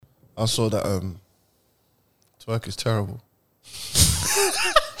I saw that Twerk is terrible.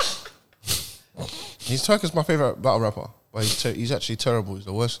 Twerk is my favorite battle rapper, but he's actually terrible. He's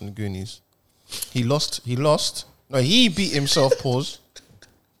the worst in the Goonies. He lost. No, he beat himself. Pause.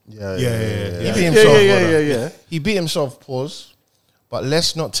 Yeah. He beat himself. He beat himself. Pause. But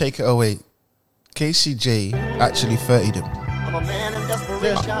let's not take it away. KCJ actually 30'd him. I'm a man in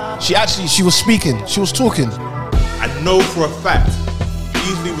desperation. She was speaking. She was talking. I know for a fact,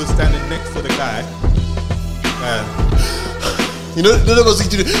 Beasley was standing next to the guy. You know go.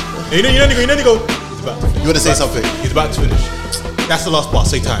 You know go. He's about to finish. You want to say something? He's about to finish. That's the last part.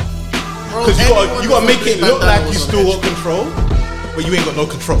 Say time. Because you got to make it look like you still got control, but you ain't got no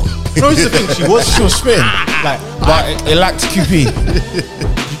control. No, it's the thing. She was spitting. But it lacked QP.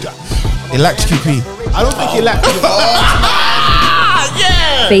 It lacked QP. I don't think it lacked.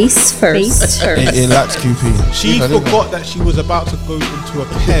 Yeah. Face first. It lacked QP. She forgot that she was about to go into a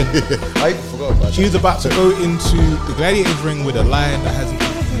pen. I forgot about She was about to go into the gladiator's ring with a lion that hasn't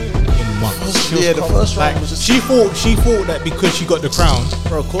eaten in months. the first round was just... She thought that because she got the crown,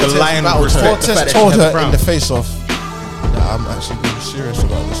 the lion would respect the fact that told she had the her in crown. the face off that I'm actually being serious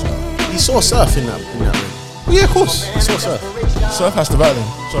about this now. He saw Surf in that ring. Well, yeah, of course. He saw Surf. Surf has to battle him.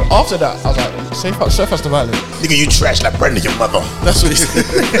 So after that, I was like, Surf has to battle him. Nigga, you trash like Brenda, your mother. That's what he said.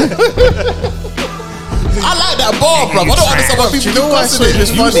 I like that bar, bro. I don't understand why people do why so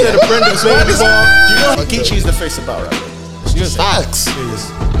just funny. You said Brenda saying the bar. Do you know Geechee is the face of battle rap? Facts.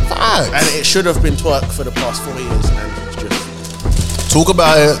 Facts. And it should have been Twerk for the past 4 years, and it's just talk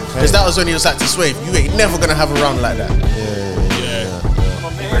about it. Because that was when he was acting Swave. You ain't never gonna have a round like that.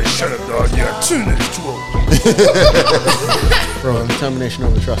 Shut up, dog. You're too old. Bro, determination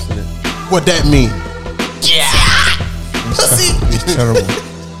over trust in it. What that mean? Yeah. Pussy. It's terrible.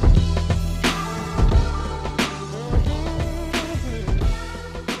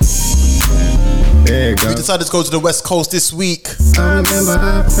 There you go. We decided to go to the West Coast this week. I remember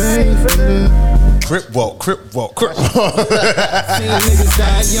I prayed for them. Crip walk. See niggas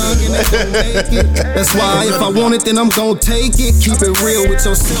die young and they gon' make it. That's why if I want it, then I'm gon' take it. Keep it real with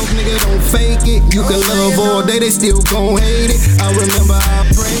yourself, nigga, don't fake it. You can love all day, they still gon' hate it. I remember I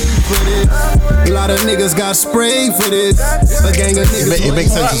prayed for this. A lot of niggas got sprayed for this. A gang of niggas. It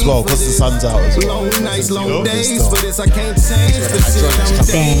makes sense as well, because the sun's out as well. Long nights, long days for this. I can't change the shit. I'm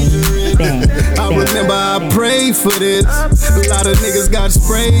dangerous. I remember I prayed for this. A lot of niggas got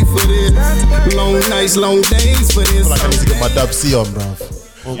sprayed for this. Long nights, long days for this. I feel like I need to get my Dub C on, bruv.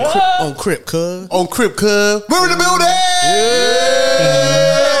 On Crip, cuz. On Crip, cuz. We're in the building!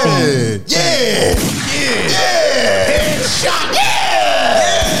 Yeah! Headshot!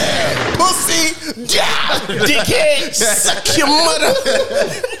 Yeah! Pussy! Yeah! Dickhead! Suck your mother!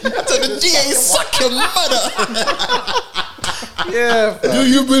 To the GA, suck your mother! Yeah. Do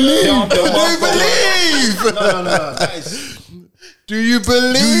you believe? Do you believe? No. Nice. Do you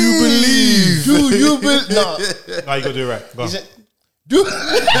believe? Do you believe? No. No, you gotta do it right. Go on.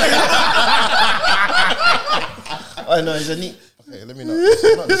 I know, he's a neat. Okay, let me know.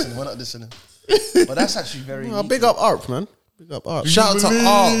 We're not listening. But that's actually very neat. Big up ARP, man. Big up ARP. Shout out to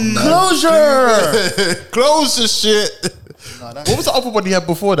ARP. Closure! Closure shit. Nah, What was the other one he had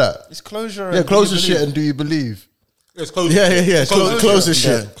before that? It's closure. Yeah, closure shit and do you believe? It's close. Yeah. Closure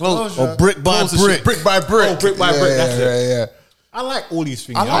shit. Closure. Or brick by brick. Brick by brick. Oh, brick by brick. That's it. Yeah. I like all these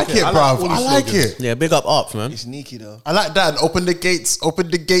things. I like it, bruv. I like it. Yeah, big up ARP, man. It's sneaky though. I like that. Open the gates. Open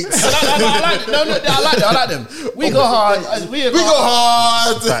the gates. I like them. We go hard. We go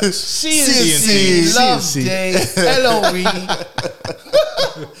hard. CNC. Love Day. LOE.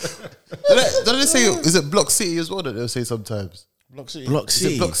 Don't they say, is it Block City as well that they'll say sometimes? Block City. Is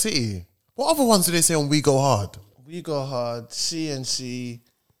it Block City? What other ones do they say on We Go Hard? We go hard. CNC.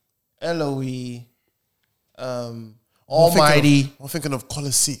 LOE. Almighty. I'm thinking of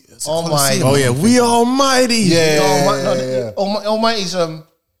Coliseum. Almighty. Oh yeah, We Almighty. Yeah. Almighty's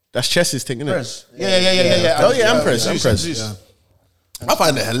That's Chess's thing, isn't it? Press. Yeah. Oh yeah, Empress. Yeah. I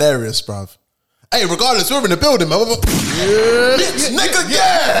find it hilarious, bruv. Hey, regardless, we're in the building, man. Bitch, nigga,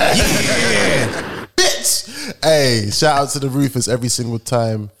 yeah. Bitch. Hey, shout out to the roofers every single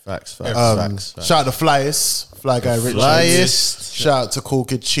time. Facts. Shout out to Flyest. Fly Guy Richards. Flyest. Shout out to Cool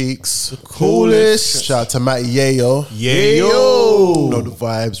Kid Cheeks. Coolest. Shout out to Matty Yayo. Yayo. You know the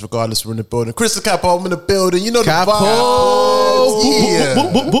vibes. Regardless, we're in the building. Crystal Capo, I'm in the building. You know Capo. the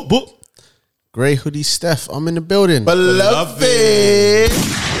vibes. Yeah. Grey hoodie Steph, I'm in the building. Beloved.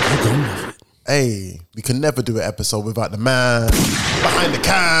 Hey, we can never do an episode without the man behind the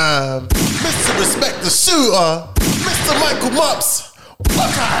cam. Mr. Respect the Shooter. Mr. Michael Mops.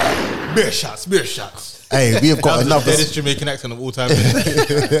 Beer shots. Hey, we have got That's another. the deadest Jamaican accent of all time.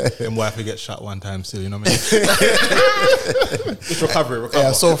 Then wife get shot one time still, you know what I mean? Just recover. Yeah,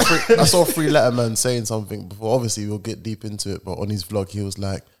 I saw Free Letterman saying something before. Obviously, we'll get deep into it, but on his vlog, he was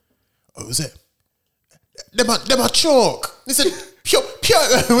like, "Oh, was it? Them are chalk." He said, "Pure."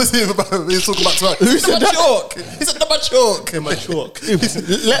 Was he about? He was talking about chalk. Who said chalk? He said, "Them are chalk." Them are chalk.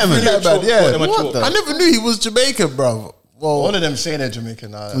 Letterman, yeah. Them are chalk. I never knew he was Jamaican, bro. Well, One of them say they're Jamaican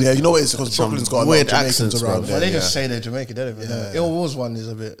now. yeah, you know what? It's because Brooklyn's got a lot of weird Jamaicans accents, around bro. there. Well, they yeah. just say they're Jamaican. They don't even know. Ill Will's one is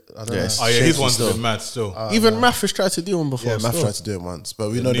a bit. I don't Yes. know. Oh yeah, his Shaky one's a still. bit mad still. Even Math has tried to do one before. Yeah, Math still. tried to do it once, but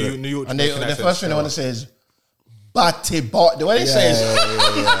we know that. New York And Jamaican the accent first thing they still. want to say is "batty boy." The way they say is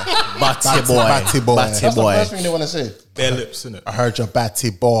Batty boy. Batty boy. Batty that's the boy. first thing they want to say. bare lips, innit? I heard your batty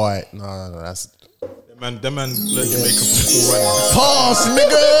boy. No, that's That man learned Jamaican from school right now. pause,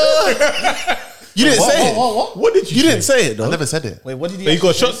 nigga. You didn't say it. What did You didn't say it though. I never said it. Wait, what did But you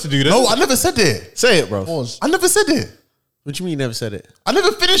got shots to do then. No, I never said it. Say it, bro. Pause. I never said it. What do you mean you never said it? I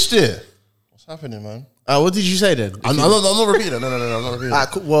never finished it. What's happening, man? What did you say then? I'm not repeating it. No, I'm not repeating it.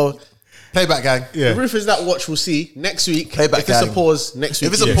 Cool. Well, Playback, gang. Yeah. the roof is that watch. We'll see next week. Playback if it's a gang. pause next week.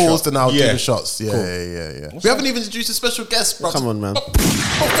 If it's a yeah, pause, shot. then I'll do Yeah. the shots. Yeah. We haven't even introduced a special guest, bro. Come on, man.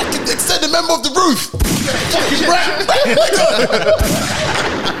 Fucking extended member of the roof. Fucking brat.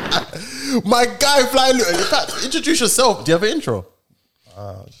 My guy, Flying Lou. In fact, introduce yourself. Do you have an intro?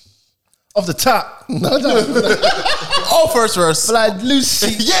 Off the top. No. Oh, first verse. Fly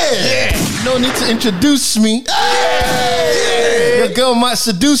Lucy. Yeah. No need to introduce me. Your girl might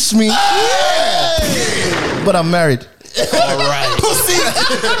seduce me, but I'm married. All right. Pussy.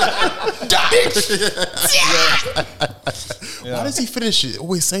 Why does he finish it?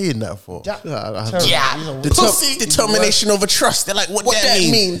 Always saying that for? Determination over trust. They're like, what that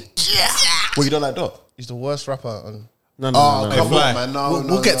mean? Well, you don't like that? He's the worst rapper. On No. Come Fly. on, man. No,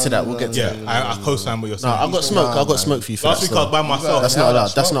 We'll get to that. We'll get to that. Yeah, I co-sign what you're No, saying. I've got smoke. I've got smoke for you for Last that. week I was still. by myself. That's not allowed.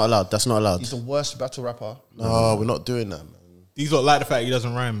 That's not allowed. That's not allowed. he's the worst battle rapper. No, we're not doing that, man. These don't like the fact he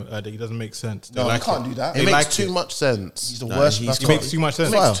doesn't rhyme, that he doesn't make sense. They No, like you can't it. do that. They It makes like too it. much sense. He's the worst He battle makes too much sense.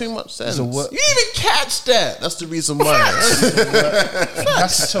 It makes too much sense. a You wor- didn't even catch that. That's the reason why.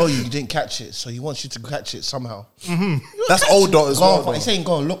 That's to tell you didn't catch it, so he wants you to catch it somehow. That's old dot as well. He's saying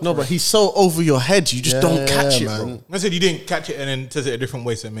go and look. No, but he's so over your head. You just don't catch it, bro. I said you didn't catch it and then says it a different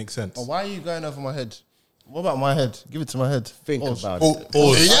way so it makes sense. Why are you going over my head? What about my head? Give it to my head. Think about Oh,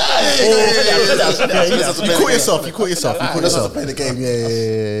 it. You caught yourself. You caught yourself. You caught That's how to yourself. play the game.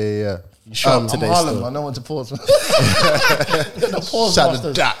 Yeah. You shot him I'm today. Harlem. Still. I know when to pause. The pause Shout masters.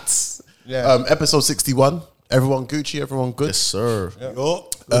 the dats. Yeah. Episode 61. Everyone Gucci. Everyone good. Yes, sir. Yo,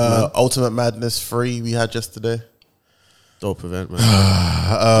 Ultimate Madness 3 we had yesterday. Dope event, man.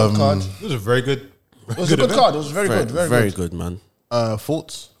 Card. it was a very good. It was a good card. It was very good. Very good, man.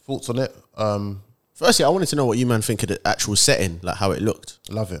 Thoughts on it? Firstly, I wanted to know what you man think of the actual setting, like how it looked.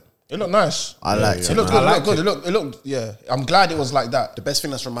 Love it. It looked nice. I liked It it. looked I good. liked It looked. Yeah. I'm glad it was like that. The best thing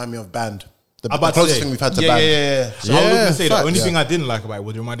that's reminded me of Band. The I'm about to closest say, thing we've had to Yeah. Band. So I was going to say the facts. only thing I didn't like about it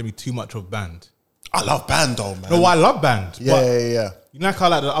was it reminded me too much of Band. I love Band though, man. No, I love Band. Yeah, but yeah. you know how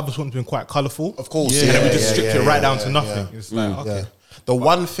like the other one's been quite colourful. Of course. And then we just yeah, stripped yeah, it right yeah, down yeah, to nothing. It's like, okay. Yeah. The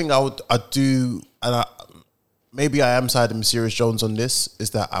one thing I do, and maybe I am siding Mysterious Jones on this, is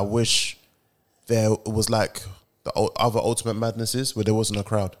that I wish there was like the other Ultimate Madnesses where there wasn't a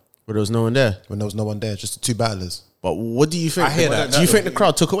crowd, But there was no one there. when there was no one there, just the two battlers. But what do you think? I hear that. Do you think the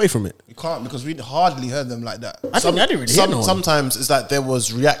crowd took away from it? You can't because we hardly heard them like that. I didn't really hear no one. Sometimes it's like there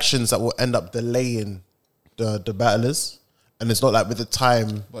was reactions that will end up delaying the battlers, and it's not like with the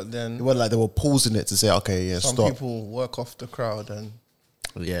time. But then- it wasn't like they were pausing it to say, okay, yeah, Some stop. people work off the crowd and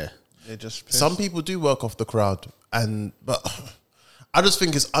Yeah. they just piss. Some people do work off the crowd, but I just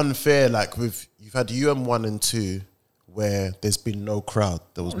think it's unfair. Like you've had UM1 and 2 where there's been no crowd,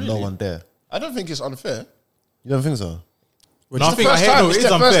 there was no one there. I don't think it's unfair. You don't think so? No, I think first I hear time. no, It's it is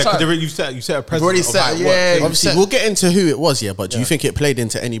the unfair first time. because you set a precedent. already of set- how it yeah, works. you've Obviously, said- we'll get into who it was, yeah. But do you think it played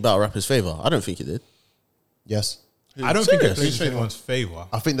into any battle rapper's favor? I don't think it did. Yes. I don't think it Serious? plays in anyone's favour.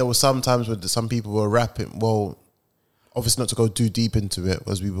 I think there were some times where some people were rapping. Well, obviously not to go too deep into it,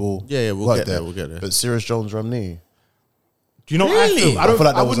 as we will. Yeah, we'll work get there, we'll get there. But Serious Jones Romney, Do you know Really? what I feel? I feel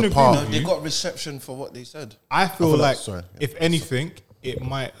like there was wouldn't a part. agree with They you. got reception for what they said. I feel feel like- like, sorry. if anything, it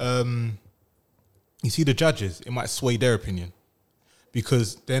might. You see, the judges, it might sway their opinion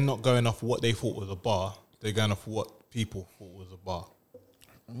because they're not going off what they thought was a bar. They're going off what people thought was a bar.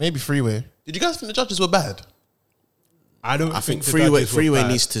 Maybe Freeway. did you guys think the judges were bad? I don't. I think the Freeway judges were Freeway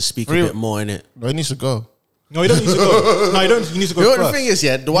bad. needs to speak Freeway- a bit more in it. No, he needs to go. No, he doesn't need to go. No, he don't. He needs to go You know what first. the thing is,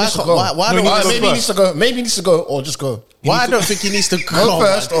 yeah? Why needs to go. maybe Maybe he needs to go. Maybe he needs to go or just go. Why I don't think he needs to Go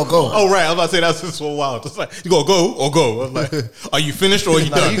first or go. Oh right, I was about to say that's just so wild. It's like you gotta go or go. I was like, are you finished or are you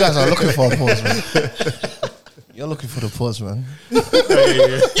Nah, done? you guys are looking for a pause, man. You're looking for the pause, man. You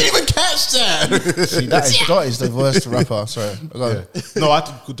didn't even catch that. See, that is the worst rapper. Sorry. Yeah. No,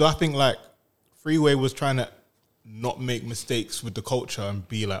 I think like Freeway was trying to not make mistakes with the culture and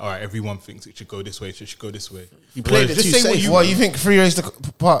be like, all right, everyone thinks it should go this way, it should go this way. You played it too safe. Well, you think Freeway's the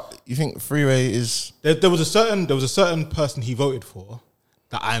part? You think Freeway is? There was a certain person he voted for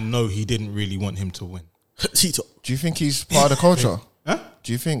that I know he didn't really want him to win. Tito. Do you think he's part of the culture? Huh?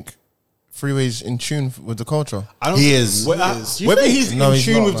 Do you think Freeway's in tune with the culture? I don't He think- is. Whether he's No, in he's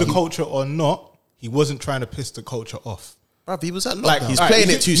tune not, with the man. culture or not, he wasn't trying to piss the culture off. Bruv, he was at lockdown. Like He's alright, playing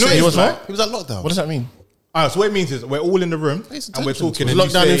you it too know safe. he was Right? what? He was at lockdown. What does that mean? So what it means is we're all in the room Pays and we're attention talking to and it. you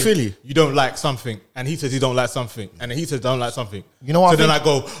Lockdown say in Philly. you don't like something and he says he don't like something and then he says don't like something. You know what So I then I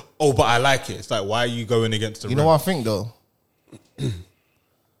think? go, oh, but I like it. It's like, why are you going against the You room? know what I think though?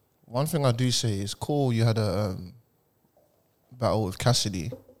 One thing I do say is cool. You had a battle with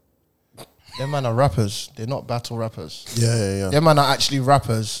Cassidy. Them man are rappers. They're not battle rappers. Yeah. Them man are actually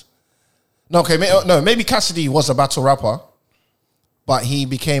rappers. No, okay, maybe Cassidy was a battle rapper, but he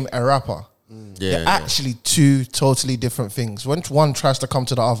became a rapper. They're actually two totally different things. When one tries to come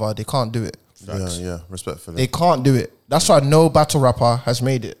to the other, they can't do it. Yeah. Respectfully. They can't do it. That's why no battle rapper has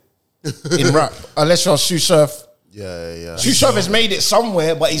made it in rap, unless you're Sue Surf. Yeah. Sue Surf has made it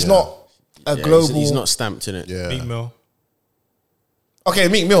somewhere, but he's not a global. He's not stamped in it. Yeah. Meek Mill. Okay,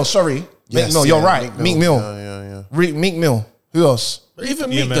 Meek Mill. Sorry, Yes, Meek Mill. You're yeah, right. Meek Mill. Yeah. Meek Mill. Who else? But even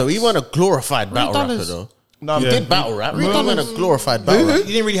DMX. Meek though, he wasn't a glorified battle rapper $3. though. No, He Yeah. did battle rap. He wasn't a glorified battle He rap.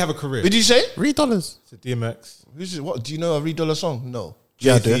 didn't really have a career. Who did you say? $3. So DMX. Who's it? What? Do you know a $3 song? No.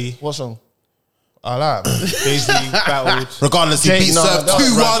 Yeah, I Jay-Z. What song? I like. Jay-Z battled. Regardless, he Jay- beat no, Surf no,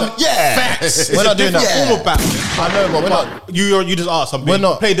 2-1. right. Yeah. Facts. We're not doing that. Form of battle. I know, but we're not. You just asked. We're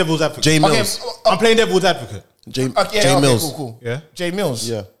not. Play devil's advocate. Jay Okay, Mills. I'm playing devil's advocate. Jay okay, Mills. Cool. Yeah. Jay Mills.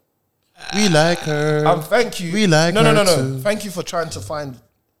 Yeah. We like her. Thank you. We like no. her too. Thank you for trying to find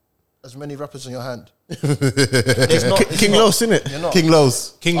as many rappers in your hand. It's not, it's King not- Los, innit? You're not. King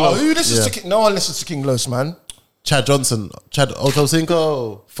Lowe's. King Oh, Lo. who listens Yeah. to King? No one listens to King Los, man. Chad Johnson. Chad Otto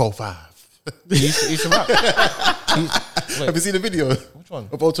Cinco. 4-5. He's a rap. Have you seen the video? Which one?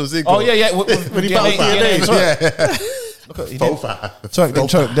 Of Otto Cinco? Oh yeah. When he battled for yeah. Look at he did 4-5. twerk, didn't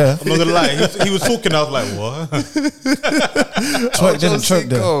choke there. I'm not gonna lie. He was talking. I was like, what? Twerk didn't choke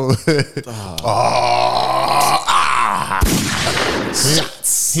there.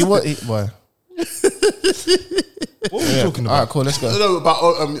 He was. Boy. What were we talking All about? right, cool. Let's go. No, about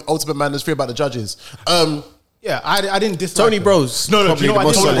Ultimate Man. There's 3 about the judges. Yeah, I didn't dislike Tony him. Bros. No, probably you know the what I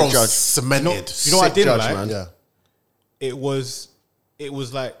most did solid like? judge. Cemented. You know what I Sick didn't judge, like? man. Yeah. It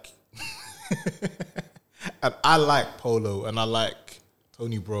was like, and I like Polo and I like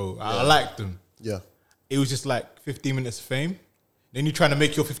Tony Bro. I liked them. Yeah. It was just like 15 minutes of fame. Then you're trying to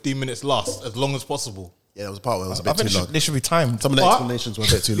make your 15 minutes last as long as possible. Yeah, there was a part where it was a I bit think too long. they should be timed. Some of the But- explanations were a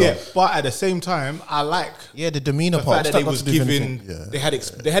bit too long. Yeah, but at the same time, I like Yeah, the demeanor the part. fact that What's they got was to do with giving. anything?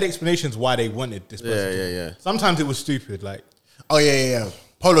 Yeah. They had explanations why they wanted this person. Yeah. Sometimes it was stupid. Like Oh yeah.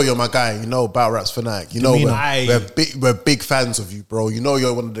 Polo, you're my guy. You know, Battle Rap's fanatic. You know, Demeanor. we're big fans of you, bro. You know,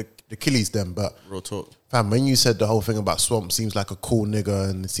 you're one of the Achilles, them. But Real talk. fam, when you said the whole thing about Swamp seems like a cool nigga,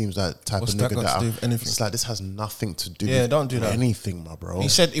 and it seems like type What's of that nigga got that to do with anything? it's like this has nothing to do. Yeah, with don't do that. anything, my bro. He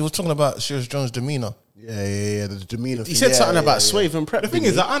said he was talking about Serious Jones' demeanor. Yeah. The demeanor. He said something about Swave and Prep. the thing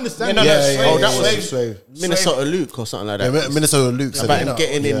is, I understand. Yeah, no, that. no, Yeah, Oh, that yeah, was Swave. Minnesota Luke or something like that. Yeah, Minnesota Luke said About that.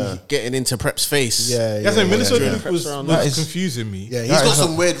 him getting into Prep's face. Yeah. That's when Minnesota yeah. Luke was That is- confusing me. Yeah, he's That got is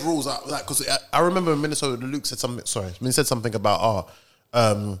some weird rules. Like, because I remember Minnesota Luke said something. Sorry, he said something about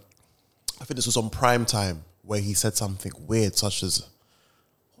I think this was on Prime Time where he said something weird, such as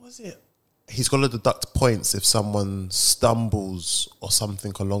what was it? He's got to deduct points if someone stumbles or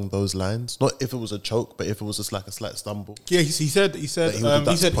something along those lines. Not if it was a choke, but if it was just like a slight stumble. Yeah, he said That he he would said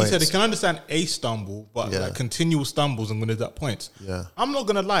deduct he points. can understand a stumble, but Yeah. like continual stumbles, I'm going to deduct points. Yeah. I'm not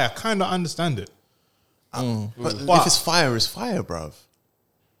going to lie, I kind of understand it. But But- if it's fire, bruv.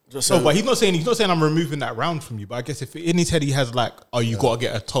 No, but he's not saying I'm removing that round from you. But I guess if in his head he has like, oh, you got to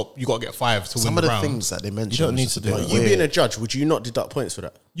get a top, you got to get 5 to Some win of the the round. things that they mentioned, You don't was need just to a do bit that. You weird. being a judge, would you not deduct points for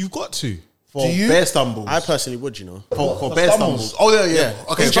that? You've got to. for Do you? bare stumbles. I personally would, you know. for bare stumbles. Oh yeah.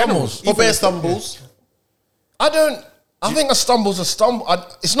 Okay, Stumbles. for bare stumbles. I think a stumble's a stumble.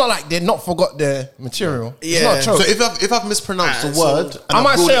 It's not like they're not forgot their material. It's Yeah. not a choke. So if I've mispronounced a so word, and I I've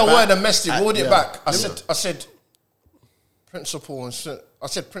might brought say it a back- word and messed it, rolled it back. I said principle I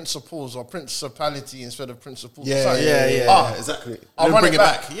said principles or principality instead of principles. Yeah, exactly. I'll run it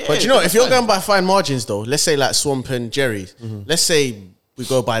back. Yeah, But you know, if you're going by fine margins, though, let's say like Swamp and Jerry, let's say we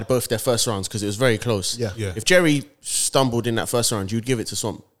go by both their first rounds because it was very close. Yeah. If Jerry stumbled in that first round, you'd give it to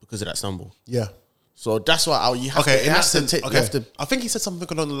Swamp because of that stumble. Yeah. So that's why you have Okay, to. in that sense, I think he said something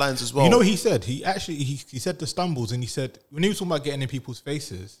along the lines as well. You know what he said? He actually he said the stumbles, and he said when he was talking about getting in people's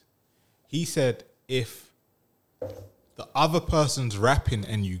faces, he said if the other person's rapping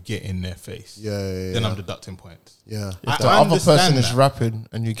and you get in their face, then I'm deducting points. Yeah. If the other person is rapping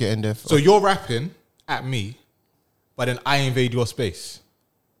and you get in there. So you're rapping at me, but then I invade your space.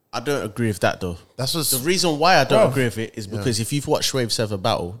 I don't agree with that though. That's what's The reason why I don't agree with it is because if you've watched Swave Sever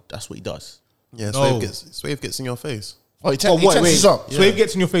battle, that's what he does. yeah. No. Swave gets in your face. Oh, he Oh, wait. tenses up. Swave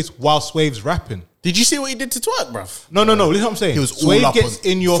gets in your face while Swave's rapping. Did you see what he did to Twerk, bruv? No. Listen what I'm saying. He was all Swave up gets on-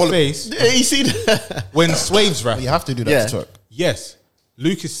 in your follow- face Yeah, you see that? when Swave's rapping. You have to do that Yeah. to Twerk. Yes.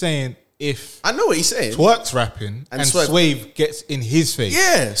 Luke is saying if I know what he's saying. Twerk's rapping and Swave- Swave gets in his face.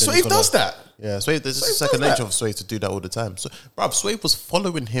 Yeah, Swave does that. Yeah, Swave, there's a Swave second does nature that. of Swave to do that all the time. So, bruv, Swave was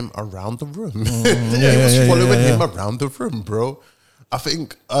following him around the room. he yeah, was yeah, following yeah. him around the room, bro. I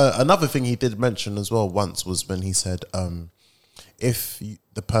think another thing he did mention as well once was when he said, if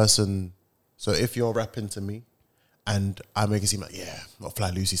you're rapping to me and I make it seem like, what Fly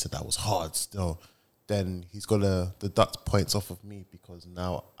Lucy said that was hard still, then he's got to deduct points off of me because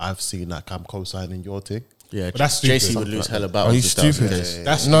now I've seen like I'm co-signing your thing. Yeah, But that's stupid. JC would lose hella Are battles. you if that was the stupid? case.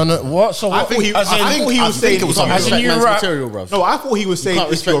 That's No. What? So I what? thought he was saying it was You can't as in respect you man's rap- material, bruv. No, I thought he was You saying can't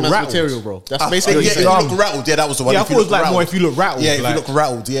if respect you're man's rattled. material, bro. That's Yeah, basically what if he's you saying. look rattled, that was the one. Yeah, I If thought you it was look like more rattled. if you look rattled. Yeah, if like, you look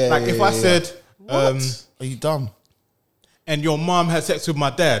rattled, Like if I said, Are you dumb? and your mom had sex with my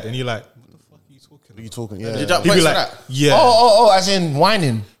dad, and you're like, what the fuck are you talking about? Are you talking? You Yeah, don't He'd be points for like, that. yeah. Oh, as in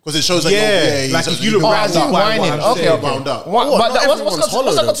whining. because it shows like Yeah, like if you look Oh, rattled as in up, why- whining. why- Okay, yeah, okay. wound up. What, Not but everyone's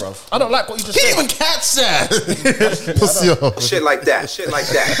hollow though, bruv. I don't like what you just He said. even cat said. Shit like that.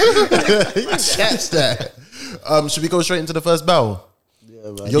 Catch that. Should we go straight into the first battle?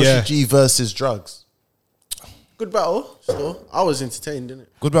 Yeah, man. Yoshi Yeah. G versus Drugs. Good battle. Still, I was entertained, didn't it?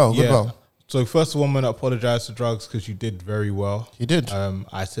 Good battle, good Yeah. battle. So first of all, I'm gonna apologize to Drugs because you did very well. You did.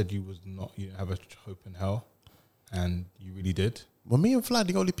 I said you didn't have a hope in hell, and you really did. Were me and Fly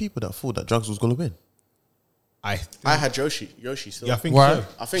the only people that thought that Drugs was going to win? I had Yoshi still. yeah, I think Why? so.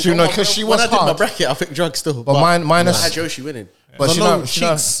 I think No, because she when was I did my hard. bracket, I think Drug still. But mine I is. had Yoshi winning. But I she know not.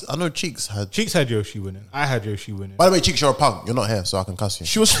 Cheeks. I know Cheeks had. Cheeks had Yoshi winning. I had Yoshi winning. By the way, Cheeks, you're a punk. You're not here, so I can cuss you.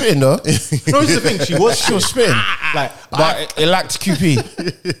 She was spitting though. No, this is the thing. She was spitting. like, But it lacked QP.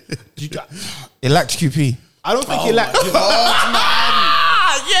 It lacked QP. I don't think he like.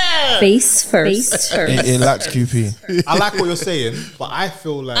 Face first. It lacked QP. I like what you're saying, but I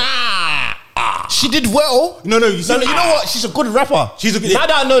feel like She did well. no. You see, No, you know what? She's a good rapper. She's a good- Now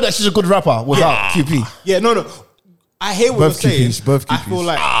that I know that she's a good rapper without QP. Yeah, no. I hear what Both you're saying. QPs, both I QPs. feel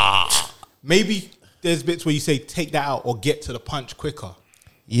like maybe there's bits where you say take that out or get to the punch quicker.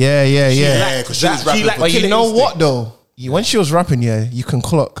 Yeah. Like, 'cause she was that- rapping like for- But you killing know instinct. what though? When she was rapping, you can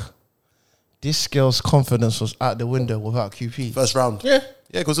clock. This girl's confidence was out the window without QP. First round. Yeah.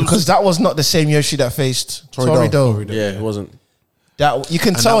 Because Because that was not the same Yoshi that faced Tori Tori Doe. Yeah, it wasn't. That you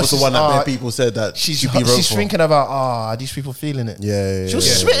can and tell that was the she's, one that many people said that she's QP wrote for. thinking about are these people feeling it? Yeah. She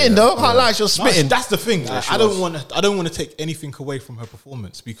was spitting though. Can't lie, she was No, spitting. that's the thing. I don't want to take anything away from her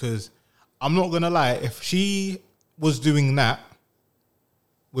performance because I'm not gonna lie. If she was doing that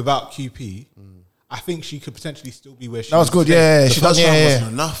without QP, I think she could potentially still be where she. That was good. today. Yeah, The she first does. round Yeah.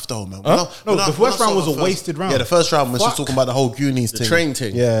 wasn't enough though, man. No, the first round was a wasted round. Yeah, the first round was Fuck. just talking about the whole Goonies thing. train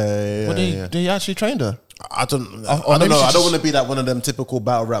thing. Yeah. But they actually trained her. I don't or know. maybe she I don't just- want to be like one of them typical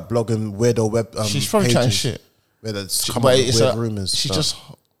battle rap blogging weirdo web. She's probably chatting pages shit. Where that's come But up with it's weird a, rumors. She stuff. just.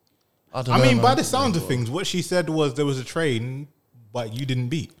 I don't I know. mean, by man. the sound of things, what she said was there was a train, but you didn't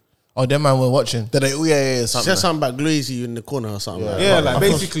beat. Oh, them man were watching. Then they, yeah, She something. said something about Glazy in the corner or something. like that. Yeah, I like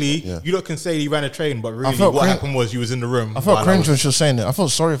felt- basically, yeah. you lot can say he ran a train, but really, felt what cringe- happened was you was in the room. I felt while cringe was- when she was saying it. I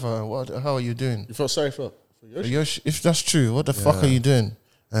felt sorry for her. What the hell are you doing? You felt sorry for Yoshi? Yoshi, if that's true, what the fuck are you doing?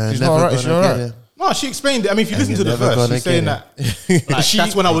 She's never not alright. Is she gonna get alright? it. No, she explained it. I mean, if you listen to you're the never verse, gonna she's saying get that. Like,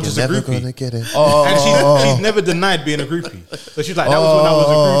 that's when I was just a You're never gonna groupie. get it. And she's never denied being a groupie. So she's like, that was when I was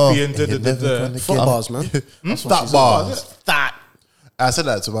a groupie. And You're never gonna Fuck get bars, man. That bars. That. I said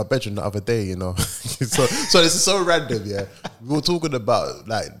that to my bedroom the other day, you know. so this is so random, yeah. We were talking about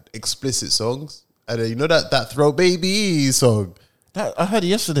like explicit songs, and then you know that Throw Baby song. I heard it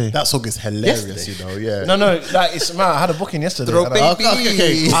yesterday. That song is hilarious, you know. Yeah. No, like it's man. I had a booking yesterday. Throw and baby.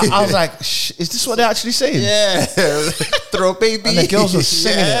 Okay. I was like, is this what they're actually saying? Yeah. Throw baby. And the girls were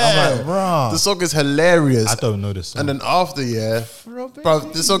singing it. I'm like, rah. The song is hilarious. I don't know this song. And then after, bro,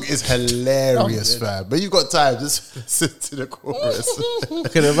 the song is hilarious, fam. But you got time, just listen to the chorus. I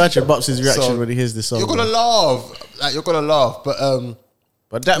can imagine Bob's reaction So, when he hears this song. You're gonna laugh. Like, you're gonna laugh.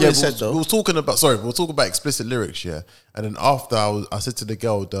 But that being said, we though, were talking about explicit lyrics, yeah. And then after I said to the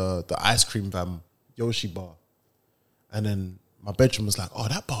girl the ice cream van Yoshi bar, and then my bedroom was like, oh,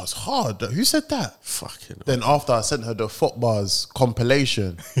 that bar's hard. Who said that? fucking. Then after I sent her the Fop Bars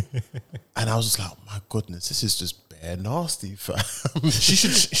compilation, and I was just like, oh my goodness, this is just bare nasty, fam. She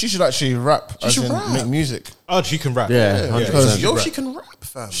should actually rap. She should make music. Oh, she can rap. Yeah, 100%. Yoshi can rap,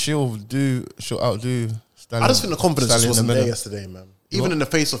 fam. She'll outdo. I just think the confidence just Stallion wasn't in the there middle. yesterday, man. Even in the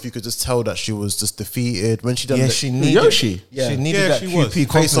face off, you could just tell that she was just defeated when she done. Yeah, the, she needed Yoshi? Yeah. She needed that she was.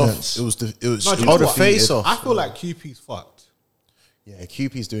 QP face confidence. off. It was. No, do you it know was the what? face defeated. off. I feel like QP's fucked. Yeah,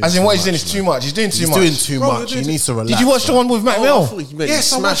 QP's doing. As in, too what he's much, doing is man. too much. He's doing too He's much. doing too Bro, much. He needs to relax. Did you watch the one with Mac I Mill? thought he meant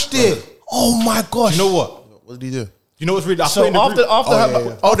Yes, I smashed, watched bro. it. Oh my gosh! You know what? What did he do? You know what's really? I So put in the after group-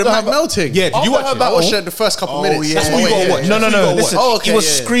 her, Oh, the after Mac her- Mel thing. Yeah, did after you watch her it? battle- I watched it in the first couple minutes. yeah. That's what you gotta watch. No, That's what you gotta listen. watch. Oh, okay, he was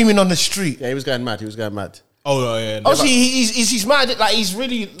yeah, yeah. screaming on the street. Yeah, he was going mad. Oh yeah. Obviously, he's mad. Like he's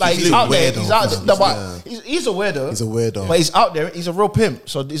really like he's out there. He's out there. No, but he's a weirdo. He's a weirdo. But he's out there. He's a real pimp.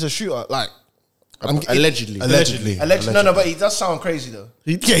 So he's a shooter. Like Allegedly. No, but he does sound crazy though.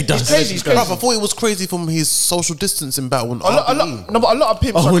 Yeah, he does. He's crazy. He's crazy. Bruv, I thought it was crazy from his social distancing battle. But a lot of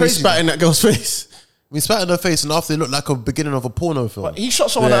pimps Oh, are when he crazy. spat in that girl's face. We spat in her face, and after it looked like a beginning of a porno film. But he shot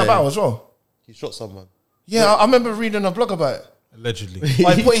someone out of battle as well. He shot someone. Yeah, I remember reading a blog about it. Allegedly.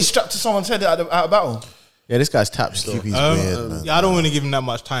 Like, he put his strap to someone's head out of battle. Yeah, this guy's tapped still. QP's weird, man. Yeah, I don't want to give him that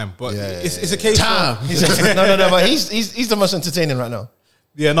much time, but it's a case. Time. No, but he's the most entertaining right now.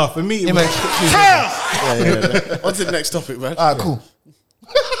 Yeah, no, for me, it Yeah, was- man. On to the next topic, man. Alright, cool.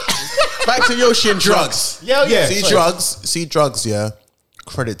 Back to Yoshi and drugs. Yeah. See drugs, yeah.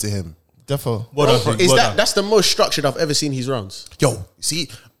 Credit to him. Defo. Well done, Is well that done. that's the most structured I've ever seen his rounds? Yo, see,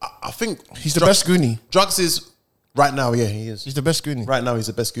 I think He's the best Goonie. Drugs is right now. Yeah, he is. He's the best Goonie. Right now, he's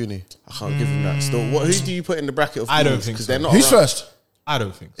the best Goonie. I can't give him that. Still, who do you put in the bracket of? I don't Goonies? think 'Cause so. they're not. Who's around. first? I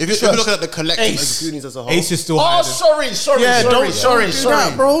don't think. If you're looking at the collective Ace. as Goonies as a whole, Ace is still Oh, higher. sorry. Yeah, don't do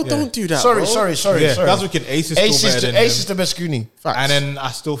that, bro. Yeah. Don't do that. Sorry. Yeah, that's wicked. Ace is still Ace better is than Ace him. is the best Goonie. And then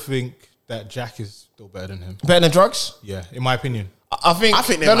I still think that Jack is still better than him. Better than drugs? Yeah, in my opinion. I think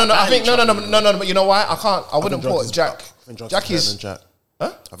they no. might I battle think each no. other. But you know why? I wouldn't Drugs put is Jack. better. I think Drugs Jack is better is. than Jack.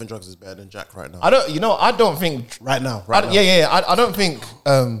 Huh? I think Drugs is better than Jack right now. I don't think Right now, I don't think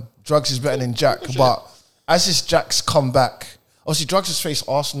Drugs is better than Jack. But as this Jack's come back, obviously Drugs has faced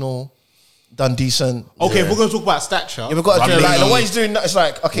Arsenal, done decent. Okay, if we're going to talk about stature. Yeah, we've got to do Ramsey. like the way he's doing that. It's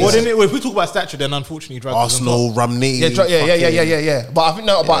like okay. Well, so- then, if we talk about stature, then unfortunately, drugs is on top. Arsenal, Ramney. yeah. But I think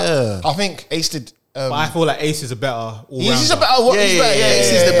I think Ace did. But I feel like Ace is a better all He's a better. He's better.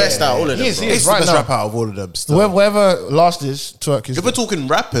 Ace is the best out of all of them, He is. bro. He Ace is is the right best now. rapper out of all of them. Still. Whoever last is Twerk is. If we're talking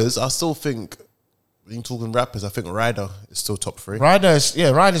rappers, I still think. When you're talking rappers, I think Ryder is still top 3. Ryder's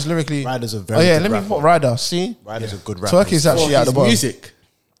lyrically. Ryder's a very Oh yeah, good let me rapper. put Ryder. See, Ryder's a good rapper. Twerk is actually at the bottom. Music.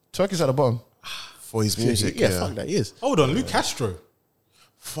 Twerk is at the bottom. For his music, Yeah, fuck that. He is. Hold on, Luke Castro.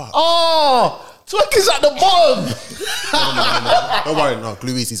 Fuck. Oh, Twerk is at the bottom. Don't worry, no.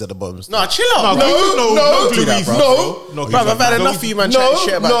 Glue Easy's at the bottom. No, chill out. No, bro. no, do that, bro. no. Bro, I've had enough of you, man, chatting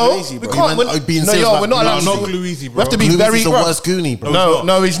shit about Gleezy, we bro. can't. Man, being No, serious yo, about we're not allowed No, to. not Gluezy, bro. We have to be Glue very. Easy's the worst Goonie, bro.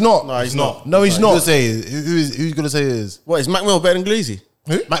 No, he's not. No, he's not. No, he's Who's gonna not. say it? Who's gonna say it is? What, is Mac Mill better than Gleezy?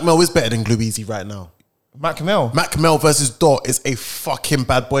 Mac Mel is better than Glue Easy right now. Mac Mel. Mac Mel versus Dot is a fucking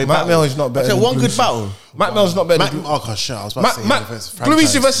bad boy. Mac battle. Mel is not better. Okay, than one good Gluezy. battle. Mac Mel's not better. Mac, than oh gosh, shit, I was about to say Mac Glue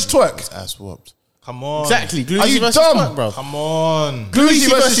Easy versus Twerk. His ass whooped. Come on. Exactly. Gleezy Are you versus dumb? Twerk, bro. Come on. Glue Easy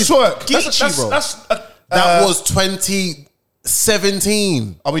versus versus Twerk. Geechee, bro. That was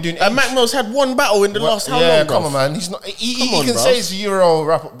 2017. Are we doing? And Mac Mill's had one battle in the last how yeah, long, bro? come on, man. He's not. He Come on, can bro. say he's a Euro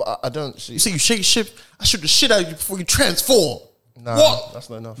rapper, but I don't see. You say you shake shit. I shoot the shit out of you before you transform. Nah, What? That's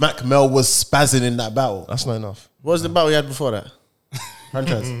not enough. Mac Mel was spazzing in that battle. That's not enough. What was the battle you had before that?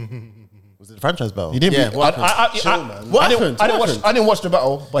 Franchise. Was it the franchise battle? He didn't. Yeah, beat, what happened? Chill, man. What I didn't happened? watch. I didn't watch the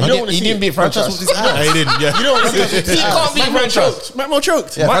battle, but You don't he wanna didn't. He see didn't it. beat franchise. Franchise was his ass. He didn't. Yeah. You don't want to see He can't beat franchise. Mac Mill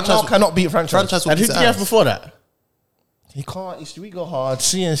choked. Yeah, Mac Mel franchise- cannot beat franchise. Franchise And who was did his you have ass. before that? He can't. We go hard.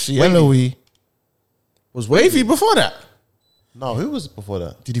 CNC. LOE. Was Wavy before that? No, who was before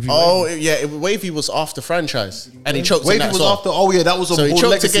that? Did he beat? Oh, yeah. Wavy was after franchise. And he choked in Wavy that was song. after. Oh yeah, that was on So he Born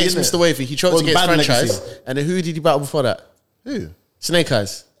choked Legacy, against isn't Mr. it? Wavy. He choked Was against Bad franchise. Legacy. And then who did he battle before that? Who? Snake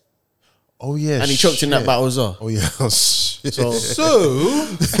Eyes. Oh yeah, and he choked in that battle as well. Oh yeah, shit. So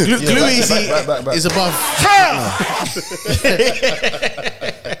Glue Easy is above.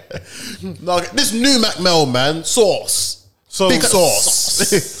 No, this new Mac Mel, man, sauce. So Big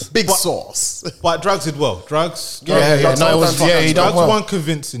sauce. Big sauce. But Drugs did well. Drugs. Yeah. No, it was. Yeah, he done Drugs well. won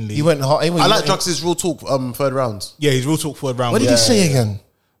convincingly. He went hard. I like Drugs' real talk. Third round. Yeah, his real talk forward round. What did he say again?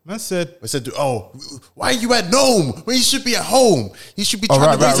 Man said, I said, "Oh, why are you at Nome when you should be at home? You should be Oh,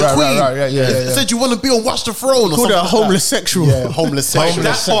 trying to raise a queen." Yeah. I said, "You want to be on Watch the Throne?" Or Called it a something homeless sexual. Yeah, homeless sexual.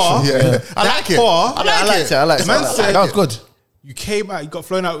 that far. Yeah, I like it. I liked it. Man said, That was good. you came out, you got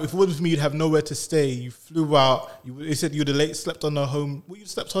flown out. If it wasn't for me, you'd have nowhere to stay. You flew out. He said you'd have late slept on the home. You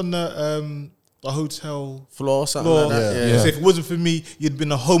slept on the hotel Floor or something floor. like that. He said, if it wasn't for me, you'd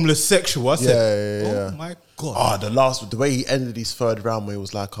been a homeless sexual. I said, Yeah. oh my God. The way he ended his third round, where it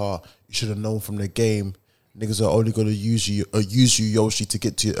was like, you should have known from the game, niggas are only gonna use you, Yoshi, to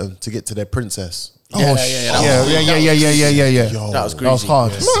get to their princess. Yeah. That was That was crazy.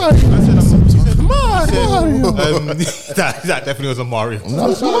 hard. That definitely was a Mario.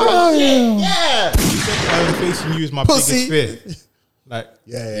 Yeah. Facing you is my Pussy. biggest fear. Like,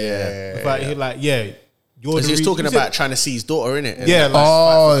 Yeah. but he like, yeah. You're Because the he was re- talking he about said- trying to see his daughter in it. Yeah, like,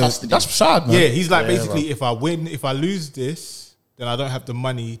 Oh, custody. that's sad, man. yeah. He's like, basically, if I lose this, then I don't have the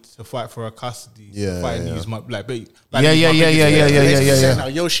money to fight for her custody. Yeah, fight and yeah. use my like, Yeah. Now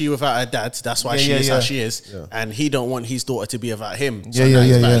Yoshi without her dad, that's why she is how she is, and he don't want his daughter to be about him. So now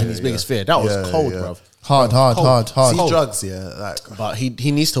he's battling his biggest fear. That was cold, bruv. Hard. See Drugs, yeah. Like, But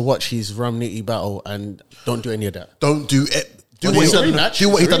he needs to watch his Ramniti battle and don't do any of that. don't do it. Do Well, what he it's a done. rematch. Do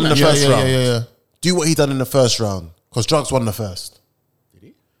what he It's a done in the rematch. first round. Yeah. Do what he done in the first round, because Drugs won the first. Did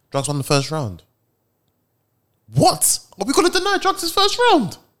he? Drugs won the first round. What? Are we gonna deny Drugs' first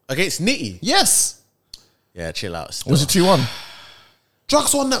round? Against Nitty? Yes. Yeah, chill out. Still. Was it 2-1?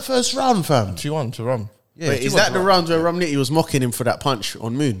 Drugs won that first round, fam. 2-1 to Rum. Yeah, Wait, is that the round where Ramniti was mocking him for that punch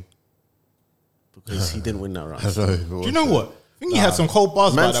on Moon? Because he didn't win that round. Do you know what? I think he had some cold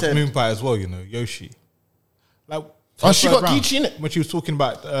bars Man about that said- moon fight as well. You know, Yoshi. Like, Oh, she got round, Geechee in it. when she was talking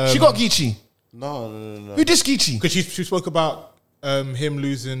about. She got Geechee. No. Who did Geechee? Because she spoke about him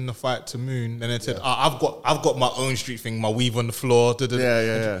losing the fight to Moon, and then said, "I've got my own street thing, my weave on the floor."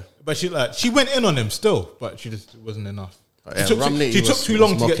 Yeah. But she went in on him still, but it wasn't enough. Yeah, She Ramniti took was- too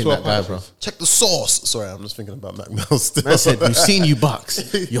long was to get to her mocking that guy, punch. bro. Check the sauce. Sorry, I'm just thinking about Mac Mel still. Man said, "We've seen you,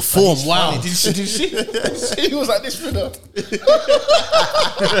 Bucks. Your form, wow." Did you see? He was like this for the.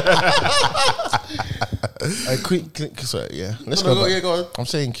 Sorry, yeah. Let's go. Back. Go on. I'm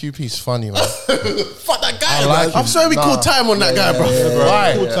saying QP's funny, man. Fuck that guy. I like man. him. I'm sorry we called time on that guy, bro.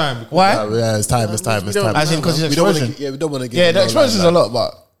 Why? Full time. Why? Yeah, it's time. It's time. As in, because his we don't explosion. want to. Yeah, we don't want to give. Yeah, him the no explosion's a limelight.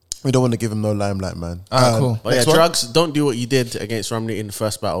 lot, but We don't want to give him no limelight, man. alright, cool. But yeah, Next one. Drugs, don't do what you did against Ramniti in the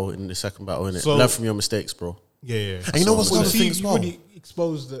first battle, in the second battle, innit? So- Learn from your mistakes, bro. Yeah. And you know what's Well, another see, thing as you well? already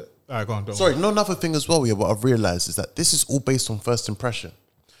exposed the. All right, go on. Don't Sorry, no, another thing as well. Yeah, what I've realized is that this is all based on first impression.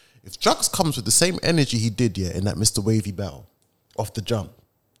 If Drugs comes with the same energy he did, yeah, in that Mr. Wavy battle, off the jump,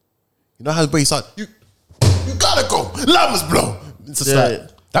 you know how he's like, you gotta go, Lamb's blow. It's just like,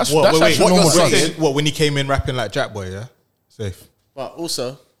 That's What, that's actually what, normal you're drugs. saying, what, when he came in rapping like Jack Boy, yeah? Safe. But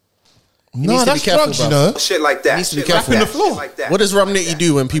also, No, needs to be that's careful, drugs, you bruv. know. Shit like that. needs to be Shit careful. like Rapping the that. floor. Shit like that. what does Ramniti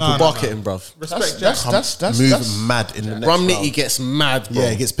do when people No, bark no. at him, bruv? That's move mad in the next Ramniti round. gets mad, bro. Yeah,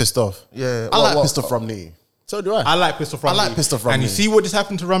 he gets pissed off. Yeah, I like what- pissed off Ramniti. So do I. I like Pistol Ramniti. I like Pistol And you Ramniti. see what just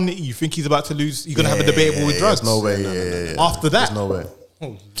happened to Ramniti? You think he's about to lose? You're going to have a debatable with Drugs. There's no way. Yeah. After that. There's no way.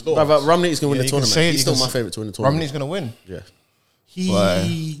 Oh, Lord. Brother, Ramniti's going to win Yeah, the you can tournament. say it, He's you still can my say- favourite to win the tournament. Romney's gonna win. Yeah.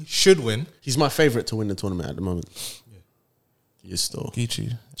 He should win. He's my favourite to win the tournament at the moment. He is still.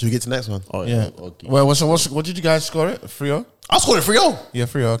 Geechee. Should we get to the next one? Oh, Yeah. oh, Well, what did you guys score it? 3-0? I scored it 3-0. Yeah,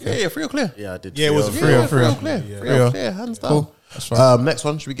 3-0. Okay. Yeah, 3-0 clear. yeah, I did. Yeah, it was a 3-0. 3-0 3-0. clear. Yeah. 3-0 clear, hands down. Cool. That's fine. Next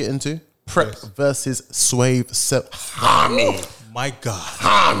one, should we get into? Prep versus Swave Hami. My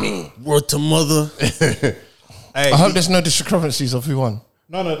God. Word to mother. Hey, I hope there's no discrepancies of who won.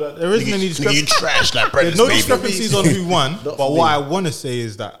 No, there isn't any discrepancies. trash like There's no discrepancies on who won. But what I want to say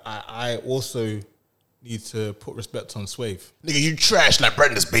is that I also need to put respect on Swave. Nigga, you trash like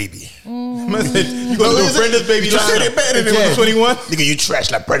Brenda's baby. Man said, you got to do Brenda's baby You said line. it better than Yeah. him. 21. Nigga, you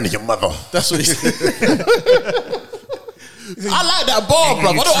trash like Brenda, your mother. That's what he said. I like that bar, bro.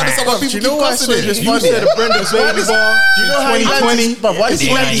 I don't understand why people Do you know keep why cussing Swave it. is You funny? said a Brenda's baby bar. Do you know how he lands 2020. his- but why does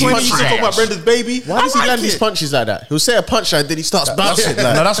he land his 2020, punches? you talk about Brenda's baby. Why does he land these punches like that? He'll say a punchline, then he starts bouncing. No,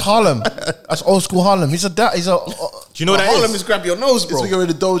 Like, that's Harlem. That's old school Harlem. He's a Do you know what that Harlem is? is grab your nose, This bro. nigga in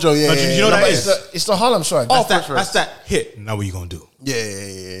the dojo, yeah. No, do you know what that is? It's the Harlem swag. That's that hit. Now what you gonna do?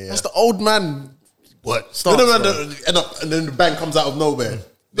 Yeah. That's the old man. What? Starts, No, bro. and then the bang comes out of nowhere.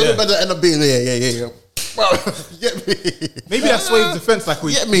 Doesn't better end up being yeah. Bro, get me. Maybe that's Swave's defense. Like,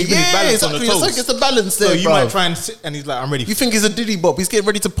 Get me. keeping his balance Exactly. on the toes. It's like it's a balance there, So you bro. might try and sit, and he's like, I'm ready. You think he's a diddy bop? He's getting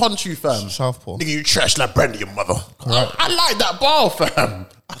ready to punch you, fam. Southpaw. Nigga, you trash like Brenda, your mother. I like that bar, fam.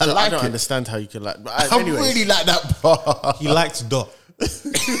 I I like don't it. understand how you can like. But I anyways, really like that bar. He likes Dot. no,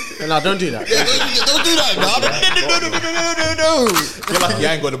 don't do that. Don't do that, no. You're like,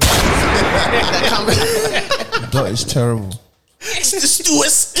 I ain't got the That is terrible. It's the Stuart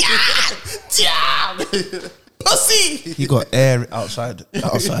Scott. Pussy. He got air outside.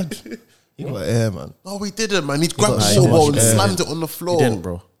 He got air, man. No, we didn't, man. He grabbed got the so ball much and air. slammed it on the floor. You didn't,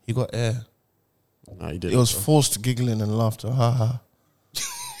 bro. He got air. No, you didn't. It was forced giggling and laughter. Ha ha.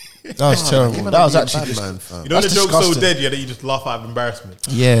 That was terrible. That was actually man, fam. You know That's the joke's so disgusting. dead, yeah, that you just laugh out of embarrassment.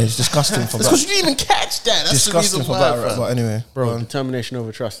 yeah, it's disgusting for It's because that. you didn't even catch that. That's Disgusting the for reason why, that, fam. but anyway, Bro, determination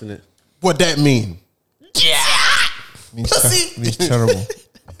over trust, innit? What that mean? means, Pussy. means terrible.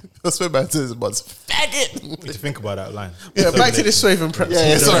 That's what man says, but faggot. You need to think about that line. Yeah, back to the Swave and Prep.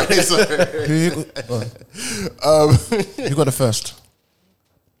 Yeah, sorry. Who got the first?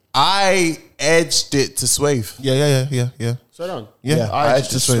 I edged it to Swave. Yeah. So on. Yeah, I edged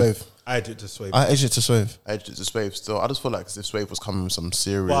it to Swave. I did to Swave. I edged it to Swave. I edged it to Swave. Still, I just feel like as if Swave was coming with some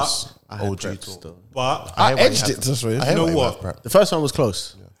serious I had OG Prep talk. still. But I hate why edged you it have to Swave. I hate know why you what? have Prep. The first one was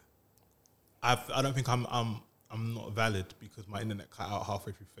close. I don't think I'm not valid because my internet cut out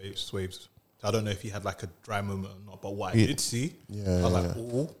halfway through Swave's. I don't know if he had like a dry moment or not, but what I did see, I was like,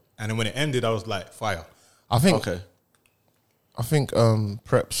 ooh. And then when it ended, I was like, fire. I think Okay.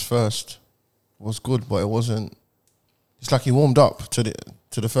 Prep's first was good, but it wasn't. It's like he warmed up to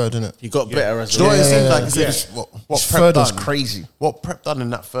the third, innit? He got better as Do you know what it Yeah, seems yeah, like? As yeah. if what His Prep third was done- crazy. What Prep done in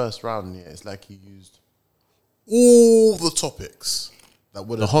that first round, yeah, it's like he used all the topics that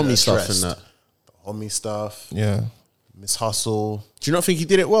would The have been homie stuff addressed. and that. The homie stuff, Yeah. Miss Hustle. Do you not think he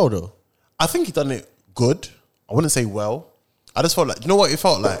did it well though? I think he done it good. I wouldn't say well. I just felt like, you know what it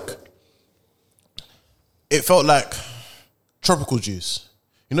felt like? It felt like tropical juice.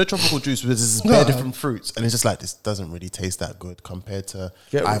 You know tropical juice with this bare different fruits, and it's just like this doesn't really taste that good compared to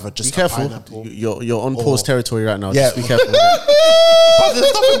either just be careful. a pineapple. You're on pause territory right now. Yeah. Just be careful. But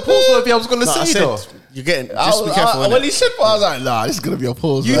there's nothing pause-worthy I was gonna No, I say said, though. you're getting. Just be careful. When innit? he said, I was like, nah, this is gonna be a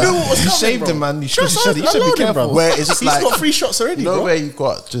pause. You man. knew what was You coming, saved bro. him, man. You should Just be allowed him, careful. bro. Where it's just He's like got 3 shots already, You know bro. where you've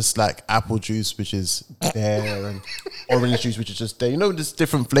got just like apple juice, which is there, and orange juice, which is just there. You know, there's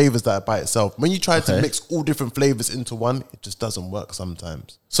different flavors that are by itself. When you try to mix all different flavors into one, it just doesn't work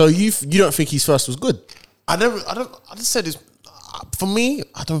sometimes. So you don't think his first was good? I just said this. For me,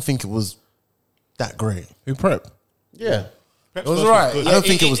 I don't think it was that great. Who Prep? Yeah. It was alright. I don't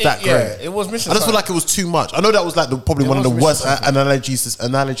think it was that great. Yeah, it was missing. I just feel like it was too much. I know that was like probably one of the was worst missing something.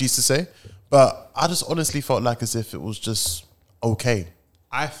 analogies to say, but I just honestly felt like as if it was just okay.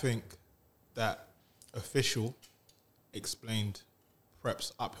 I think that Official explained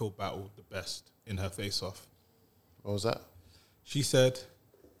Prep's uphill battle the best in her face-off. What was that? She said,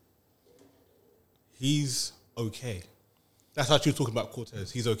 he's okay. That's how she was talking about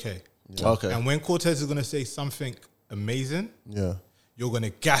Cortez. He's okay. Okay. And when Cortez is going to say something amazing, Yeah. you're going to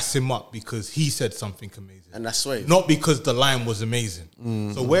gas him up because he said something amazing. And that's Swave. Not because the line was amazing.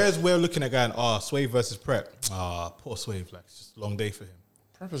 Mm-hmm. So whereas we're looking at going, Swave versus Prep, poor Swave, like it's just a long day for him.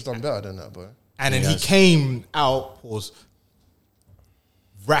 Prep has done better than that, boy. And then he came out, was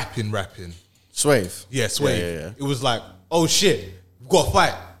rapping. Swave. Yeah, Swave. Yeah. It was like, oh shit, we've got to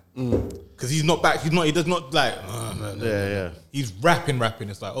fight. Because he's not back, he does not like, Yeah. He's rapping.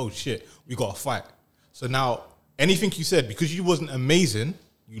 It's like, oh shit, we got to fight. So now, anything you said, because you wasn't amazing,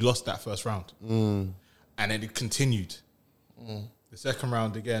 you lost that first round. And then it continued. The second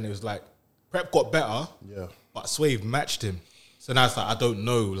round, again, it was like, Prep got better, but Swave matched him. So now it's like, I don't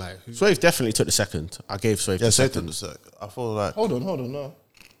know, like, who. Swave definitely took the second. I gave Swave the second. I feel like Hold on, no.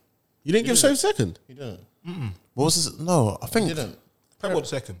 You didn't give Swave second? He didn't. what was this? No, I think He didn't. Prep got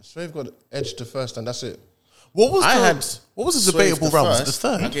second. Swave got edged to first, and that's it. what was the Swave debatable the round? Was it first. the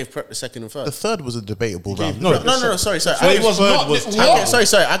third? I gave Prep the second and The third. third was a debatable round. No, No, sorry. I Swave gave was third not. was-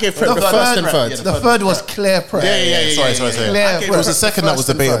 Sorry. I gave Prep the first and third. The third was clear Prep. Sorry. Clear It was the second that was First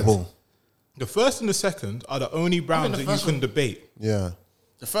and third. debatable. The first and the second are the only rounds that you can debate. Yeah.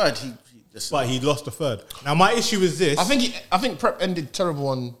 The third, But he lost the third. Now my issue is this. I think Prep ended terrible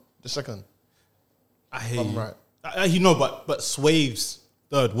on the second. I hear I'm you. right. You know, but Swave's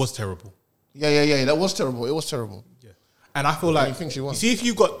third was terrible. Yeah. That was terrible. It was terrible. Yeah. And I feel like you think she won? you see, if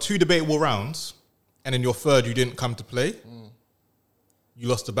you got 2 debatable rounds and in your third you didn't come to play, you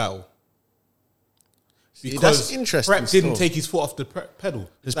lost the battle. Because that's interesting Prep didn't still. take his foot off the pedal.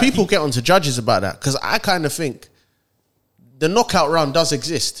 Because Like, people get onto judges about that. Because I kind of think the knockout round does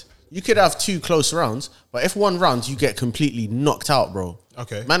exist. You could have 2 close rounds, but if one round you get completely knocked out, bro.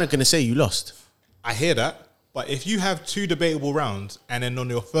 Okay. Man are gonna say you lost. I hear that, but if you have 2 debatable rounds and then on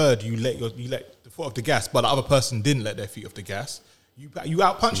your third you let the foot off the gas, but the other person didn't let their feet off the gas, you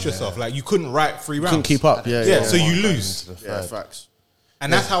outpunched yourself. Like you couldn't write 3 rounds. Couldn't keep up. Yeah. So you lose. Yeah, facts.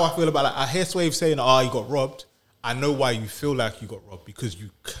 And that's how I feel about it. I hear Swave saying, "Oh, you got robbed." I know why you feel like you got robbed because you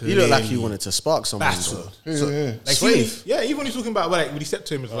clearly You look like you wanted to spark someone. battled. Like Swave. even when he's talking about when he stepped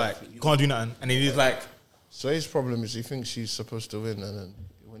to him, it's like you can't do nothing, and he's like, So his problem is he thinks she's supposed to win, and then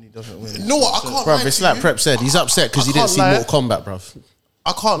when he doesn't win, No, I can't Bruv, lie it's to like you. Prep said. He's upset because I he didn't can't see lie. Mortal Kombat, bruv.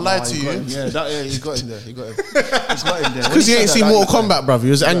 I can't lie to he you. got him. Yeah, he got him there. He got him. He's got him there. Because he ain't seen Mortal Kombat, bruv. He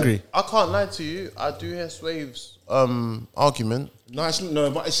was angry. I can't lie to you. I do hear Swave's argument. No, it's, no,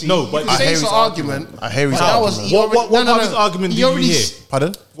 but see, No, you but can I say hear it's his an argument. I hear his but that argument. was what part of his no. argument do He you already hear?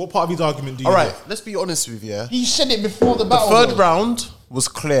 Pardon? What part of his argument do you All hear? right, let's be honest with you. He said it before the The battle. third though. round was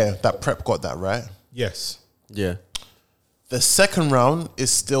clear that Prep got that right. Yes. Yeah. The second round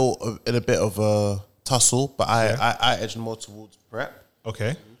is still in a bit of a tussle, but I edge more towards Prep.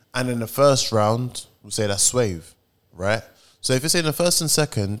 Okay. And in the first round, we'll say that's Swave, right? So if you're saying the first and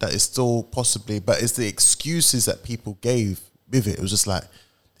second, that is still possibly, but it's the excuses that people gave with it. It was just like,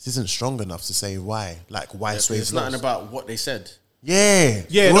 this isn't strong enough to say why. Like, why Swave It's nothing about what they said. Yeah.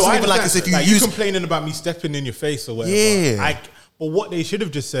 Yeah, It wasn't I even like as understand. if you Like, used... complaining about me stepping in your face or whatever. Yeah. But what they should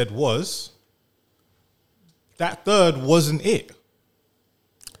have just said was that third wasn't it.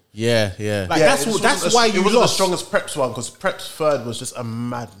 Yeah, yeah. Like that's why you It wasn't the lost. strongest Prep's one, because Prep's third was just a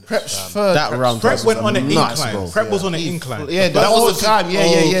madness. Prep's fam. third. That round Prep was went on an nuts, incline. bro. Prep was on an incline. Yeah, But that was the time.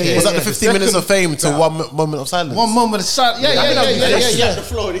 Yeah. Was that the 15 minutes of fame to Yeah. 1 moment of silence? 1 moment of silence. Yeah.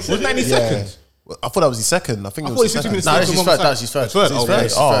 Wasn't that any second? Well, I thought that was his second. I think I it thought was he his said 15 second. minutes. Nah, that's his third. That was his third. Third, His okay.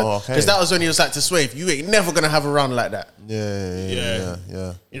 third. Oh, okay. Because that was when he was like to Swave, you ain't never gonna have a round like that.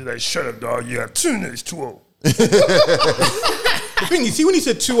 Yeah. He's like, shut up, dog. You got 2 minutes, 2-0. The thing, you see, when he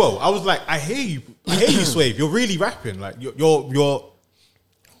said 2-0, I was like, I hear you, Swave. You're really rapping. Like you're.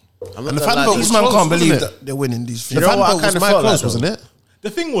 I'm And the not fan gonna vote lie, was These man close, can't wasn't believe it? that they're winning these. The know fan what? I vote was kinda mad felt close, like wasn't it? The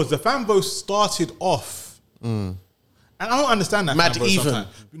thing was, the fan vote started off, and I don't understand that. Mad fan vote even. sometimes.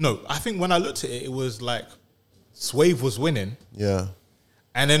 No, I think when I looked at it, it was like Swave was winning, Yeah.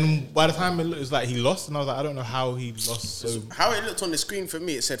 and then by the time it was like he lost, and I was like, I don't know how he lost. So How it looked on the screen for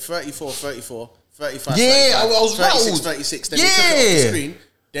me, it said 34, 34, 35, Yeah, 35, I was 36, rattled. 36. Then they took it off the Yeah. screen.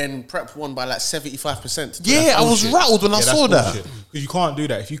 Then Prep won by like 75%. Yeah, I was rattled when I saw that. because you can't do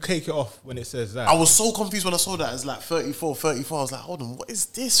that if you take it off when it says that. I was so confused when I saw that. It's like 34, 34. I was like, hold on, what is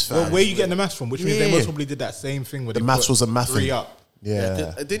this, fam? Well, where are you getting the maths from? Which means they Yeah. most probably did that same thing with The maths was a mathing. 3 up.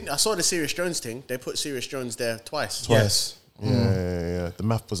 Yeah. I saw the Sirius Jones thing. They put Sirius Jones there twice. Yes. Yeah. The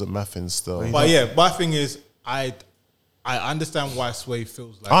math wasn't mathing still. But yeah, my thing is, I understand why Sway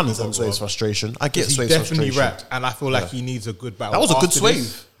feels like I understand he got Swave's robbed. frustration. I get He Swave's definitely frustration. rapped, and I feel like he needs a good battle. That was a good after Swave.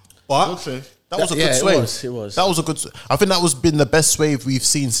 this. But That was a Yeah, good it Swave. was, it was. That was a good. I think that was been the best Swave we've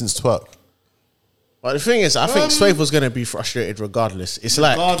seen since Twerk. But the thing is, I think Swave was going to be frustrated regardless. It's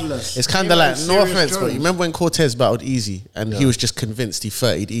like, Regardless. it's kind Even of like, with no Sirius offense, but Jones. you remember when Cortez battled Easy and he was just convinced he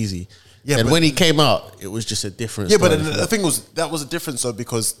 30'd Easy? Yeah, and but- when he came out, it was just a different Yeah, but story then for the him. thing was that was a difference though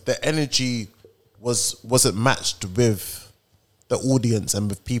because the energy wasn't matched with the audience and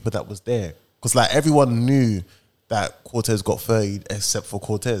with people that was there because like everyone knew that Cortez got 30 except for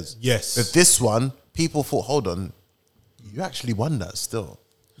Cortez. Yes. But this one, people thought, hold on, you actually won that still.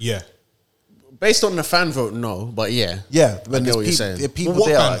 yeah, Based on the fan vote, no, but yeah. Yeah, I when get there's what you're peop- saying. there are people what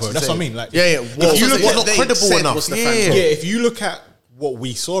there. fan actually vote? That's what I saying- mean. Like, Yeah, yeah. Well, you look what not they credible said enough. was the Yeah. fan yeah, vote. if you look at what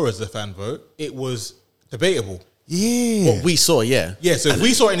we saw as the fan vote, it was debatable. Yeah. What we saw, yeah. Yeah, so if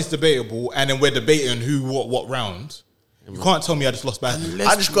we saw it and it's debatable, and then we're debating who, what round, you can't tell me I just lost back.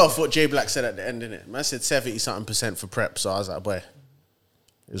 I just got off what J Black said at the end, innit? Man said 70-something% for Prep, so I was like, boy,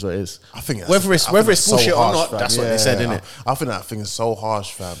 is what it is. I think whether it's bullshit so or harsh, not, fam. that's what they said, Yeah, innit? I think that thing is so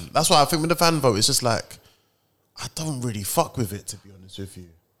harsh, fam. That's why I think with the fan vote, it's just like I don't really fuck with it, to be honest with you.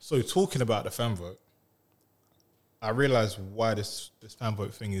 So talking about the fan vote, I realized why this fan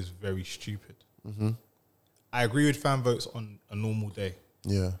vote thing is very stupid. I agree with fan votes on a normal day,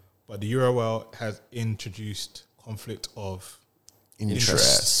 Yeah. but the URL has introduced conflict of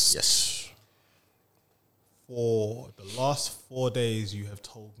Interest. Yes. For the last 4 days, you have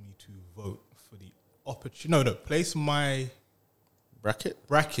told me to vote for the opportunity. No, place my Bracket?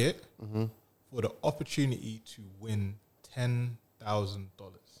 bracket for the opportunity to win $10,000.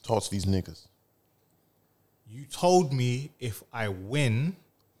 Talk to these niggas. You told me if I win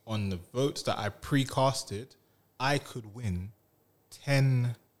on the votes that I precasted, I could win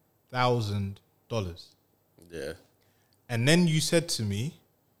 $10,000. Yeah. And then you said to me,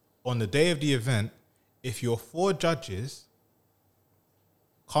 on the day of the event, if your 4 judges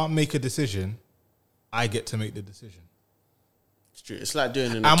can't make a decision, I get to make the decision. It's true. It's like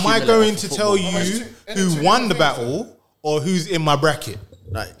doing an Am I accumulator going for to football. tell you who won the battle or who's in my bracket?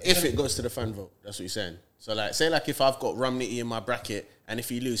 Like, if it goes to the fan vote, that's what you're saying. So, like, say, like, if I've got Rumnitty in my bracket, and if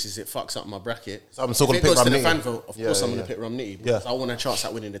he loses, it fucks up my bracket. So I'm still if gonna it goes pick to the Rumnitty. fan vote, of course I'm yeah. going to pick Rumnitty. Yeah. Because I want a chance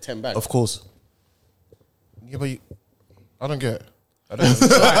at winning the 10 bag. Of course. Yeah, but I don't get it. I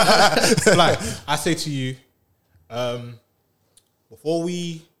don't. Like, I say to you, before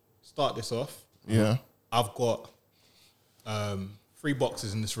we start this off, Yeah. I've got 3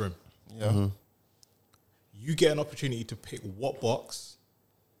 boxes in this room. Yeah. Mm-hmm. You get an opportunity to pick what box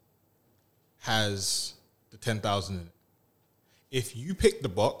has the 10,000 in it. If you pick the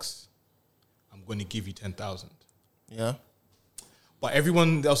box, I'm going to give you 10,000. Yeah. But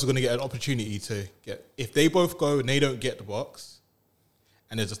everyone else is going to get an opportunity to get. If they both go and they don't get the box,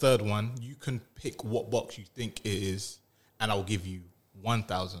 and there's a third one, you can pick what box you think it is, and I'll give you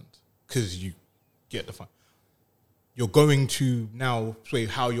 1,000 because you get the fun. You're going to now say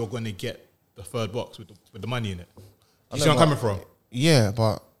how you're going to get the third box with the money in it. You see where I'm coming from? Yeah,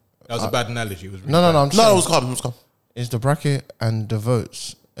 but That was a bad analogy. It was really no. bad. I'm just No, saying, it was calm. It was calm. is the bracket and the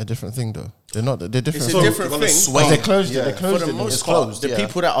votes a different thing though? They're not. They're different. It's a different thing. Oh, they closed Yeah. it. They closed For the it. most It's part, closed, the yeah.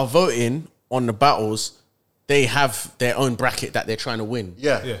 people that are voting on the battles, they have their own bracket that they're trying to win.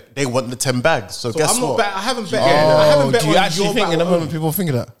 Yeah. Yeah. They want the 10 bags. So, So guess I'm what? not bet. I haven't bet. I haven't Oh, bet do you on actually your think in the battle moment people think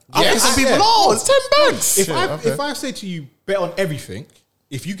of that? I think some people, no, it's 10 bags. If I say to you, bet on everything.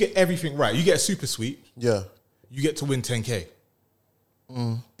 If you get everything right, you get a super sweep. Yeah. You get to win 10K.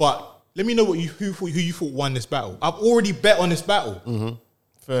 But let me know who you thought won this battle. I've already bet on this battle.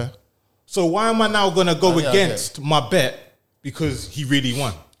 Fair. So why am I now gonna go against my bet because he really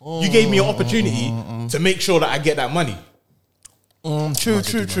won? You gave me an opportunity to make sure that I get that money.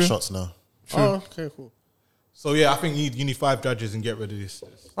 True. Shots now. Oh, okay, cool. So yeah, I think you need 5 judges and get rid of this.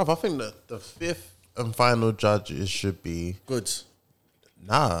 Bruv, I think that the 5th and final judge it should be. Good.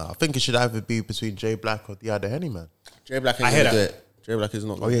 Nah, I think it should either be between Jay Black or the other Henny man. Jay Black I ain't hear going to do that. it. Jay Black is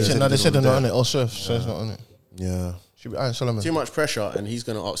not Oh, going yeah. to do it. No, they said they're there. not on it. Oh, Surf says not on it. Yeah. Should be Iron Solomon. Too much pressure, and he's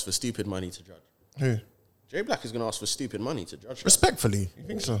going to ask for stupid money to judge. Who? Jay Black is going to ask for stupid money to judge. Respectfully. You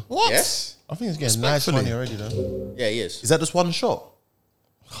think so? What? Yes? I think it's getting nice Respectfully. money already though. Yeah, he is. Is that just one shot?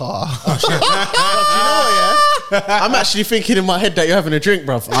 I'm actually thinking in my head that you're having a drink,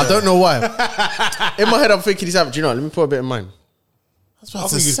 bruv. I don't know why. In my head, I'm thinking he's having. Do you know what? Let me put a bit in mine. That's I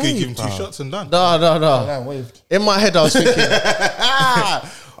what think he's gonna give him 2 shots and done. No. Man waved. In my head, I was thinking,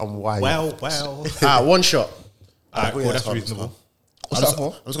 I'm wild. Well. 1 shot. All right, cool. yeah, That's it's reasonable. fine. What's that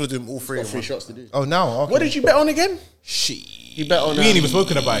for? I'm just going to do them all three. Got in 3 one. shots to do. Oh, now. Okay. What did you bet on again? You bet on. We ain't even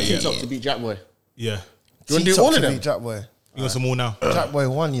spoken about it yet. TikTok to beat Jack Boy. Yeah. Do you want to do TikTok all of to them? beat Jack Boy. You want some more now? Jack Boy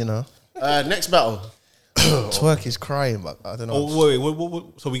won, you know. Next battle. Twerk is crying, but I don't know. Oh, wait.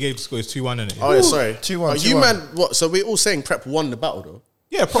 What? So we gave the score 2-1 in it. Oh yeah, sorry. 2-1, Are you 2-1. man? What? So we're all saying Prep won the battle though.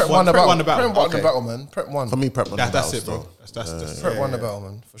 Yeah, Prep won the Prep battle. won the battle. Prep won the Okay. battle, man. Prep won. For me, prep on That's the it, battle bro. still. That's Prep won the battle,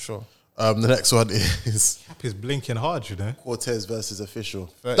 man, for sure. The next one is Cap is blinking hard, you know. Cortez versus Official.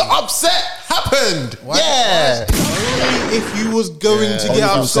 30. The upset happened. Yeah. Only if you was going to Only get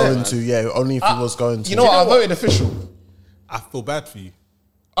if he was upset. going to. Yeah. Only if he was going to. You know what? I voted official. I feel bad for you.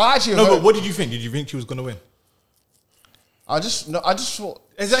 I actually No, voted. but what did you think? Did you think she was going to win? I just thought.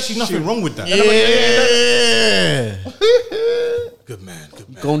 There's actually nothing wrong with that. Yeah. Good man.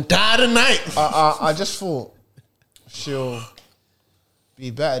 Gonna die tonight. I just thought she'll be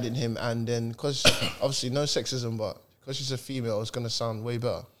better than him, and then because obviously no sexism, but because she's a female, it's gonna sound way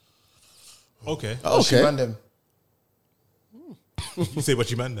better. Okay. She Okay. manned him. You say what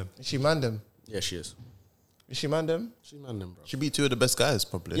you meant then. She manned him. Yeah, she is. She manned him. She man them, bro. She beat 2 of the best guys,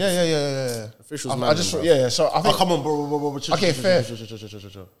 probably. Yeah. Officials I manned just him, thought, bro. yeah. So I think. Oh, come on, bro. Okay, fair.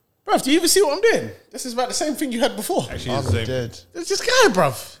 Bruv, do you even see what I'm doing? This is about the same thing you had before. Actually, I'm it's the same. dead. Is It's this guy,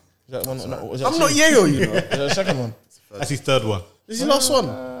 bruv. that one? No, was that I'm not two? Yayo, you know. Is that the second one? That's his third one. This is your last one.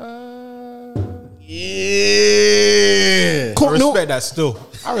 Yeah. I respect that still.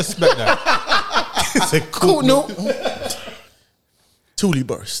 I respect that. It's a cool Toolie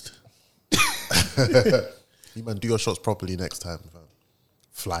burst. You man, do your shots properly next time, fam.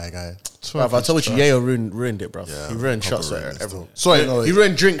 Fly guy. Bruv, I told you, Yayo ruined it, bruv. Yeah, he ruined proper shots for ruined it everyone. still. Sorry, no, he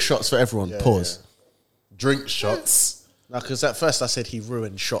ruined drink shots for everyone. Yeah, Pause. Drink shots. No, because at first I said he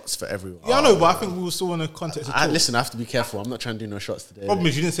ruined shots for everyone. Yeah, I know, but I think we were still in a context of talk. Listen, I have to be careful. I'm not trying to do no shots today. Problem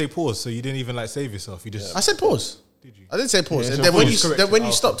is you didn't say pause, so you didn't even like save yourself. You just I said pause. Did you? I didn't say pause. Yeah, and so then when pause. you Correct. when you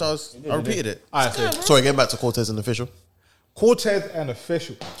Oh, stopped, I repeated it. Alright, so Sorry, getting back to Cortez and Official. Cortez and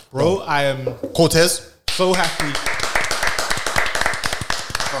Official. Bro, I am Cortez. so happy.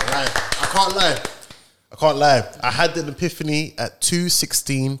 I can't lie. I had an epiphany at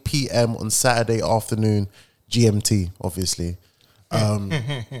 2:16 p.m. on Saturday afternoon, GMT, obviously.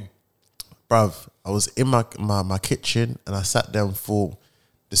 Bruv, I was in my kitchen and I sat down and thought,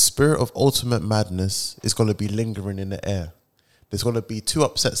 the spirit of ultimate madness is going to be lingering in the air. There's going to be 2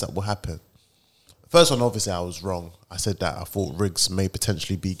 upsets that will happen. First one, obviously, I was wrong. I said that I thought Riggs may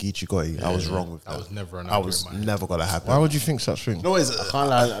potentially be Geechee Gotti. I was wrong with that. That was never an I was never going to happen. Why would you think such thing? No, I can't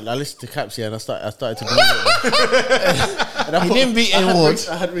lie. I listened to Caps here and I started to believe it. He didn't beat A Ward.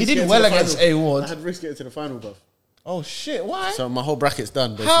 He did well against A Ward. I had Riggs getting to the final, bro. Oh shit! Why? So my whole bracket's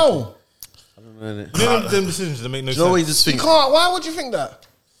done. Basically. How? I don't know. You know them decisions that make no Do you know what you sense. just You think? can't. Why would you think that?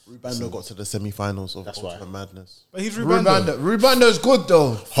 Rubando got to the semi-finals of That's why. Ultimate Madness. But he's Rubando. Rubando's good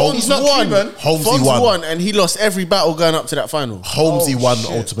though. He's not Cuban. Holmesy Fonz won. won and he lost every battle going up to that final. Holmesy Oh, won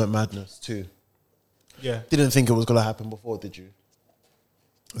shit. Ultimate Madness too. Yeah. Didn't think it was going to happen before, did you?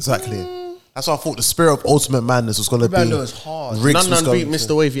 Exactly. That's why I thought the spirit of Ultimate Madness was going to be. Rubando is hard. Riggs was None going beat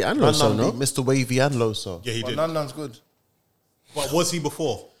Mr. Wavy and Loso, None no? beat Mr. Wavy and Loso. Yeah, he did. Nandan's good. But was he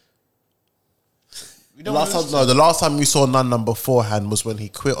before? We don't want to listen. The last time we saw Nandan beforehand was when he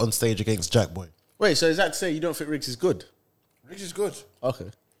quit on stage against Jackboy. Wait, so is that to say you don't think Riggs is good? Riggs is good. Okay.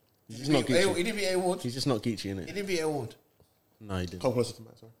 He's just He not Geechee. didn't beat A Ward. He's just not Geechee, He innit? didn't beat A Ward. No, he didn't. Come closer to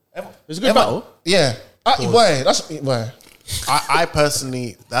Matt, sorry. It was a good battle. Yeah. Boy, that's boy. I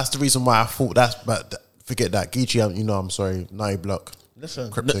personally, that's the reason why I thought but forget that. Geechee, you know, I'm sorry, Nutty Block.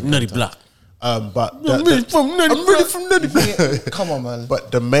 Listen. Cryptic. Nutty Block. But I'm really from Nutty. Come on, man.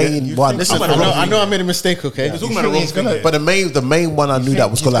 But the main one, Listen, I know I made a mistake, okay? You're talking about the wrong thing there. but the main one I knew that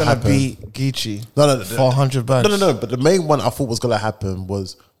was going to happen. Beat Geechee. No, 400 bags. No. But the main one I thought was going to happen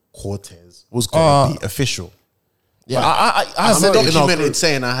was Cortez was going to be official. Yeah, I I'm said it in our documented group.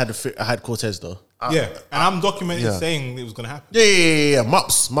 saying I had Cortez though. Yeah. And I'm documented Yeah. saying it was going to happen. Yeah.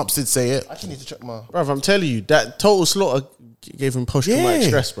 Mups did say it. I actually need to check my. Bruv, I'm telling you, that Total Slaughter gave him post-traumatic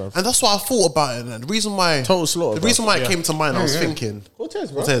stress, bruv. And that's what I thought about it. And the reason why Total slaughter, the reason bruv. why it came to mind, I was thinking,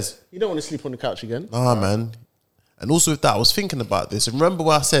 Cortez, bro. Cortez. You don't want to sleep on the couch again. Nah, man. And also with that, I was thinking about this. And remember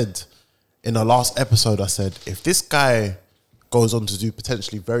what I said in the last episode? I said, if this guy goes on to do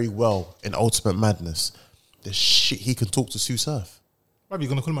potentially very well in Ultimate Madness, the shit he can talk to Sue Surf. Bruv, you're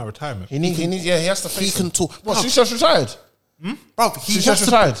going to call him out retirement. He needs. Yeah, he has to He face. can talk. What? Bruv, Sue Surf's retired. bruv, he Sue has Surf's to.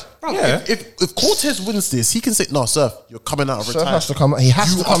 retired. Bruv, Yeah. if Cortez wins this, he can say, no, Surf, you're coming out of Surf retirement. has to come. He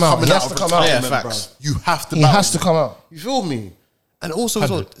has You to come are out. coming He has out to of come out. retirement, Yeah, facts. bruv. You have to. He battle has to me. come out. You feel me? And also, as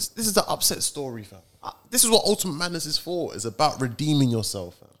well, 100. this is the upset story, fam. This is what Ultimate Madness is for. It's about redeeming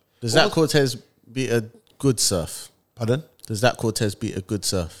yourself, fam. Does that Cortez beat a good Surf? Pardon? Does that Cortez beat a good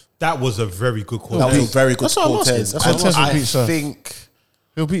Surf? That was a very good call. That was a very good That's what I'm Cortez. asking. That's what I'm Cortez will I beat Surf. think.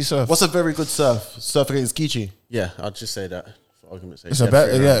 He'll beat Surf. What's a very good Surf? Surf against Geechee. Yeah, I'll just say that for argument's sake. It's a Yeah,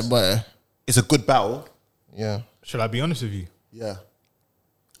 better. fair Yeah, enough. but It's a good battle. yeah. Should I be honest with you? Yeah.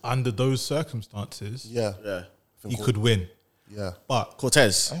 Under those circumstances, Yeah. Yeah. he could win. Yeah. But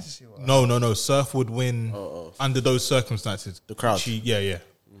Cortez. no. Surf would win under those circumstances. The crowd. Yeah.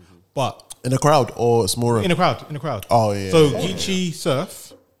 But In a crowd or smaller? in a crowd. Oh, yeah, So yeah, Geechee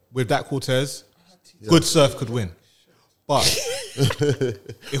Surf with that Cortez, good Surf could win. But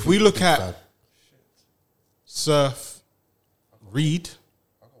if we look at Surf, Reed,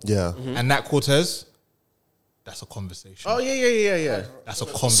 Yeah. and that Cortez, that's a conversation. Oh, yeah. That's a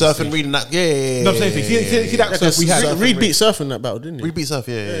conversation. Surf and Reed and that. Yeah. No, I'm saying, see that Surf we had. Reed beat Surf in that battle, didn't he? Reed beat Surf.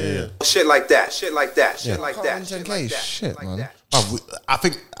 Yeah. Shit like that. Shit like that. Shit like Can't that. win Shit 10K. like that. Shit, like man. that. I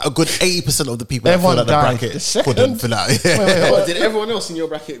think a good 80% of the people Everyone that fill out the died. The bracket second? couldn't fill out. Yeah. What, did everyone else in your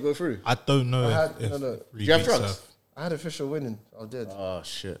bracket go through? I don't know if no. Reed Do you have beat drugs? Surf. I had official winning. I was dead. Oh,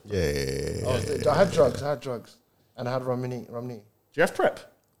 shit. Yeah. I was dead. I had drugs. And I had Romney. Do you have prep?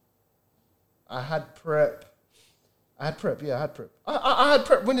 I had prep. Yeah, I had prep. I had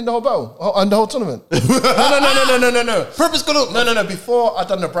prep winning the whole battle and the whole tournament. No. Prep is gonna. No. Before I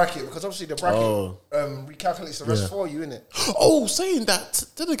done the bracket, because obviously the bracket recalculates the rest for you, innit? Oh, saying that,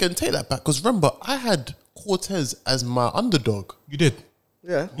 then again, take that back. Because remember, I had Cortez as my underdog. You did.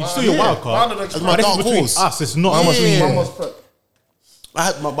 Yeah. You still your wild card. Round of the- But my this is dark between horse. us. It's not Mine was, between. mine was prep. I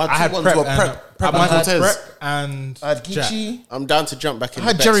had my I had two ones prep were and prep I and had Cortez. prep and I had Jack. Geechee. I'm down to jump back in. I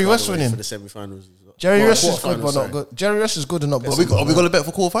had the bets, Jerry by the West way, winning. for the semi-finals. Jerry Well, West is good, quarterfinals, but sorry. not good. Jerry West is good and not good. Are we gonna bet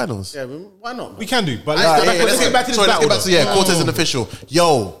for quarterfinals? Yeah, why not? We can do, but Let's let's get back to this Sorry, battle. let's get back to Cortez and official.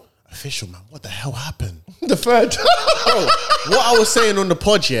 Yo, official man, what the hell happened? the third. Bro, what I was saying on the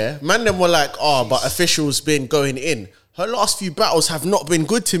pod, yeah, man, them were like, oh, but officials been going in. her last few battles have not been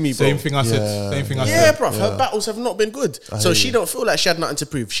good to me, bro. Same thing I said. Same thing I said. Yeah, bro. Her battles have not been good. So she don't feel like she had nothing to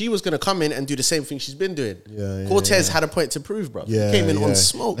prove. She was going to come in and do the same thing she's been doing. Cortez had a point to prove, bro. Yeah, he came in on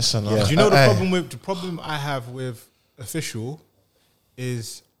smoke. Listen, Do you know the problem I have with Official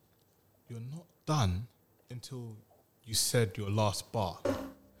is you're not done until you said your last bar.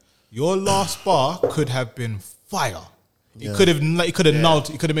 Your last bar could have been fire. It could have nulled.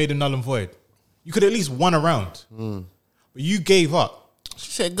 It could have made a null and void. You could at least won a round. But you gave up.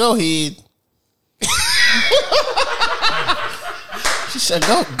 She said, "Go ahead." She said,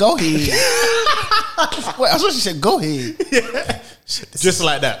 "Go ahead." Wait, I thought she said, "Go ahead." Just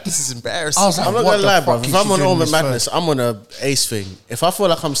like that. This is embarrassing. I was like, I'm not what gonna the lie, fuck bro. is If she I'm on doing Ultimate this Madness, for? I'm on a ace thing. If I feel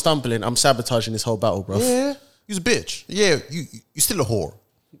like I'm stumbling, I'm sabotaging this whole battle, bro. Yeah, he's a bitch. Yeah, you still a whore.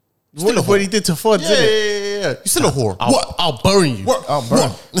 What he did to Ford, didn't it? Yeah. You still a whore. I'll burn you. I'll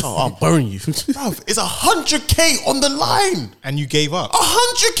burn. I'll burn you. Bruv, it's 100K on the line. And you gave up.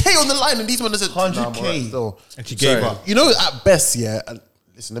 100K on the line, and these men said 100K. And she gave up. You know, at best,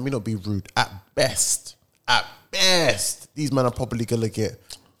 listen, let me not be rude. At best, these men are probably gonna get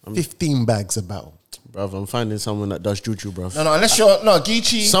 15 bags a battle. Bruv, I'm finding someone that does juju, bruv. No, unless you're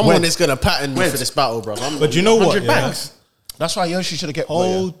Geechee. Someone is gonna pattern me for this battle, bruv. But you know what? 100 bags. That's why Yoshi should have kept.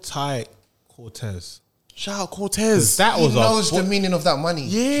 Hold tight, Cortez. Shout out Cortez. That He was knows the meaning of that money.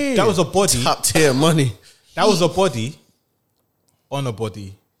 Yeah. that was a body. Top tier money. That was a body on a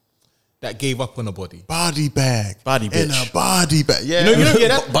body that gave up on a body. Body bag. Body In bitch. a body bag. Yeah. You know, Body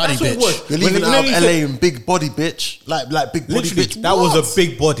that's what it bitch. was. You're When leaving you know out you LA said- in big body bitch. Like big body Literally, bitch. that What? was a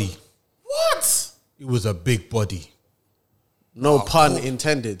big body. What? It was a big body. No pun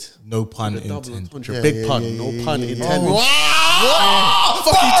intended. No pun Double intended. entendre. Big pun. No pun intended. What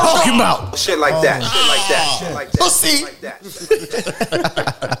the fuck are you talking about? Shit like that. Shit like that. Shit like that. Pussy. Shit like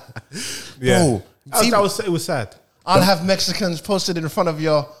that. Yeah, Bro, it was sad. I'll have Mexicans posted in front of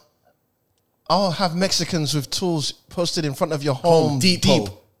your. I'll have Mexicans with tools posted in front of your Home Depot.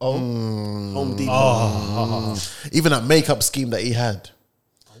 Depot. Oh, Home Depot. Even that makeup scheme that he had.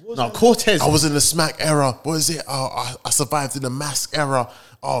 No, Cortez. I was in the smack era. What is it? I survived in the mask era.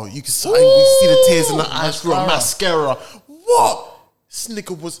 Oh, you can see the tears in the eyes through a mascara. What? This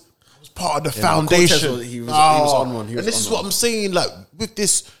nigga was part of the foundation. Cortez he was on one. And this is what I'm saying. Like with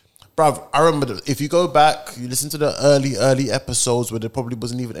this, bruv, I remember if you go back, you listen to the early episodes where there probably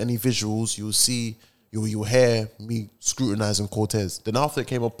wasn't even any visuals. You'll see. You'll hear me scrutinizing Cortez. Then after it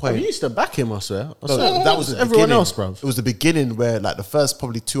came a point, You used to back him, I swear. no, that was the everyone beginning. else, bro. It was the beginning where, like, the first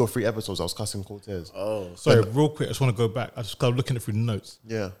probably 2 or 3 episodes, I was cussing Cortez. Sorry, real quick. I just want to go back. I just got looking through the notes.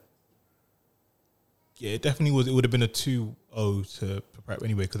 Yeah. Yeah, it definitely was. It would have been a 2-0 to prep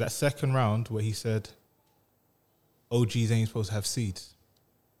anyway. Because that second round where he said, "OGs ain't supposed to have seeds."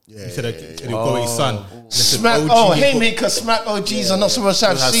 Yeah, He said he'll go with his son. They said, smack! OG Oh, ain't Haymaker, smack OGs are not supposed to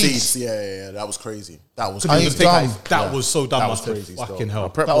have seeds. Yeah. That was crazy. That was supposed- Are you crazy. dumb? That was so dumb. That I was said, crazy fucking still. hell.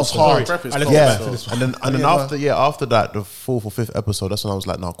 That was hard. Let's Yeah. go back to this one. And then after that, the 4th or 5th episode, that's when I was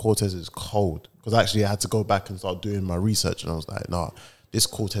like, "No, Cortez is cold." Because actually, I had to go back and start doing my research, and I was like, "No, this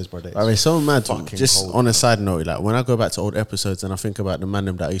Cortez brother is I mean, so mad. fucking Just cold." on a side note, like when I go back to old episodes and I think about the man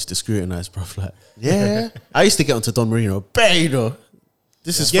them that I used to scrutinize, bro. Like, Yeah. I used to get onto Don Marino, Beto.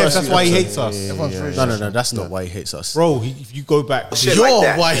 This is Yes, first that's few why he episodes. hates us. No, that's not why he hates us. Bro, if you go back, Shit You're like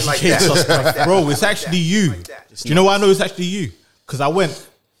that. why Shit he like hates that. us, Shit like that. bro, it's actually you. Like that. Do you know why I know it's actually you? Because I went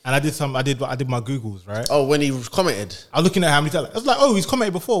and I did my Googles, right? Oh, when he commented. I was looking at how many times. I was like, oh, he's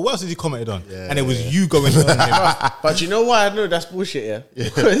commented before. What else has he commented on? And it was you going on him. But do you know why I know that's bullshit, yeah?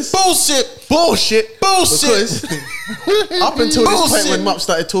 Because Bullshit. bullshit. Bullshit. Because up until this point Bullshit. when Mup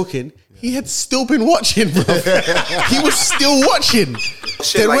started talking, he had still been watching, bro. He was still watching.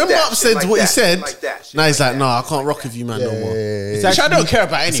 Shit Then like when that, Mup shit said like what he that, said, shit like that, shit now he's like like, that. no, I can't rock with you, man, no more. It's Which I actually, don't care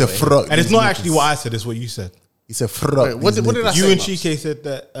about He said, anyway. "Fruck." and it's not actually what I said. It's what you said. He said, "Fruck." Wait, what did I You say, and Mups? Chike said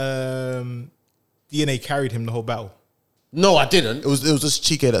that DNA carried him the whole battle. No, I didn't. It was just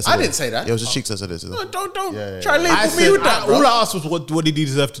Chike that said I it. didn't say that. Yeah, it was just Chike that said it. No, don't Yeah. try to label I me said, with that, bro. all I asked was what did he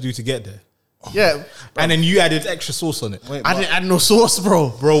deserve to do to get there? Yeah, And then you added extra sauce on it. I didn't add no sauce, bro.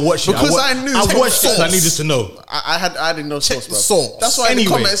 Bro, watch it. Because I knew I it watched it was 'cause I sauce. needed to know. I added no sauce, bro. sauce. That's why in Anyway. the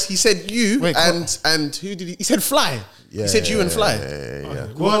comments he said you Wait, and who did he said Fly. He said you and Fly.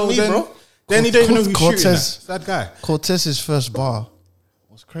 Go on, me, then, bro. Then he don't even know who's Cortez. shooting that. Sad guy. Cortez's first bar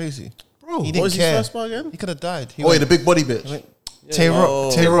was crazy. Bro, He What didn't was his care. first bar again? He could have died. He Oh, yeah, went, the big body bitch.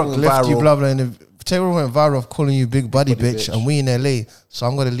 Tay-Rock went left you, viral. blah blah. And Tay-Rock went viral of calling you big body bitch, and we in LA, so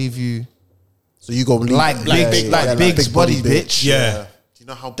I'm gonna leave you So you go leave, like Big's body bitch. Yeah. You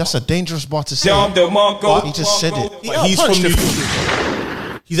know how That's a dangerous bar to say. But He just said it. But he's from New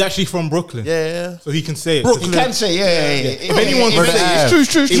York. He's actually from Brooklyn. Yeah. So he can say it. He can say, If anyone can say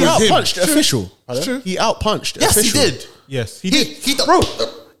it's true. He outpunched the official. It's true. He outpunched the Yes, he official. did. Yes, he did. He Bro,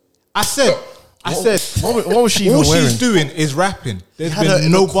 I said, What was she even all wearing? she's doing is rapping. There's had her been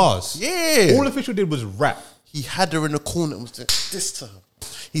in no the bars. Yeah. All official did was rap. He had her in the corner and was doing this to her.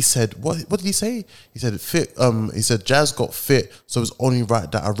 He said, "What did he say?" He said, "Fit." He said, "Jazz got fit, so it's only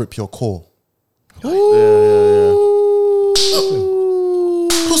right that I rip your core."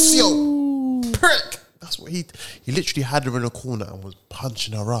 Pussy, yo, prick. That's what he literally had her in a corner and was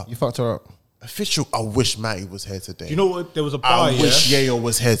punching her up. You fucked her up. Official. I wish Matty was here today. You know what? There was a bar. I wish Yayo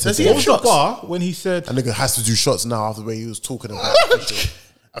was here today. What was the bar when he said? A nigga has to do shots now after the way he was talking about official.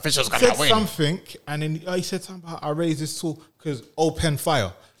 Official's Said gonna win. something, and then he said something about I raised this tool because open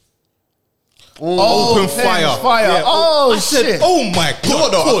fire. Open fire. Yeah. Oh, I said, shit. oh my god. You know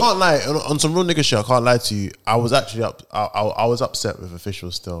what though? I God. can't lie. On some real nigga shit, I can't lie to you. I was actually up. I was upset with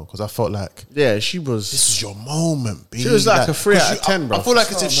official still because I felt like Yeah, she was. this is your moment, B. She was like a 3 out of 'cause 10, bro. I feel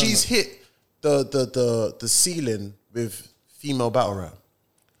like as if she's hit the ceiling with female battle rap.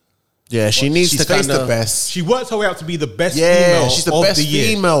 Yeah, she needs She's to kind faced the of. best. She worked her way out to be the best Yeah, female she's the of best the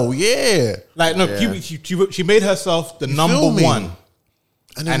year. female. Yeah, Like no, she made herself the number feel me? one.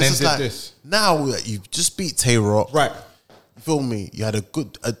 and And it's then just did like, this. now that you just beat Tay-Rock, Right. You feel me? You had a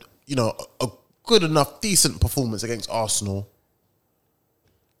good, a good enough, decent performance against Arsenal.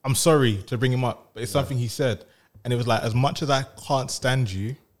 I'm sorry to bring him up, but it's something he said, and it was like, as much as I can't stand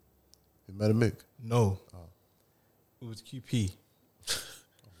you, You made a move. no, it was QP.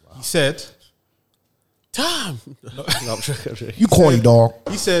 He said, Damn. You corny dog.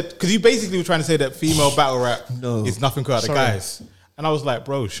 he said, because he basically was trying to say that female battle rap is nothing without the guys, and I was like,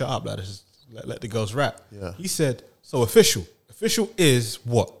 bro, shut up, like, just let the girls rap. Yeah. He said, so official is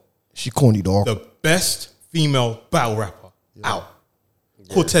what? She corny dog. The best female battle rapper out.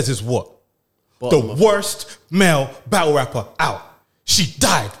 Cortez is what? The worst male battle rapper out. She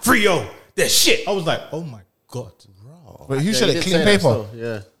died. 3-0. That shit. I was like, oh my God. Wait, who said it? Clean paper.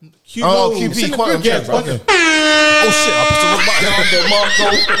 Yeah. QP, Quantum Yeah, Checks, okay. Oh shit! I pressed the wrong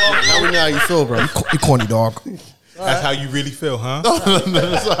button. Now we know how you feel, bro. You corny dog. That's how you really feel, huh?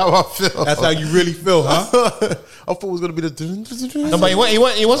 That's not how I feel. That's how you really feel, huh? I thought it was gonna be the. No, but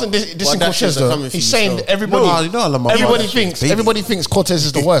he wasn't dissing that shit's Cortez though. coming for He's you saying still. everybody. No, you know I love my everybody brother. Baby. everybody thinks Cortez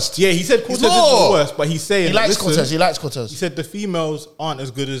is the worst. Yeah, he said Cortez is not. the worst, but he's saying He likes listen, Cortez. He likes He Cortez. said the females aren't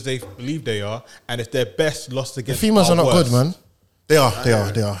as good as they believe they are, and if their best lost The against females are not worse. good, man. They are.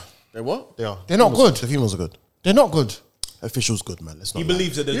 They what? They are. They're not good. The females are good. They're not good. Officials good, man. Let's not He lie.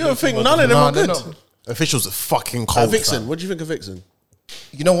 believes that there's You no don't think females none of them Nah, are they're good? not. Officials are fucking cold. Vixen. fam. What do you think of Vixen?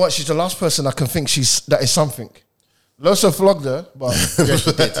 You know what? She's the last person I can think that is something. Loso flogged her, but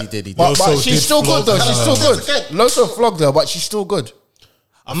He did. but Loso she's did still good flog though. her. She's still good. Loso flogged her, but she's still good.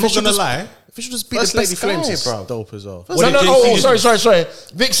 I'm not gonna lie. Official just beat First the Lady best Flames guys. is dope as well. No, did JC sorry.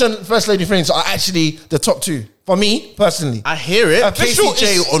 Vixen, First Lady Flames are actually the top two for me personally. I hear it. Official KCJ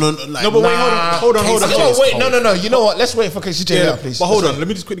is- on a like. No, but wait, hold on. Oh, wait, no. You know what? Let's wait for KCJ Yeah, out, please. but hold on. Let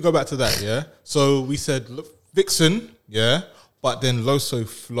me just quickly go back to that. Yeah. So we said look, Vixen, yeah, but then Loso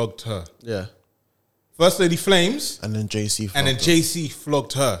flogged her. Yeah. First Lady Flames, And then JC. and then JC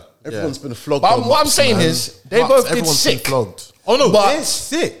flogged her. Everyone's been flogged. But by what I'm Mops, saying man. is, they Mops, both did everyone's been sick. flogged. Oh no, But- they're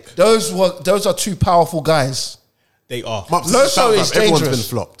sick. Those are two powerful guys. They are. Mops, Loso shout out, is everyone's dangerous. been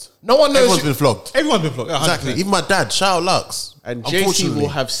flogged. No one knows. Everyone's been flogged. Everyone's been flogged. 100%. Exactly. Even my dad. Shout out Lux. And JC Unfortunately. will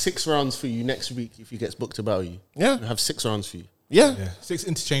have 6 rounds for you next week if he gets booked to battle you. Yeah. He'll have 6 rounds for you. Yeah. Yeah, 6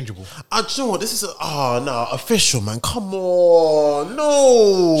 interchangeable. Do you know what? This is official, man. Come on.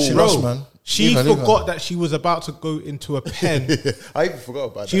 No. She lost, man. She Leave her. forgot that she was about to go into a pen. I even forgot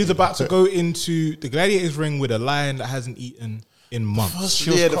about She was about to go into the gladiators ring with a lion that hasn't eaten in months.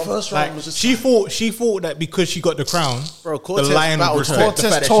 the first round Like, was just she thought that because she got the crown, Bro, the Cortez lion would battled respect her. the fact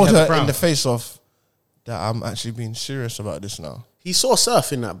Cortez that she told had the her crown. in the face off that I'm actually being serious about this now. He saw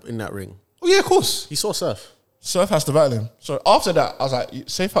Surf in that ring. Oh yeah, of course. He saw Surf. Surf has to battle him. So after that, I was like,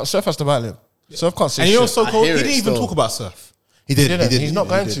 Surf has to battle him. Surf can't say And you know shit. what's so cool? He hear didn't it even still. talk about Surf. He did. He didn't. He's not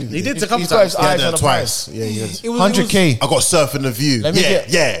going to. He did a couple He's got his times. eyes Yeah, on the twice. prize. Yeah, he did. It was 100K. I got surf in the view. Let me get-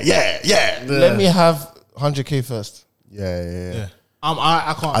 yeah. Let me have 100K first. Yeah.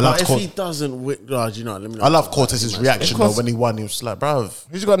 I can't. I love But if Cor- he doesn't win, God, you know, let me not I love talk about Cortez's it. reaction though Because- when he won. He was just like, bruv,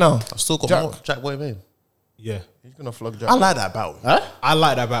 Who's he got now? I've still got Jack. more. Jack Boy Main. Yeah, He's gonna flog Jack. I like that battle. Huh? I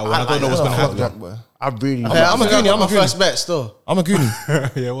like that battle. I don't know He's what's gonna gonna flog happen. Jack, boy. I really. Yeah, I'm a goonie. I'm a First goonie. bet still. I'm a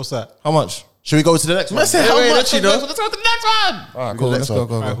goonie. Yeah, what's that? How much? Should we go to the next one? Let's say how Wait, much, let's you go know. to the next one. All right, cool. Let's go.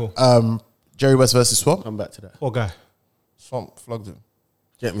 Alright, cool. Jerry West versus Swamp. Come back to that. Poor guy. Swamp flogged him.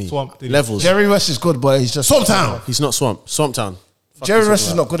 Get me. Swamp. Levels. Jerry West is good, but he's just Swamp Town. He's not Swamp. Swamp Town. Jerry West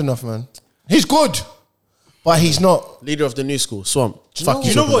is not good enough, man. He's good, but he's not leader of the new school. Swamp. Do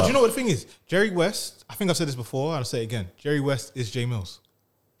you know what the thing is? Jerry West, I think I've said this before, I'll say it again. Jerry West is Jay Mills.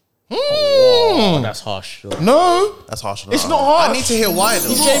 Oh, that's harsh. No, That's harsh. it's not harsh. I need to hear why though.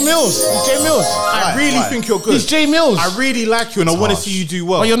 He's Jay Mills. He's Jay Mills. I really think you're good. He's Jay Mills. I really like you and I want to see you do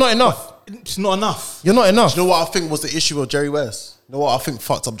well. But you're not enough. It's not enough. You're not enough. You know what I think was the issue of Jerry West? You know what I think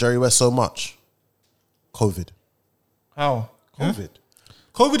fucked up Jerry West so much? COVID. How? COVID.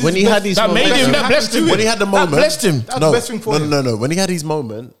 COVID When is he the had best- these That made moments- him. That blessed him. When he had the moment, That blessed him. That's the best thing for him. No. When he had his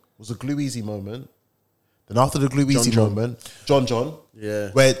moment, it was a Glue Easy moment. Then after the Glue Easy moment, John.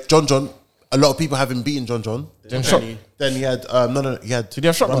 Yeah. Where John, a lot of people haven't beaten John. Then shot. Then he had he had. Did he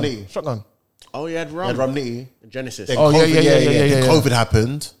have shotgun? Ramniti. Shotgun. Oh, he had He rum. had Ramniti. Genesis. Then Oh, COVID, yeah. Then COVID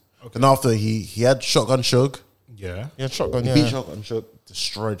happened. Then after he had Shotgun Shug. Yeah. Yeah, shotgun. He beat Yeah. Shotgun Shug.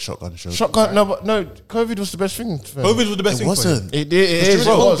 Destroyed Shotgun Shug. Shotgun. No, but no. COVID was the best thing. For him. COVID was the best It thing for him. wasn't. It During is. It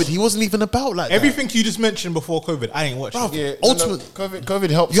was. COVID, he wasn't even about like that. Everything you just mentioned before COVID, I ain't watched it. Yeah, Ultimate- COVID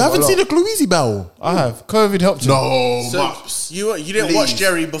helped. You him haven't a seen lot. the Glue Easy battle? I have. COVID helped him. No, So Maps. you didn't watch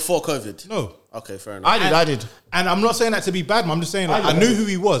Jerry before COVID? No. Okay, fair enough. I did. And I'm not saying that to be bad, man. I'm just saying like, I knew who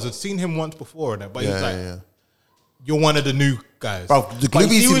he was. I'd seen him once before, and that, but he was like, "You're one of the new guys." Bro, the But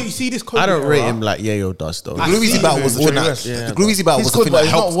Glue you Easy- see this. COVID I don't rate era, him like Yayo does, though. The Glue Easy see battle him was the in thing all the that rest. the Glue Easy battle He's was the good, thing but that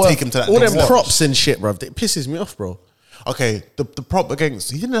he's helped not worth- take him to that All next them level. props and shit, bro. It pisses me off, bro. Okay, the prop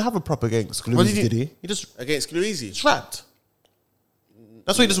against he didn't have a prop against Glue What Easy, did did he- he? He just Against Glue Easy. trapped.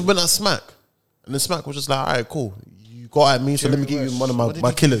 That's why he just went at Smack, and then Smack was just like, "All right, cool. You got at me, so let me give you one of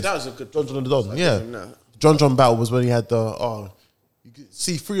my killers." That was a good. John and the Don. Yeah, No. John battle was when he had the you can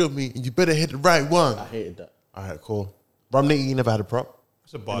see three of me, and you better hit the right one. I hated that. All right, cool. Ramniti, he never had a prop.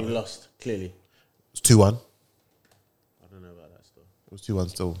 It's a And bar. he lost, clearly. It was 2-1. I don't know about that still. It was 2-1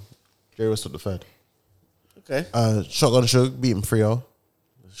 still. Jerry West took the third. Okay. Shotgun Shug beat him 3-0.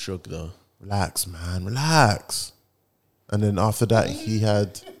 Shook, though. Relax, man. Relax. And then after that, he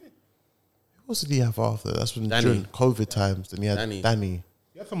had. Who else did he have after? That's when Danny. during COVID times. Then he had Danny. Danny.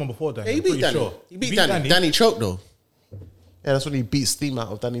 You had someone before Danny. Yeah, he I'm beat pretty Danny. sure. He beat Danny. Danny choked, though. Yeah, that's when he beat steam out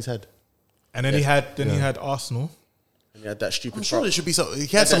of Danny's head. And then he had Arsenal. And he had that stupid I'm sure prop. there should be some. He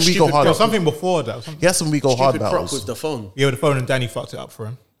Yeah, had some that we go stupid hard. There was something before that. He had some we go hard Stupid prop battles. with the phone. Yeah, with the phone, and Danny fucked it up for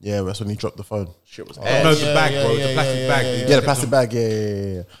him. Yeah, that's when he dropped the phone. Shit was No, the bag, bro. The plastic bag. Yeah, the plastic bag.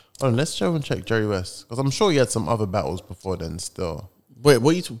 Yeah. Hold on, let's go and check Jerry West because I'm sure he had some other battles before then. Still, Wait,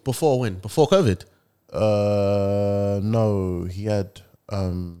 what you before when? Before COVID? no, he had.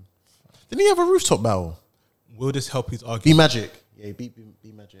 Didn't he have a rooftop battle? Will this help his B argument? Magic. Yeah, he beat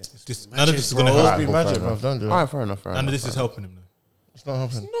Magic. None of this is going to help. Be him. magic, bro. Don't do All that. right, fair enough. None of this is helping him. Though. It's not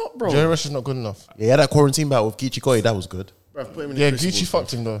helping. Not, bro. Jerry West is not good enough. Yeah, he had that quarantine battle with Geechee Koi. That was good. Bro, put him in Yeah, the Gucci crucible,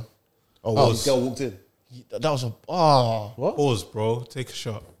 fucked him though. Oh, his girl walked in. That was a what? Pause, bro. Take a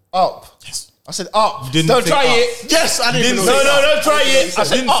shot. Up. Yes. I said up. You didn't Don't say try up. it. Yes, I didn't didn't know. say No, don't try it. I I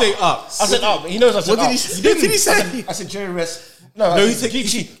said didn't up. say up. I said up. He knows I said What up. did he say? What did he say? I said Jerry West. No, I No, said he Gucci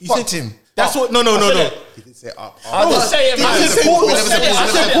said- he fucked said- him. That's Up. what. No. I said it. He did say up. I didn't say it, man. I said pause. I said it. I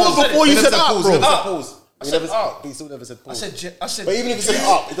said pause before you said up, bro. Pause. I said up. He still never said I pause. said. I said. But even if he said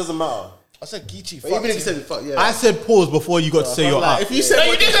up, it doesn't matter. I said Geechee. But even if he said fuck, yeah. I said pause before you got to say you're up. If you said No,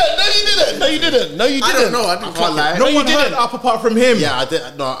 you didn't. No, you didn't. No, you didn't. No, you I didn't. don't know. I didn't clock it. No you one heard didn't. up apart from him. yeah, I did.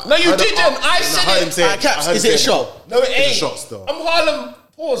 No, No, you I heard didn't. him- I said heard it. him say it. Caps, I heard is him it a say shot? No, it It's a ain't. shot still. I'm Harlem.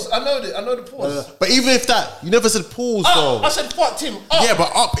 Pause. I know it. I know the pause. But even if that, you never said pause, Up. though. I said fucked him. Up. Yeah, but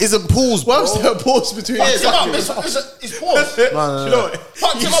up isn't pause, bro. Why was there a pause between Fucked him up. it? It's pause. You know what?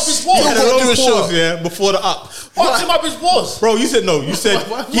 Fucked him up his You had pause. a do long a shot. pause, yeah, before the up. Fucked him up his pause. Bro, you said no. You said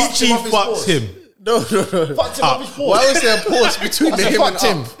Why- fucked him up Geechee his fucked balls. him. No. Fucked him up his pause. Why was there a pause between I said him and fucked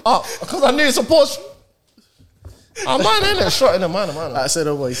him. up? Up. Because I knew it's a pause. Ah, man, ain't it? Shot in the man. I said,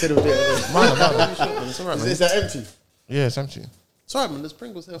 oh, boy. He said it was there. It's alright, man. Is that empty? Yeah, it's empty. It's alright, man. There's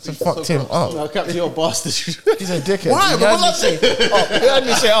Pringles here. I said fucked him up. No, Caps, you're a bastard. He's a dickhead. Why? He But heard me what say up. He heard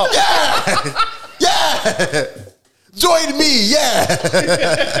me say up. Yeah! Join me,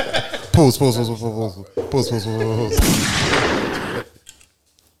 yeah! Pause.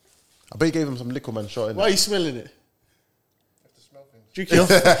 I bet you gave him some liquor, man, shot in. Why are you smelling it? Drink your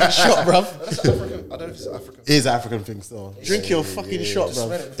fucking shot, bruv. That's African. I don't know if it's African. It is an African thing still. Drink your fucking shot,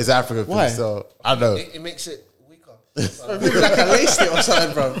 bruv. It's an African Why? thing still. I know. It makes it weaker. Maybe like I laced it or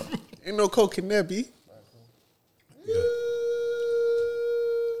something, bruv. Ain't no coke in there, B.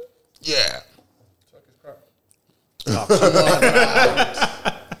 Yeah.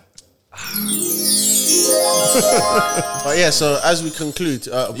 But yeah, so as we conclude,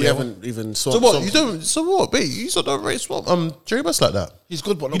 we haven't even So what? You don't. So what? Wait, you still don't rate Swamp? Jerry West like that? He's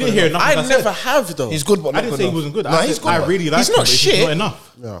good, but not You good didn't hear enough. nothing. I never have though. He's good, but I not didn't good say he enough. wasn't good. No, I he's said good. I bro. really like He's him. not but it's shit. Not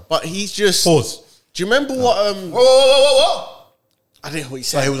enough. But he's just. Pause. Do you remember what? Whoa. I didn't know what he No,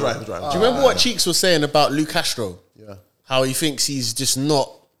 said. he was right. He was right. Do you remember what Cheeks was saying about Luke Castro? Yeah. How he thinks he's just not.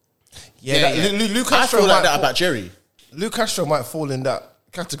 Yeah, Luke I Castro feel like might that about Jerry. Luke Castro might fall in that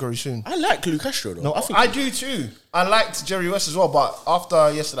category soon. I like Luke Castro though. No, I do too. I liked Jerry West as well, but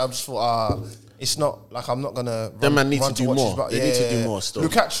after yesterday, I just thought, it's not like I'm not gonna. Them man need to do watch more. his back. They need to do more still.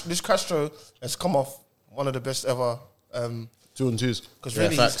 Luke Castro has come off one of the best ever. 2 and 2s. Because Yeah,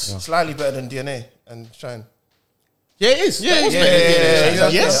 really, facts. he's slightly better than DNA and Shine. Yeah, it is. Yeah,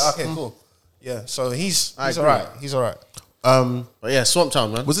 Yes. Okay, cool. Yeah, so he's I agree. alright. He's alright. But yeah, Swamp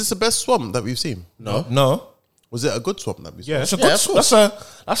Town, man. Was this the best Swamp that we've seen? No, Was it a good Swamp that we've seen? Yeah. it's a Yeah, good of swamp.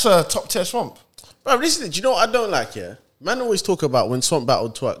 course. That's a top tier swamp. Bro, listen, do you know what I don't like, yeah? Man always talk about when Swamp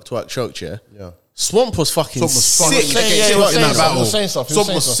battled Twerk choked, yeah? Yeah. Swamp was fucking Swamp was sick. fucking Yeah, sick he in was that saying stuff, battle. he was saying stuff, he was Swamp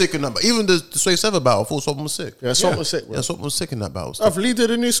saying was stuff. sick in that battle. Even the Sway 7 battle, I thought Swamp was sick. Yeah, Swamp was sick, bro. Yeah, Swamp was sick in that battle. I've leader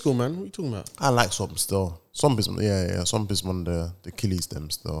the new school, man. What are you talking about? I like Swamp still. Swamp is Swamp is one of the Achilles them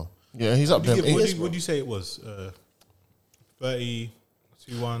still. Yeah, he's up there. What do you say it was? 30,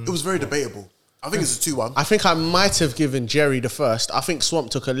 2-1. It was very debatable. I think it's a 2-1. I think I might have given Jerry the first. I think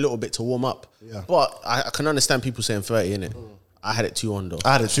Swamp took a little bit to warm up. Yeah. But I can understand people saying 30, innit? I had it 2-1 though.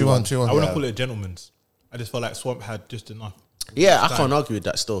 I had it 2-1. 2-1. I wouldn't call it a gentleman's. I just felt like Swamp had just enough. Yeah, I can't argue with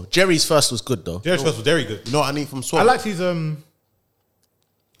that still. Jerry's first was good though. Jerry's first was very good. You know what I need from I Swamp? liked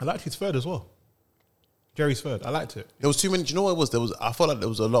his third as well. Jerry's third. I liked it. There was too many. Do you know what it was? I felt like there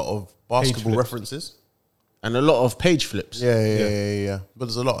was a lot of basketball flips. references. And a lot of page flips. Yeah. But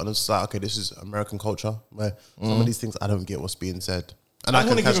there's a lot, and it's like, okay, this is American culture where some of these things I don't get what's being said, and I I'm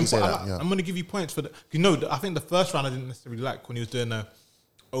can gonna give him. casually say that. Yeah. I'm going to give you points for the. You know, I think the first round I didn't necessarily like when he was doing the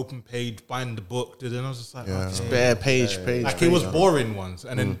open page, buying the book. And I was just like, Yeah. okay. Bare page. Like it was boring ones,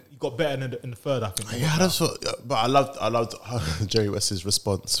 and then he got better in the third. I think. Yeah, that's what. But I loved Jerry West's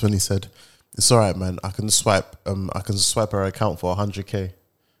response when he said, "It's all right, man. I can swipe her account for 100K."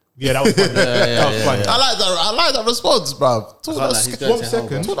 Yeah, that was funny. That was funny. I like that response, bro. Talk like that he's going to hell,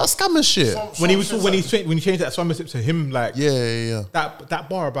 second. talk that scammer shit. When he changed that Swamp to him, like Yeah. that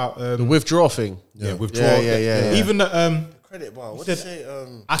bar about The withdrawal thing. withdrawal. Yeah. Even the Credit bar. What he did you said,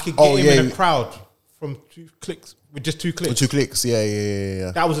 say? I could Oh, get him in yeah. a crowd from 2 clicks with just 2 clicks. 2 clicks.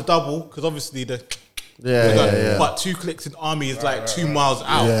 Yeah. That was a double because obviously the Yeah. but 2 clicks in army is like 2 miles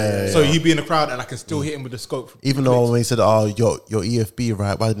out. Yeah. So he'd be in the crowd and I can still hit him with the scope. From Even 2 though clicks. when he said, "Oh, your EFB,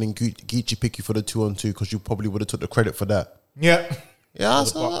 right? Why didn't Geechee pick you for the 2-on-2? Because you probably would have took the credit for that." Yeah. Yeah,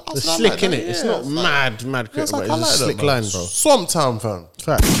 It's slick, innit? It's not mad credit, but it's a slick line, bro. Swamp Town, fam.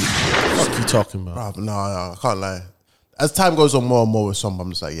 Fact. What you talking about? Bro, no, I can't lie. As time goes on more and more with Swamp, I'm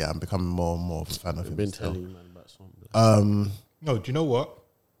just like, I'm becoming more and more of a fan of him. I've been still. telling you, man, about Swamp. No, do you know what?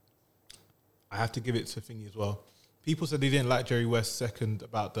 I have to give it to Thingy as well. People said they didn't like Jerry West second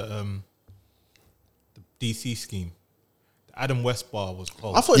about the DC scheme. The Adam West bar was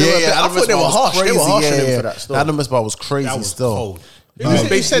cold. I thought they were harsh. They were harsh on him for that still. Adam West bar was crazy That was still. cold.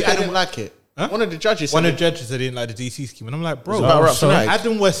 They said they Adam- didn't like it. Huh? One of the judges One said of the judges said they didn't like the DC scheme, and I'm like, bro, It's about Rap Tonight.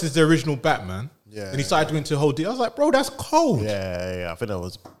 Adam West is the original Batman. Yeah. And he started doing the whole deal. I was like, bro, that's cold. Yeah. I think that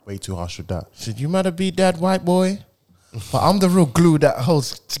was way too harsh with that. Said you might have beat that white boy, but I'm the real glue that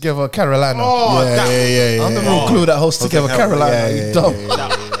holds together Carolina. Oh, Yeah, that, yeah. I'm the real glue that holds together Carolina. Yeah, You dumb.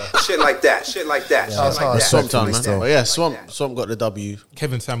 Shit like that. Shit like that. Shit like hard. that. Swamp Town, man. Still. But yeah, Swamp got the W.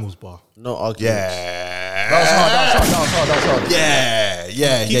 Kevin Samuels bar. No argument. That was hard.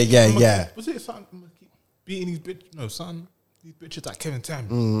 Yeah. Was it something? I'm gonna keep beating these bitches? No, son. These bitches like Kevin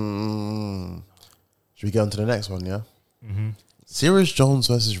Samuels. Should we get on to the next one, yeah? Sirius Jones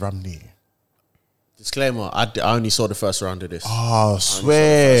versus Ramney. Disclaimer: I only saw the first round of this. Oh, First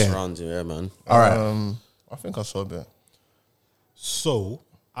swear. round, yeah, man. All right. I think I saw a bit. So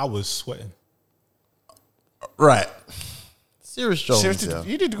I was sweating. Right. Sirius Jones,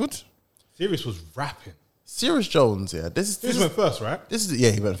 Seriously, you did good. Sirius was rapping. Sirius Jones, yeah. This Sirius is went first, right?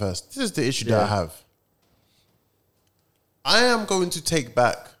 he went first. This is the issue that I have. I am going to take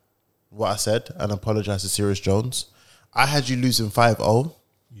back what I said and apologize to Sirius Jones. I had you losing 5-0.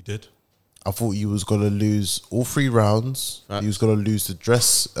 You did. I thought you was gonna lose all 3 rounds. Facts. He was gonna lose the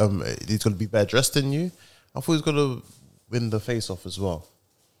dress. He's gonna be better dressed than you. I thought he was gonna win the face off as well.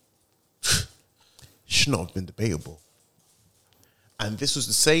 Should not have been debatable. And this was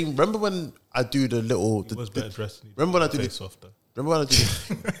the same. Remember when I do the little? He was better dressed. Than remember when I do face the? off though. Remember when I do?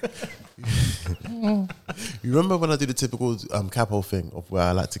 You remember when I do the typical capo thing of where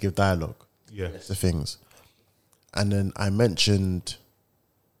I like to give dialogue? Yeah. To things. And then I mentioned,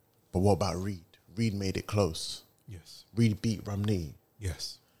 but what about Reed? Reed made it close. Yes. Reed beat Romney.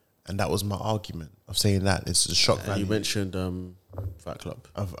 Yes. And that was my argument of saying that it's a shock value. You mentioned Fight Club.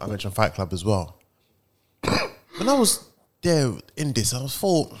 I mentioned Fight Club as well. When I was there in this, I was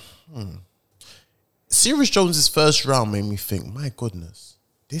thought, Serious Jones's first round made me think, my goodness,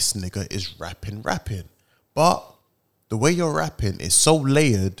 this nigga is rapping. But the way you're rapping is so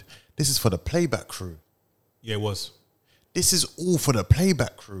layered. This is for the playback crew. Yeah, it was. This is all for the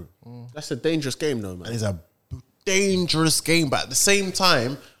playback crew. That's a dangerous game, though, man. And it's a dangerous game, but at the same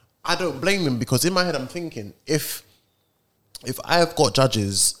time, I don't blame him because in my head I'm thinking, if I have got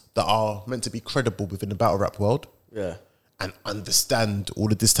judges that are meant to be credible within the battle rap world, and understand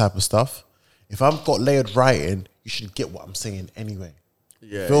all of this type of stuff, if I've got layered writing, you should get what I'm saying anyway.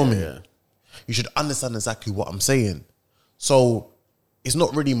 Feel me? Yeah. You should understand exactly what I'm saying. So it's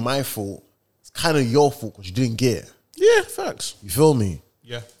not really my fault. It's kind of your fault because you didn't get it. Yeah, facts. You feel me?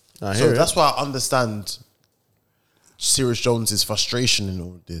 Yeah. So that's why I understand Serious Jones's frustration in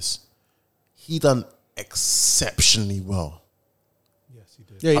all of this. He done exceptionally well. Yes, he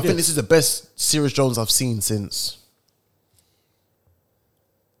did. Yeah, I think this is the best Serious Jones I've seen since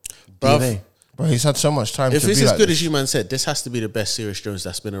DNA. Bro, he's had so much time If to it's be as like good this. as you man said, this has to be the best Serious Jones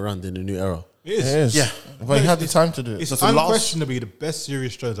that's been around in the new era. It is. It is. Yeah. But he had the time to do it. It's So for last- unquestionably the best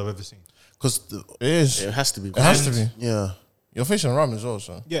Serious Jones I've ever seen. Because, It is. It has to be. It has to be. yeah. You're facing Ram as well,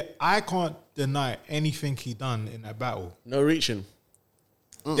 so. Yeah, I can't deny anything he done in that battle. No reaching.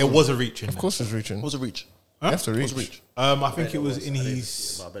 There was a reach in Of course he's reaching. What was the reach? You have to reach. I think it was in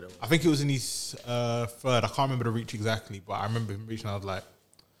his. I think it was in his third. I can't remember the reach exactly, but I remember him reaching. I was like,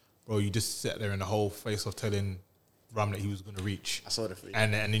 "Bro, you just sat there in the whole face of telling Ram that he was going to reach." I saw the feed.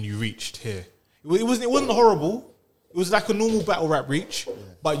 and then you reached here. It wasn't horrible. It was like a normal battle rap reach,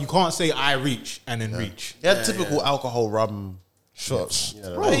 but you can't say I reach and then reach. He had typical alcohol rum Shots.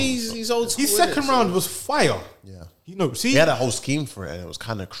 Bro, he's old school. His second round was fire. Yeah. You know, see He had a whole scheme for it and it was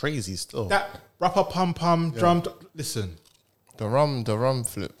kind of crazy still. that rapper pum pum drum. Listen, The rum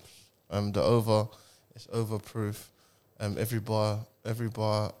flip. The over, it's overproof. Every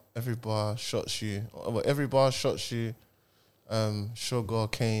bar shots you. Every bar shots you. Sugar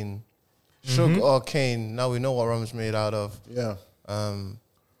cane. Sugar or cane. Now we know what rum's made out of. Yeah.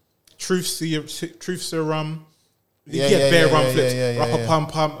 truth serum. Yeah, Yeah, yeah, bare yeah, run yeah, flips. yeah, yeah, Rapper yeah. pum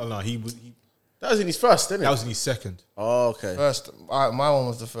pum. Oh, no, That was in his first, didn't it? that was in his second. Oh, okay. First, my one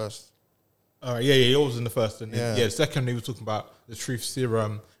was the first. All right, yeah, yours was in the first, and Yeah. the second he was talking about the truth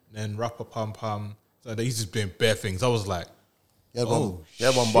serum, and then rapper pum pum. So he's just doing bare things. I was like, Yeah,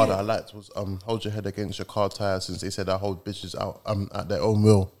 one bar that I liked was hold your head against your car tire since they said I hold bitches out at their own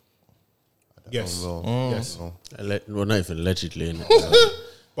will. yes, yes. Well, not even allegedly. Innit?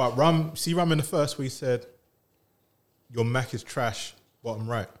 But Ram in the first where he said, "Your Mac is trash." Bottom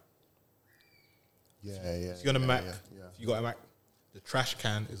right. Yeah. If you're on a Mac, if you got a Mac, the trash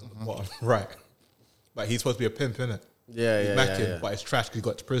can is on the bottom right. But he's supposed to be a pimp, innit? Yeah, He's yeah, Macking, yeah. but it's trash because he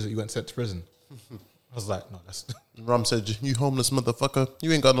got to prison. He got sent to prison. I was like, no, that's Ram said, "You homeless motherfucker,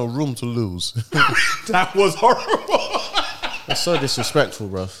 you ain't got no room to lose." that was horrible. That's so disrespectful,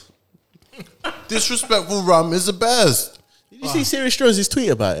 bro. Disrespectful Ram is the best. Did you see Serious Jones' tweet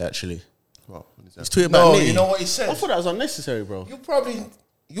about it, actually? What is His that? tweet about No, Nitty. you know what he I said? thought that was unnecessary, bro.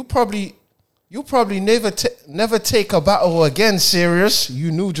 You probably never take a battle again, Serious.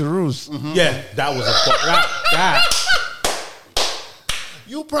 You knew Jerus. Yeah, that was that.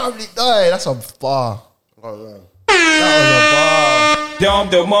 You probably died. That's a bar. Oh, That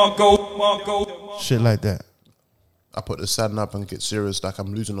was a bar. Shit like that. I put the stand up and get serious like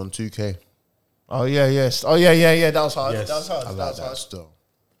I'm losing on 2K. Oh yeah, yes. Oh yeah. That was hard. Yes. That was hard. I That like was that hard. still.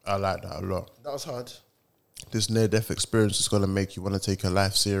 I like that a lot. That was hard. This near-death experience is going to make you want to take your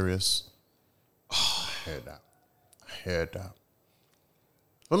life serious. Oh, I hear that.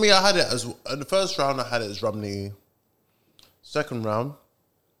 For me, I had it as... In the first round, I had it as Romney. Second round,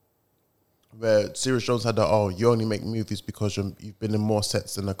 where Serious Jones had that, you only make movies because you've been in more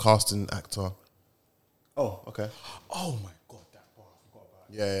sets than a casting actor. Oh, okay. Oh my god, that bar! I forgot about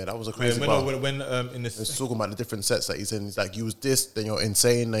it. Yeah, that was a crazy bar. When in It's this, talking about the different sets that he's in. He's like, you was this, then you're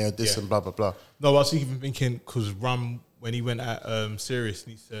insane, then you're this, Yeah. and blah, blah, blah. no, I was even thinking because Ram when he went at Serious,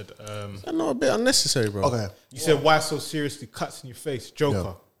 he said, That's not a bit unnecessary, bro. Okay. "You said why so seriously cuts in your face,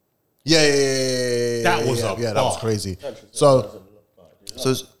 Joker." Yeah. That was a that was bar. crazy.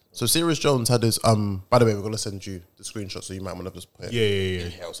 So Serious Jones had this. By the way, we're gonna send you the screenshot, so you might want to just put it.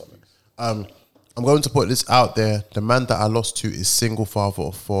 Yeah. Or something. I'm going to put this out there. The man that I lost to is single father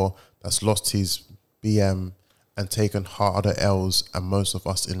of 4 that's lost his BM and taken harder L's and most of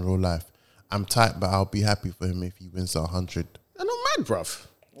us in real life. I'm tight, but I'll be happy for him if he wins the 100. They're not mad, bruv.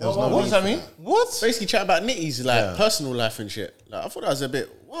 What does that mean? What? Basically chat about Nitty's like personal life and shit. Like I thought that was a bit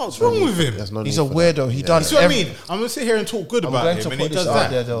what's wrong with him? There's no He's need a for weirdo. that. He done. See what I mean? I'm gonna sit here and talk good I'm about going him, to and put he this does out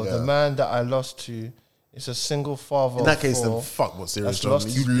there that. though. The man that I lost to is a single father. In that case, of then four fuck what Serious that's John. lost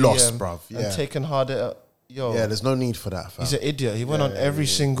You his lost, BM bruv. Yeah. And taken hard at yo. Yeah, there's no need for that, fam. He's an idiot. He went on every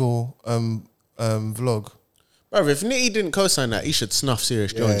single vlog. Bro, if Nitty didn't co-sign that, he should snuff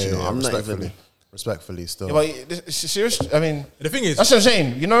Serious Jones. You know, I'm not even. Respectfully, still. Yeah, but serious. I mean, The thing is, that's what I'm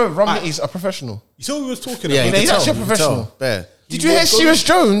saying. You know, Romney's a professional. you saw we was talking Yeah, about. he's can actually tell, a professional. you can tell. Bear. Did you hear Serious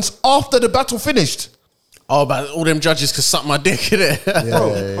Jones after the battle finished? Oh, but all them judges could suck my dick, innit?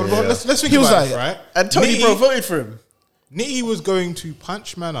 Bro, let's think He was about like- this, right? And Tony Nitty- Bro voted for him. Nitty was going to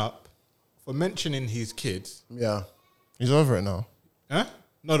punch man up for mentioning his kids. Yeah. He's over it now. Huh?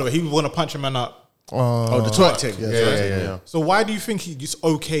 No, he was going to punch a man up. Oh, the twerk thing. Yeah. So why do you think it's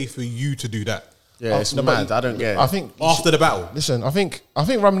okay for you to do that Yeah, it's mad. I don't get it. I think after the battle? Listen, I think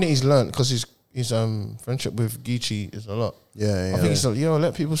Romney's learned because his friendship with Geechee is a lot. Yeah. I think he's like, yo,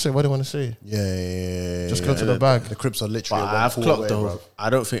 let people say what they want to say. Yeah. Just go to the bag. The Crips are literally. But one I've call clocked away, though. bruv. I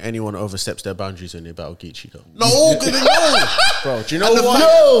don't think anyone oversteps their boundaries when they battle Geechee though. No, good no. Bro, do you know And what?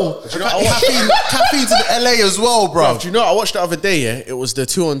 no. Do you know what I watched? Caffeine's in LA as well, Bro, bro. do you know what I watched the other day? Yeah, it was the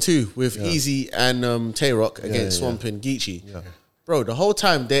 2-on-2 with Easy and Tay Rock against Swamp and Geechee. Yeah. Bro, the whole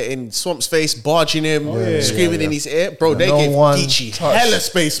time they're in Swamp's face, barging him, screaming in his ear. Bro, they No gave one Geechee touched. hella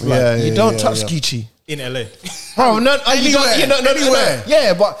space, man. You don't touch Geechee. In LA. Bro, no, you don't, Anywhere.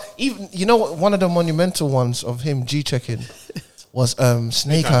 Yeah, but even you know what? One of the monumental ones of him G-checking was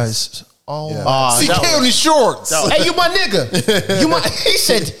Snake Eyes. Oh, CK on his shorts. hey, you my nigga. He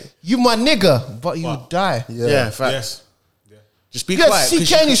said, you my nigga, but you die. Yeah, facts. Just be You got quiet. 'cause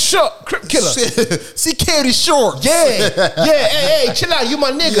CK in his shot, Crip Killer. CK on his shorts. Hey, chill out, you my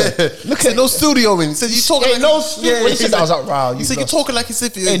nigga. Look at no studio in. He said you talking Ain't like no studio. He said, I was like, wow. He said you're talking like as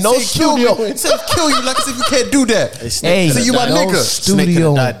if you Ain't no kill me. studio. He said kill you like as if you can't do that. Hey, so you my no nigga. Snake could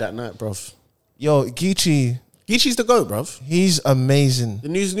studio. have died that night, bro. Yo, Geechee, Geechee's the GOAT, bro. he's amazing. The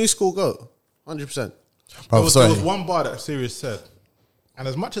new school GOAT. 100%. There Bro, was sorry. one bar that Sirius said, and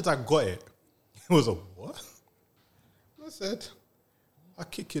as much as I got it, it was a what? I said, I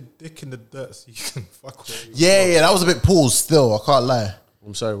kick your dick in the dirt so you can fuck with it. Yeah, that was a bit paused still. I can't lie.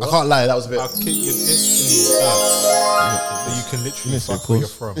 I'm sorry, I what? can't lie. That was a bit. I'll kick your dick in the dirt so you can literally fuck where you're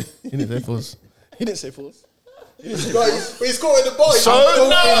from. He didn't say pause. He didn't say pause. He's got in the boy. So in the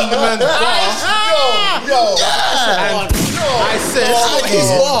man's bar. I said,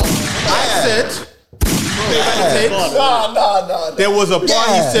 there was a bar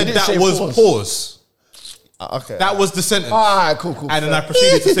he said didn't that say was pause. pause. Okay. That was the sentence. Alright, cool. And then I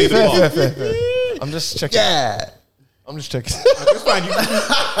proceeded to say the bar. Fair. I'm just checking. Yeah. I'm just checking. It's fine.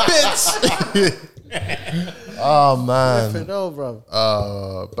 Oh man. No, bro.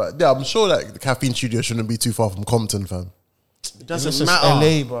 But yeah, I'm sure that the Caffeine Studio shouldn't be too far from Compton, fam. It doesn't This is matter.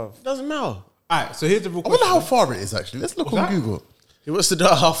 LA, bro. It doesn't matter. All right, so here's the real I wonder question. how far it is actually. Let's look on Google. He wants to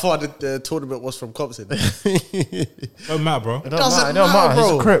know how far the tournament was from Compton. Don't matter, bro. It don't matter.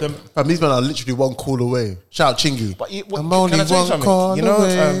 He's a crip. Fam, these men are literally one call away. Shout out Chingy. But you, I'm can only I tell you one something? call You know,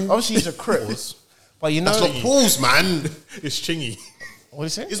 away. obviously he's a crip. But you know, That's not pause, man. It's Chingy. what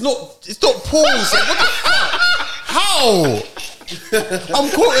is it? It's not pause. Like, what the fuck? How? I'm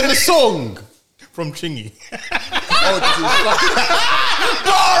quoting the song. From Chingy.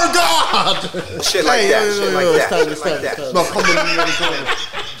 Oh God! Shit like that. Shit like that. Shit like that. No, come on.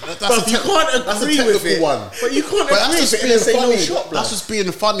 You can't agree with it. one. But you can't But that's agree just with it being and say no funny. shot, bro. That's just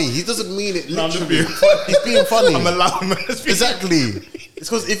being funny. He doesn't mean it I'm just literally. being funny. He's being funny. I'm allowed, man. Exactly. It's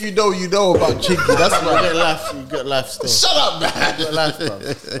because if you know about Chinky. That's You why. get life. You get life still. Shut up, man. You get life,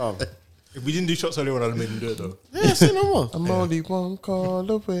 bro. If we didn't do shots earlier on, I'd have made him do it though. Yeah, say no more. I'm only one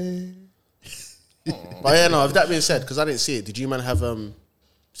call away. But yeah, no. With that being said, because I didn't see it, did you man have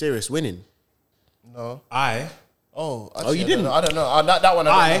Serious winning? No. Oh, you didn't? I don't know. That one.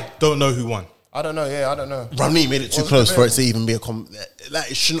 I don't know who won. I don't know. Yeah, I don't know. Romney made it too close for it to even be a like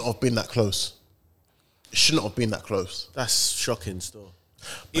it shouldn't have been that close. It shouldn't have been that close. That's shocking still.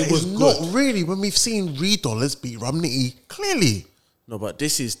 It was not good. really when we've seen Reed Dollars beat Romney clearly. No, but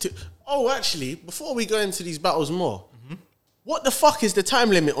this is too. Oh, actually, before we go into these battles more, what the fuck is the time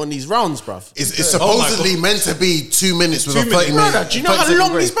limit on these rounds, bruv? It's supposedly meant to be 2 minutes with 2 a 30 minutes. minute. Do you know how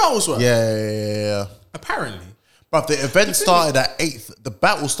long these battles were? Yeah. Apparently. But the event started at 8. The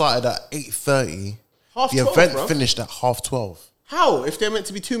battle started at 8:30. Half The 12, event bruv. finished at 12:30. How? If they're meant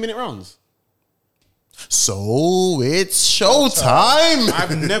to be 2 minute rounds? So it's showtime.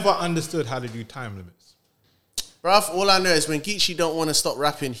 I've never understood how to do time limits. Bruv, all I know is when Geechee don't want to stop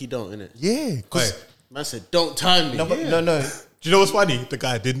rapping, he don't, innit? Yeah, because man said, don't time me. No, but, no. Do you know what's funny? The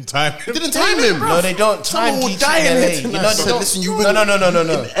guy didn't time him. didn't time him. No, they don't time Someone will Geechee die in in LA. here You know, tonight. they don't. Listen, you No.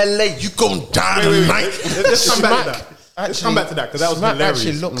 in LA, you gon' die tonight. Let's come back to that. Let's come back to that because that was Smack hilarious.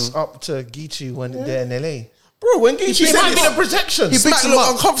 actually looks up to Geechee when they're in LA. Bro, when Geechee He said might be this, the protection. he picks Smack him looked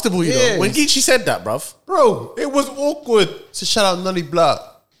up. uncomfortable, you Yeah. know. When Geechee said that, bruv. Bro, it was awkward. So shout out Nolly Black.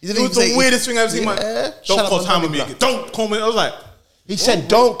 He It didn't was even the say weirdest thing I've ever seen. Yeah. Don't Shout call out time with Nolly me Black. again. Don't call me. I was like, He said,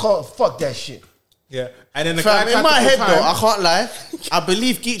 "Don't call. Fuck that shit." yeah. And then the Fam, guy in tried my to head call though, time. I can't lie. I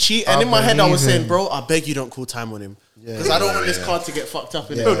believe Geechee, and I in my head I was believe saying, him. bro, I beg you don't call time on him. Because I don't want this card to get fucked up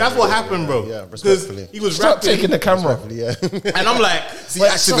in Bro, it. that's what happened, bro. Yeah, Because respectfully. he was Stop rapping, taking the camera. Yeah. and I'm like, See,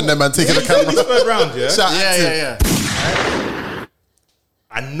 active in there, man, taking the he camera. spurred round, yeah. Shout out Yeah. Active.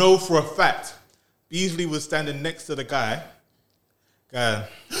 I know for a fact, Beasley was standing next to the guy. Guy,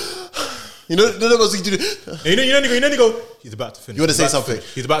 You know what he do? you know, you go. He's about to finish. You wanna He's say about to something?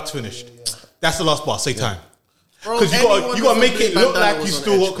 finish. He's about to finish. That's the last bar. Say time. Bro, Because anyone you got to with a make it blue look bandana like you was on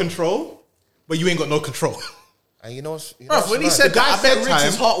still edge, got control, but you ain't got no control. And you know what's Bruv, when he mad? said The guy that, I bet said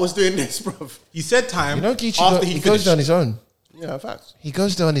Ritz's time. heart was doing this, bruv. He said time. You know, Geechee after he he goes finished. there on his own. Yeah, facts. He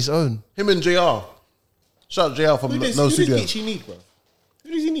goes there on his own. Him and JR. Shout out JR from Who does No Studio. Geechee need, bruv?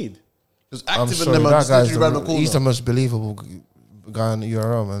 Who does he need? Because I'm active in sorry, them, man. that Just guy's literally around the corner. he's the most believable guy on the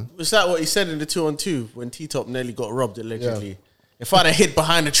URL, man. Was that what he said in the 2-on-2 when T-Top nearly got robbed, allegedly? If I'd have hid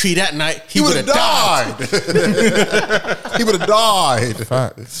behind a tree that night, he would have died. He would have died.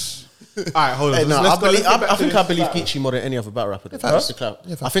 Facts. All right, hold on. Hey, no, Let's I go- let's believe. get back I to think this. I believe Geechee more than any other battle rapper. Just to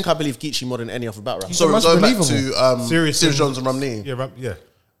clarify. I think I believe Geechee more than any other battle rapper. He's So the we're most going back believable. to Serious Serious and- Jones and Romney. Yeah.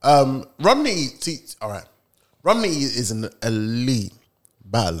 Romney, see, all right. Romney is an elite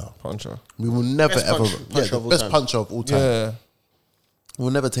battler. Puncher. We will never Best ever, puncher the of all best time. puncher of all time. Yeah.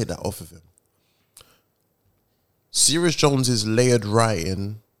 We'll never take that off of him. Serious Jones's layered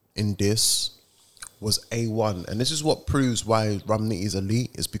writing in this was A1, and this is what proves why Romney is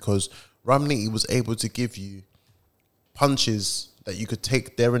elite. Is because Romney was able to give you punches that you could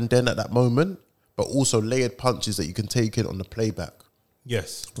take there and then at that moment, but also layered punches that you can take in on the playback.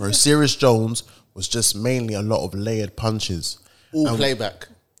 Yes. Whereas Serious Jones was just mainly a lot of layered punches. All And playback.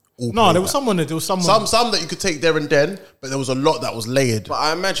 all No, there playback. was someone. some that you could take there and then, but there was a lot that was layered. But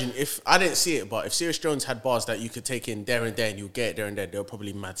I imagine if I didn't see it, but if Serious Jones had bars that you could take in there and then, you get it there and then, they were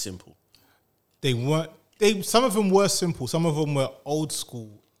probably mad simple. They weren't. Some of them were simple. Some of them were old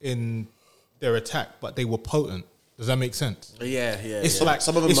school in their attack, but they were potent. Does that make sense? Yeah. It's yeah. like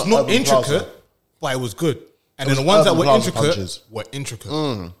some of them it's are not Urban intricate, Plaza. but it was good. And It then the was ones that Urban were Plaza intricate punches. were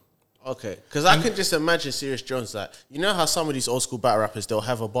intricate. Okay, because I could just imagine Serious Jones like, you know how some of these old school battle rappers, they'll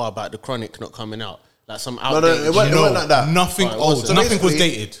have a bar about the Chronic not coming out, like some No, outdated. it wasn't like that. Nothing Oh, it old. wasn't. Nothing was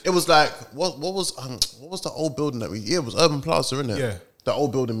basically, dated. It was like what was the old building that we? Yeah, it was Urban Plaza, innit? Yeah. The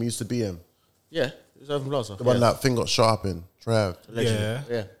old building we used to be in. Yeah, it was Urban Plaza. The one that thing got shot up in. Trev. Yeah.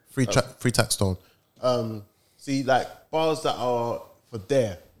 Yeah. Free tax stone. See, like bars that are for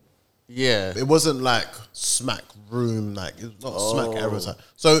there. Yeah. It wasn't like smack room, like it was not smack era time.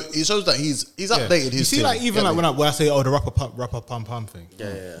 So it shows that he's updated his. You see, thing, like even get like me? when I say the rapper pump thing.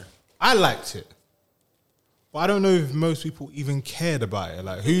 Yeah. I liked it, but I don't know if most people even cared about it.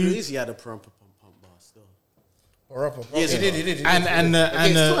 Like who Easy had a pump bar still. Yes, he did. and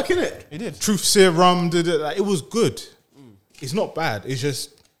It's fucking it. He did. Truth Serum did it. Like, it was good. It's not bad. It's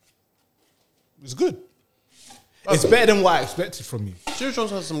just it's good. It's better than what I expected from you. Serious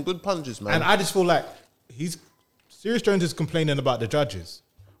Jones has some good punches, man. And I just feel like Serious Jones is complaining about the judges,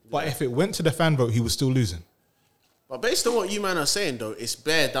 but if it went to the fan vote, he was still losing. But based on what you man are saying though, it's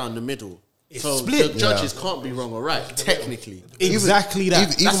bare down the middle. It's so split. the judges can't be wrong or right, technically. Exactly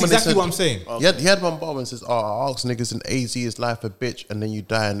that. even That's when they exactly said- what I'm saying. He had one bar when it says, "Oh, I asked niggas in AZ is life a bitch, and then you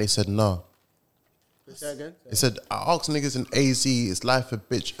die," and they said no. Say that again? It said, "I asked niggas in AZ is life a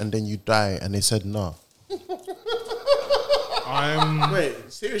bitch, and then you die," and they said no. Wait,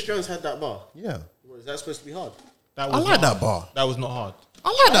 Serious Jones had that bar? Yeah, What, is that supposed to be hard? That I was like not that hard. bar. That was not hard.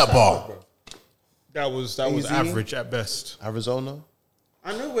 I like that bar. That was Easy. average at best. Arizona,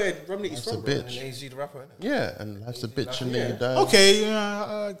 I know where Romney is that's a from. bro. bitch. AZ the rapper, innit? Yeah, and life's a bitch, and then you die. Okay,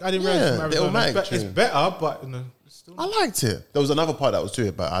 I didn't realize Yeah, from the Arizona. Illmatic It's tune. better, but it's still I liked it. There was another part that was to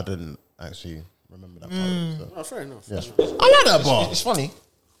it, but I didn't actually remember that part. So. Oh, fair enough. Yeah. I like that bar. It's funny.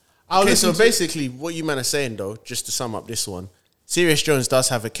 Okay, so basically, what you man are saying though, just to sum up this one, Serious Jones does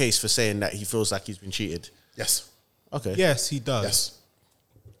have a case for saying that he feels like he's been cheated. Yes. Okay. yes, he does. Yes.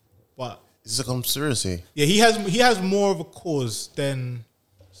 But It's a conspiracy. yeah, he has more of a cause than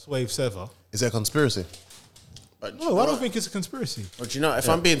Swave Sever. Is it a conspiracy? But No, I don't think it's a conspiracy. But you know, if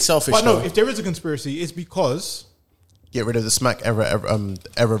I'm being selfish, But no, though, if there is a conspiracy, it's because get rid of the smack era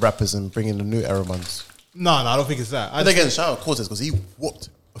rappers and bring in the new era ones. No, I don't think it's that. And again, shout out Cortez because he whooped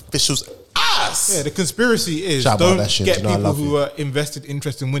officials' ass. Yeah, the conspiracy is Shout out don't that shit. get You know I people love who you. are invested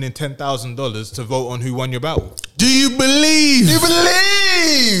interest in winning $10,000 to vote on who won your battle. Do you believe? Do you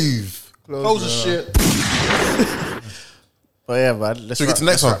believe? Close the shit. But yeah, man. Let's So we get to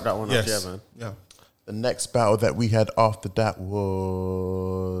the next wrap one? that one Yes. up. Yeah, man. Yeah. The next battle that we had after that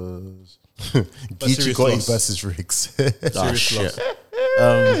was Geechee serious Gotti loss. versus Riggs. Oh, shit.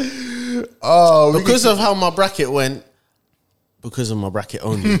 Because of how my bracket went, because of my bracket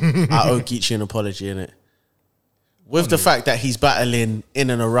only, I owe Geechee an apology, innit? With the fact that he's battling in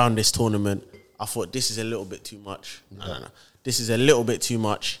and around this tournament, I thought this is a little bit too much. No. This is a little bit too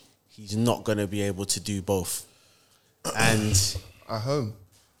much. He's not going to be able to do both. And At home,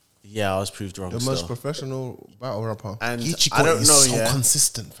 yeah, I was proved wrong. the still. most professional battle rapper. And Geechee I Gotti don't is know, so yeah.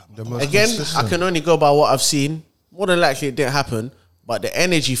 consistent, fam. The most Again, consistent. I can only go by what I've seen. More than likely, it didn't happen. But the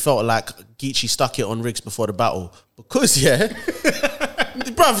energy felt like Geechee stuck it on Riggs before the battle. Because, yeah,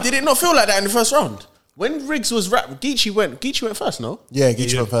 bruv, did it not feel like that in the first round? When Riggs was Geechee went first, no? Yeah,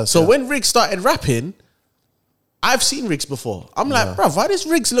 Geechee went first. So yeah. when Riggs started rapping, I've seen Riggs before. I'm like, bruv, why does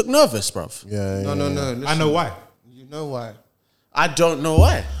Riggs look nervous, bruv? Yeah, No. Listen, I know why. You know why? I don't know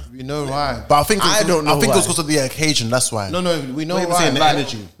why. You know why? But I think I don't know I think it was why. because of the occasion. That's why. No, we know Not even why. saying the Like,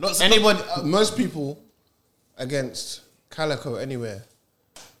 energy. Not anybody, most people against Calico anywhere.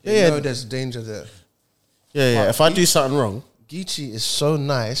 They Yeah. know there's danger there. Yeah. If I do something wrong, Geechee is so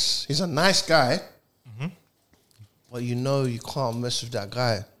nice. He's a nice guy. But you know you can't mess with that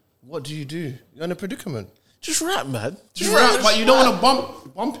guy. What do? You're in a predicament. just rap, man. Just rap, but you don't want to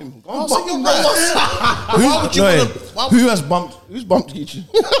bump him. Go on, bump him. Why would you want to? Who has bumped? Who's bumped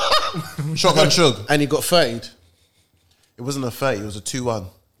Geechee? Shotgun Shug. And he got 30'd. It wasn't a 30. It was a 2-1.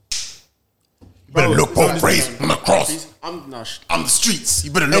 You better look both ways when I cross. I'm I'm the streets.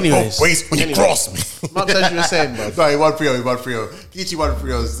 You better look Anyways. both ways when you cross me. Mark, as you were saying, bro. No, he won 3-0. He won 3-0. Geechee won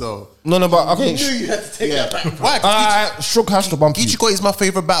 3-0. So No, but okay. You had to take that back. why? Shook has to bump Geechee you. Gotti is my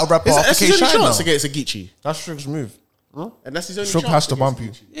favorite battle rapper That's after his K only Shine chance now. against a Geechee. That's Shook's move. And that's his only Shook chance. has to against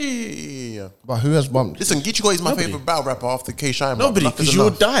bump you. Yeah. But who has bumped? Listen, Geechee Gotti is my Nobody. favorite battle rapper after K Shine. Nobody, because you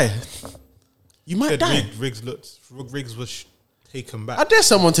would die. You might Said die. Riggs was taken back. I dare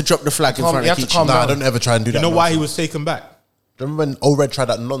someone to drop the flag in Calm- front you of have to Geechee. calm Nah, down. don't ever try and do You that. know why he nonsense. was taken back? Remember when O-Red tried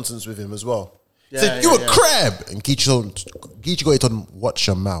that nonsense with him as well? He Yeah, said, yeah, you a yeah. crab. And Geechee Gotti told him, watch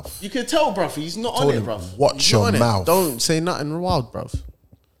your mouth. You can tell, bruv, he's not Told on it, him, bruv. watch He's your not on it. mouth. Don't say nothing wild, bruv.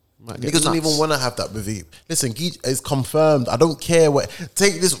 Might get Niggas don't nuts. even want to have that with you. Listen, Geechee is confirmed. I don't care what.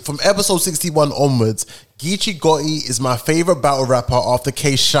 Take this from episode 61 onwards. Geechee Gotti is my favorite battle rapper after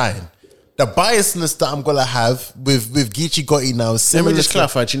K Shine. The biasness that I'm gonna have with Geechee Gotti now is Let me similar. just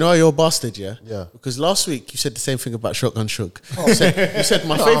clarify. Do you know how you're a bastard, yeah? Yeah. Because last week you said the same thing about Shotgun Shug. You said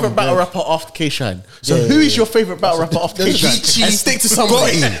my favorite battle rapper after K Shine. So who is your favorite battle rapper after K Shine? Geechee And stick to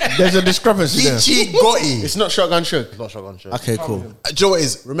somebody. Gotti. There's a discrepancy there. Geechee Gotti. It's not Shotgun Shug. Not Shotgun Shug. Okay, cool. Do you know what it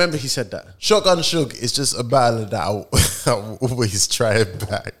is? Remember he said that. Shotgun Shug is just a battler that I'll always try it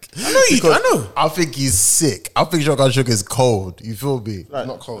back. I know you. Because I know. I think he's sick. I think Shotgun Shug is cold. You feel me? He's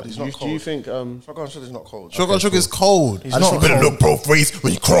not cold. He's not Do cold. you think? Shotgun Shook is not cold. Shotgun Shug is cold. He's I just not You better cold. look both ways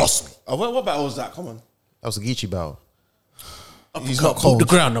when you cross me. What battle was that? Come on. That was a Geechee battle. He's Cut not cold. the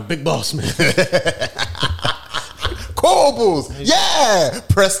ground, a big boss man. Corbels, yeah!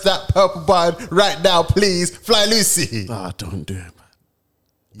 Press that purple button right now, please. Fly Lucy. Ah, don't do it, man.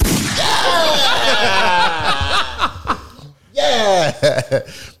 Yeah!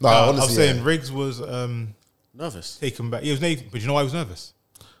 No, I honestly, was saying Riggs was Nervous. taken back. He was naked, but you know why he was nervous?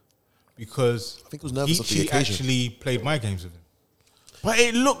 Because I think he was nervous of the Geechee occasion. actually played my games with him. But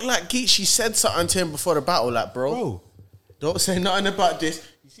it looked like Geechee said something to him before the battle, like, bro. Don't say nothing about this.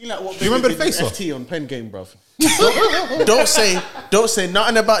 You see, like what? Do you remember Big the did face-off? with FT on Pen Game, bruv. don't say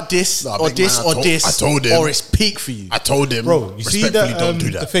nothing about this Nah, or big this man, or this. I told him. or it's peak for you. I told him, Bro, you see respectfully, that, don't do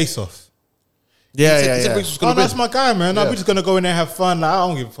the that. face off? Yeah, He said Riggs was Oh, gonna that's win. my guy, man. Like, Yeah. we're just gonna go in there and have fun. Like, I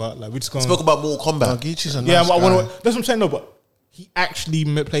don't give a fuck. Like, we just gonna. Spoke about Mortal No, Kombat. Geechee's a nice Yeah, guy. that's what I'm saying. No, but he actually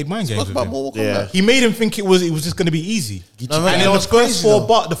played mind games Spoke with about him. Mortal Yeah. Kombat. He made him think it was just gonna be easy. No, man, And you then know the what's crazy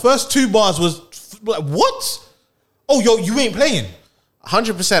though? the first two bars was like, what? Oh, you ain't playing.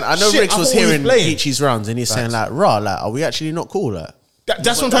 100%. I know Shit, Riggs I was thought we was hearing playing. Geechee's rounds and he's saying like, "Rah, like, are we actually not cool?" Like,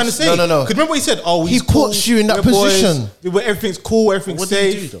 That's what I'm trying to say. No. Because remember what he said? Oh, He he's cool, puts you in that we're boys, position. where everything's cool, everything's what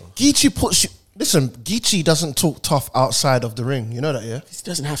did he do safe. though? Geechee puts you. Listen, Geechee doesn't talk tough outside of the ring. You know that, yeah? He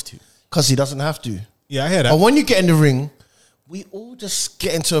doesn't have to. Because he doesn't have to. Yeah, I hear that. But when you get in the ring, we all just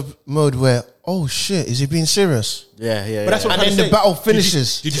get into a mode where, oh shit, is he being serious? Yeah. But that's what I'm And trying then to the say. battle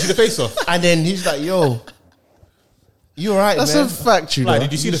finishes. Did you see the face off? And then he's like, yo, You're right, That's man. a fact, you know. Like,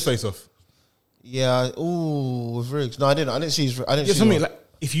 did you see the face off? Yeah. Ooh, with Riggs. No, I didn't. I didn't see his. I didn't Yeah, see something him. like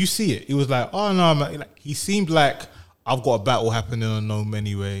if you see it, he was like, "Oh no, man." Like, he seemed like I've got a battle happening on Nome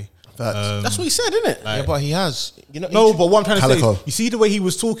anyway. That's what he said, isn't it? Yeah, but he has. You know. No, but what I'm trying to Calico. say, is, you see the way he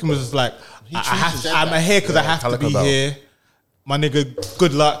was talking was just like, I'm here because I have Calico to be battle. here. My nigga,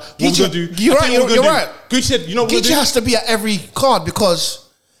 good luck. What we Geechee, gonna do? you're I right. tell you what we're You're gonna right. do. Geechee said, you know what we're Geechee gonna do? has to be at every card because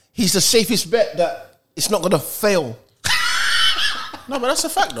he's the safest bet that it's not going to fail. No, but that's a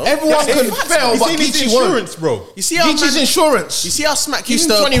fact, though. Everyone That's can a fact. fail, He's but saying his Geechee won't. insurance, bro. You see how Geechee's insurance. You see how Smack Give used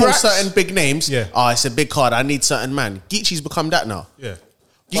him to 20 call racks. certain big names? Yeah. Oh, it's a big card. I need certain man. Geechee's become that now. Yeah.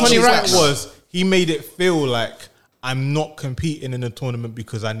 20 Geechee's racks. point was he made it feel like I'm not competing in the tournament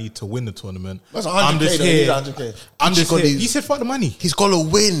because I need to win the tournament. That's 100K I'm just though. He here. needs 100K. I'm just Geechee got here. these- He said, "Fuck the money." He's got to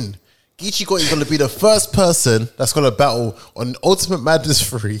win. Geechee Gotti is going to be the first person that's going to battle on Ultimate Madness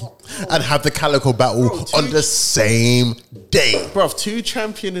 3 and have the Calico battle on the same day. Bruv, 2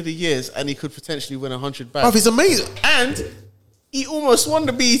 champion of the years and he could potentially win 100 bags. Bruv, he's amazing. And he almost won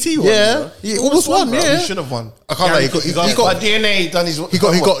the BET one. Yeah, bro. he almost won. Bro, Yeah, he should have won. I can't lie. But DNA done his. He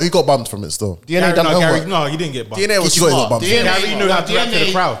got bumped from it still. DNA done homework. No, he didn't get bumped. DNA was Geechee Gotti got smart. bumped. Gary knew how to rap to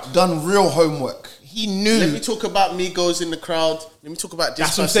the crowd. Done real homework. He knew. Let me talk about Migos in the crowd. Let me talk about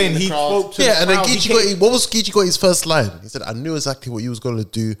this That's what I'm person saying. in the He crowd. spoke to Yeah, the and then crowd. Geechee Gotti, what was Geechee Gotti's first line? He said, I knew exactly what you was going to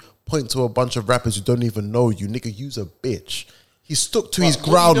do. Point to a bunch of rappers who don't even know you. Nigga, you's a bitch. He stuck to his What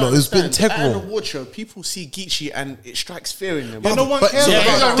you ground. don't It was been understand, At an integral. award show, people see Geechee and it strikes fear in them. Yeah, no one But- cares yeah,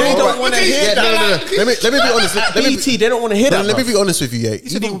 about they that. don't want to hear Yeah, that. no. Let me be honest. At Let me BET, they don't want to hear that. let me bruv. be honest with you, yeah. He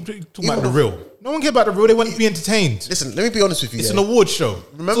said he Even- was talking even about the real. No one cared about the real. They want to be entertained. Listen, let me be honest with you. It's yeah. an award show.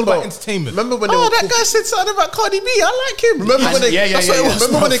 It's all about entertainment. Remember when they Oh, were that guy said something about Cardi B. I like him. Remember when they? Yeah, yeah, that's yeah, what it yeah. was.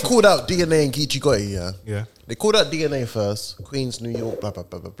 Remember when they called out DNA and Geechee Gotti? Yeah, Yeah. They called out DNA first. Queens, New York, blah blah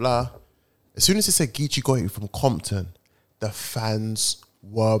blah blah blah. As soon as they said Geechee Gotti from Compton, the fans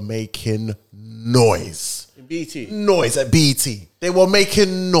were making noise. In BET. Noise at BET. They were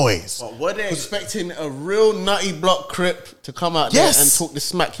making noise. But were they expecting a real nutty block crip to come out Yes. there and talk the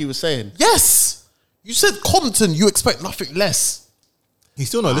smack he was saying? Yes, you said Compton. You expect nothing less. He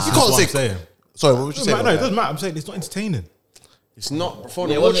still not listening You to can't what say. I'm saying. Sorry, what would you say? No, about it that? doesn't matter. I'm saying it's not entertaining. It's not for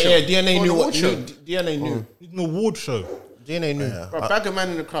an Yeah, award well, show. yeah, DNA For an knew award what. show. DNA knew. It's an award show. DNA knew. Bro, Bagger Man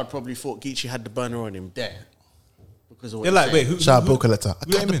in the crowd probably thought Geechee had the burner on him there. Because of what They're he like, said. wait, who? Shout out who- Bill Collector. I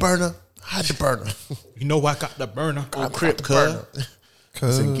who got let the him in? burner. I had the burner. You know I got the burner. Oh, crip, cuz.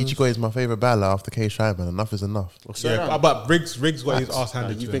 Listen, Geechee Gotti is my favorite battler after K Shy, man. Enough is enough. Yeah, but Riggs got his ass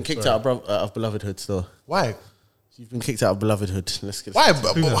handed to You've him. been kicked Sorry. out of Belovedhood still. Why? You've been kicked out of Belovedhood. Let's get Why?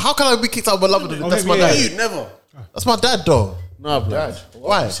 How can I be kicked out of Beloved? Oh, That's my maybe, yeah, dad. You never. That's my dad, though. No, bro. Dad.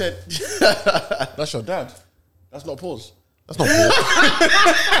 Why? You said That's your dad. That's not pause. That's not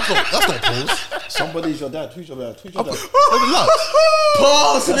pause. that's not pause. Somebody's your dad. Who's your dad? Who's your dad?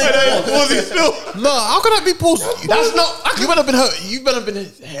 pause. No, how can I be paused? That's not. You better been hurt. You better been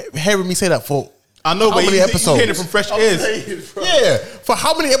hearing me say that for. I know, How but many you episodes? heard it from fresh ears. Yeah, for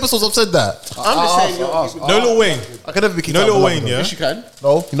how many episodes I've said that? I'm just saying. No Lil Wayne. I can never be kicked No out of Lil Beloved, Wayne, though. yeah? Yes, you can.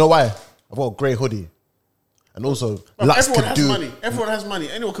 No, you know why? I've got a grey hoodie, and also Lux Everyone can has do. money. Everyone has money.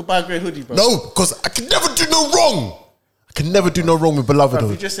 Anyone could buy a grey hoodie, bro. No, because I can never do no wrong. I can never do no wrong with Beloved. Bro, you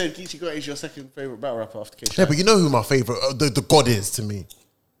Hood. just said Geechee Gotti is your second favorite battle rapper after K. Yeah, but you know who my favorite, the God is to me.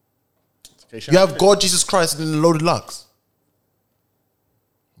 You have God, Jesus Christ, and then Loaded Lux.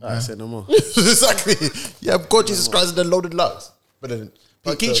 I said no more. Exactly. You have God, Jesus Christ, and then Loaded Lux. But then,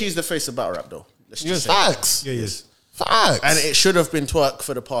 But Geechee is the face of battle rap, though. Let's just say. facts. Yeah, yes. Facts. And it should have been Twerk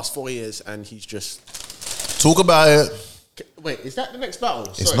for the past 4 years, and he's just. Talk about it. Wait, is that the next battle?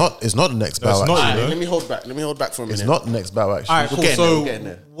 It's Sorry. not. It's not the next battle. it's not, actually. you know. Let me hold back. Let me hold back for a minute. It's not the next battle. Actually. All right, cool. getting there, So we're getting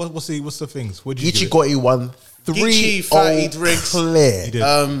there. what's the things? What did you Geechee give it? Gotti won Geechee 3-0 fattied Riggs. clear. He did.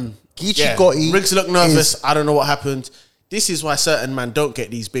 Geechee Gotti. Riggs looked nervous. is- I don't know what happened. This is why certain men don't get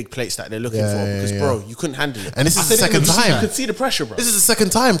these big plates that they're looking Yeah, for yeah, because, yeah. bro, you couldn't handle it. And this is the second You time. could see the pressure, bro. This is the second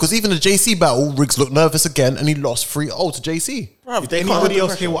time because even the JC battle, Riggs looked nervous again, and he lost 3-0 to JC. Bro, Did they can't anybody handle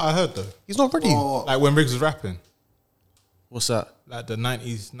else pressure. hear what I heard though? He's not ready. Like when Riggs was rapping, What's that? like the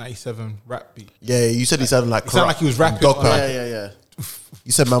 90s, 97 rap beat. Yeah, you said he sounded like It sounded like he was rapping. Dog Oh, Pound. Yeah.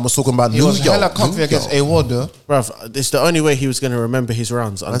 You said man was talking about He New was York. hella comfy New against York. A-Ward, though. Bruv, it's the only way he was going to remember his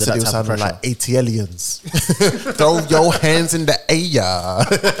rounds I under said that he was type of sounding pressure. like ATLians. Throw your hands in the air.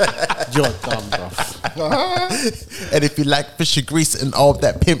 You're dumb, bruv. And if you like fishy grease and all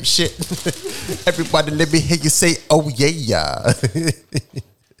that pimp shit, everybody let me hear you say, oh yeah.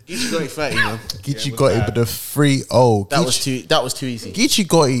 Geechee Gotti 30, man. Geechee Gotti with the 3-0. That was too easy. Geechee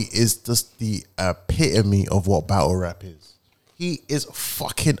Gotti is just the epitome of what battle rap is. He is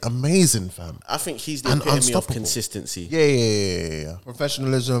fucking amazing, fam. I think he's the And epitome of unstoppable. consistency. Yeah.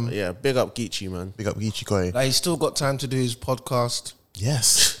 Professionalism. Yeah, big up Geechee, man. Big up Geechee Koi. Like he's still got time to do his podcast.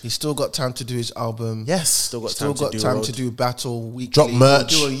 Yes. He's still got time to do his album. Yes. Still got Still time got to do time road. to do battle weekly. Drop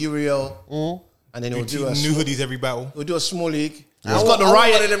merch. He'll do a Uriel. And then he'll do a New hoodies every battle. He'll do a small league. I He's got the want one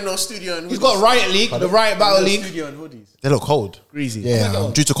Riot. of them no studio and He's got Riot League, the Riot Battle League. Studio and hoodies. They look cold. Greasy.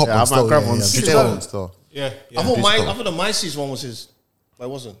 Yeah, due to Copland I might still. grab Yeah, one yeah, due to still. Copland still. Yeah. I thought Physical. I thought the Myces one was his, but it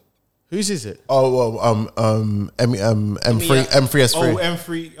wasn't. Whose is it? Oh, well, M3S3. Oh,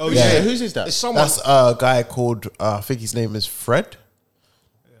 M3. Oh, Yeah. yeah. Whose is that? It's someone. That's a guy called, I think his name is Fred.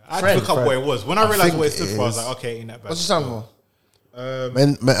 I had to look up what it was. When I realized think what it stood it for, I was is. like, okay, ain't that bad. What's the sound for?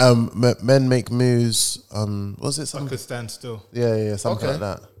 Men make moves. Was it I something? could stand still. Yeah, something Okay.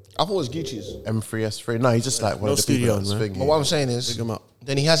 like that. I thought it was Geechee's. M3S3. No, he's just like one No of the people studio, that's man. thinking. But what I'm saying is, Big him up.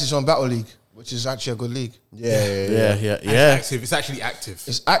 then he has his own Battle League, which is actually a good league. Yeah. And it's active. It's actually active.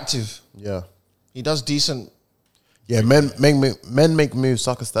 It's active. Yeah. He does decent. Yeah, men make moves,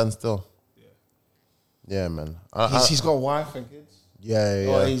 soccer stand still. Yeah, man. He's got a wife and kids. Yeah.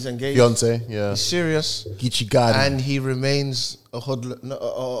 Oh, he's engaged. Fiance, yeah. He's serious. Geechee God. And he remains a hoodlum.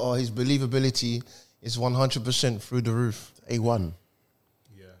 Or his believability is 100% through the roof. A1.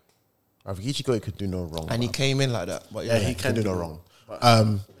 Yeah. Geechee God could do no wrong. And he man. came in like that. But yeah, he can do no wrong.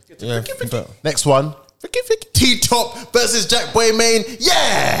 Yeah, but Next one. T-Top versus Jack Boy Main.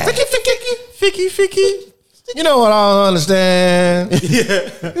 Yeah. Ficky. you know what I don't understand.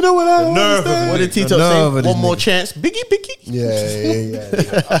 You know what I Nerve of What did The T-Top nerve of say? this One more nigga. chance. Biggie. Yeah.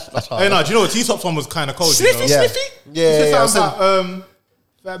 Hey, no, do you know what? T-Top one was kind of cold. Sniffy, you know? sniffy. It Yeah. sounds about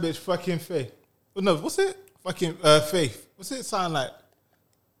that bitch fucking Faith. Oh, no, what's it? Fucking Faith. What's it sound like?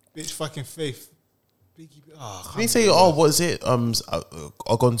 Bitch fucking Faith. Biggie. Oh, Did he say, what is it?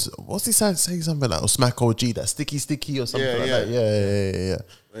 What's he saying? Say something like, Smack OG, that sticky or something like that. Yeah.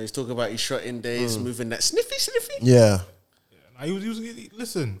 When he's talking about his shotting days, moving that sniffy. Yeah. Nah, he was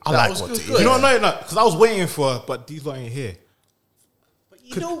listen. I like was what good. he Do you know what? No, because I was waiting for, but these lot ain't here.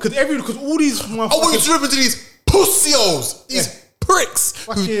 Because all these I want you to rip into these pussios, these pricks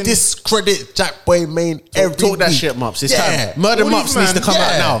who Fucking- discredit Jack Boy Main every Talk that week. shit, Mops. It's Yeah. time. Murder All Mops these needs to man- come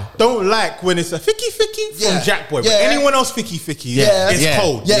out yeah. now. Don't like when it's a ficky Yeah. from Jack Boy. Yeah. But anyone else ficky, Yeah. it's Yeah.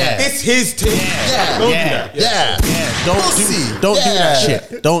 cold. Yeah. It's his thing. Yeah. Don't Yeah. do that. Yeah. Don't Pussy. do that Yeah.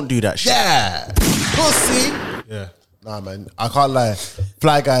 shit. Don't do that shit. Yeah. Pussy. Yeah. Nah, man. I can't lie.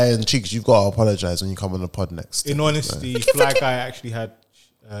 Fly Guy and Cheeks, you've got to apologize when you come on the pod next. In honesty, Fly Guy actually had.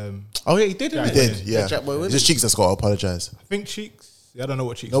 Oh yeah, he did. Yeah, Didn't He he? did, yeah. Jack Boy It's just Cheeks that's got to apologize. I think Cheeks. I don't know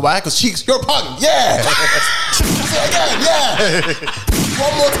what Cheeks. No, why? Because Cheeks, you're a punk. Yeah. Say it again. Yeah.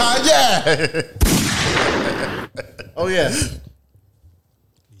 One more time. Yeah. Oh yeah.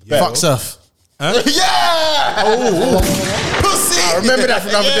 Yeah. Fuck Surf. Yeah. Pussy. I remember that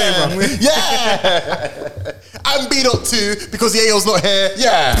from the other day, bro. Yeah. I'm beat up too because Yayo's not here.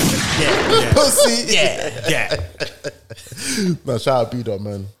 Yeah. Pussy. Yeah. No, shout out beat up,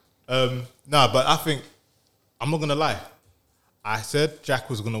 man. Nah, but I think I'm not gonna lie. I said Jack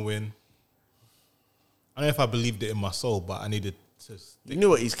was gonna win. I don't know if I believed it in my soul, but I needed to. You knew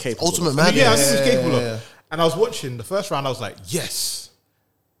what he's capable. Ultimate of. man. Yeah, I knew he was capable of. And I was watching the first round. I was like, yes,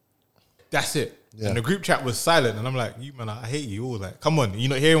 that's it. Yeah. And the group chat was silent, and I'm like, you man, I hate you all. Like, come on, you're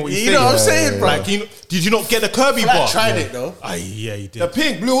not hearing what you're You saying. know what I'm saying, bro? Like, did you not get the Kirby bar? Tried it though. Yeah, he did. the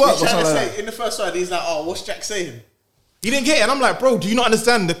pink blew up or Trying to something like say that. in the first round, he's like, "Oh, what's Jack saying?" He didn't get it, and I'm like, bro, do you not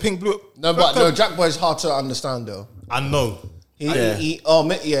understand the pink blue? No, but no, Jack Boy's hard to understand though. I know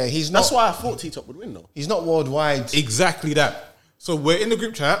He's not. That's why I thought T-Top would win though. He's not worldwide. exactly that. So we're in the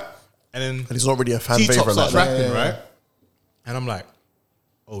group chat, and then And he's not really a fan T-Top favorite. starts Like that. rapping, right? And I'm like,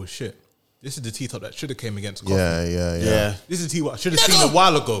 oh shit, this is the T-Top that should have came against Coffee. Yeah. This is T-Top I should have seen a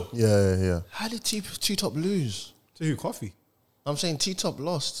while ago. Yeah. How did T-Top lose? To who? Coffee. I'm saying T-Top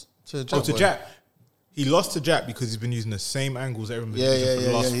lost to Jack. Oh, to Boy. Jack. He lost to Jack because he's been using the same angles that everyone's Yeah, been using for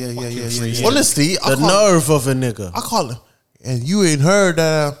the last yeah. fucking 3 years. Honestly, I The can't. nerve of a nigga. I can't. And you ain't heard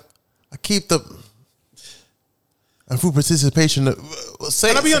that I keep the. And through participation, say.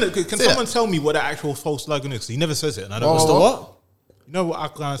 Can I be honest? Can say someone that. tell me what that actual false slogan is? 'Cause he never says it, and I don't What's know the what? You know what? I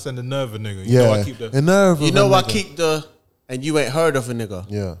can't understand the nerve of a nigga. You Yeah. know I keep the. The nerve. You of know a I nigga. keep the and you ain't heard of a nigga.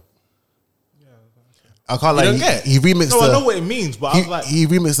 Yeah. I can't You like don't get it? he remixed No, I the. know what it means, but I was like, He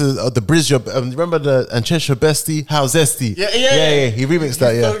remixed the Bridge. Remember the and Cheshire Bestie? How zesty? Yeah. He remixed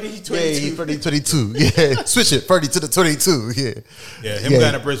that. Yeah, 30, 22. yeah, he 30, 22. Yeah, switch it 30 to the 22. Yeah, yeah, him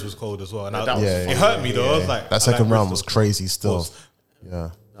going to Briz was cold as well, and that was it hurt me though. I was like, that second round was crazy. crazy. Still, Pause. yeah.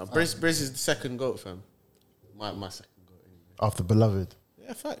 No, Briz is the second goat, fam. My second goat. Anyway. After Beloved,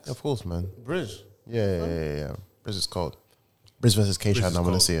 Yeah, facts. of course, man. Briz. Yeah. Bridge is cold. Briz versus K-Shine, Briz I is want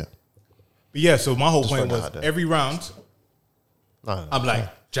to cold. see it. But yeah, so my whole Just point find that was out there. every round, No. I'm like,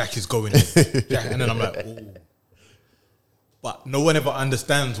 Jack is going in. Jack, and then I'm like, ooh. But no one ever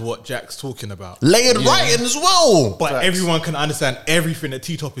understands what Jack's talking about. Lay it right in as well. But everyone can understand everything that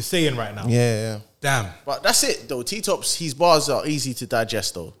T-Top is saying right now. Yeah. Damn. But that's it though. T-Top's his bars are easy to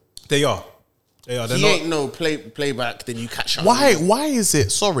digest though. They are. They're He not, ain't no playback. Then you catch up. Why is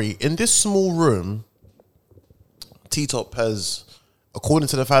it, sorry, in this small room, T-Top has, according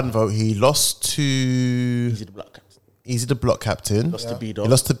to the fan vote, he lost to Easy the block captain. Easy the block captain. Lost to B-Dot. He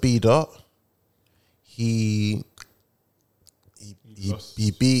lost to B-Dot.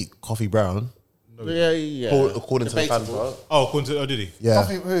 He beat Coffee Brown. Yeah. According to the fan vote. Oh, did he? Yeah.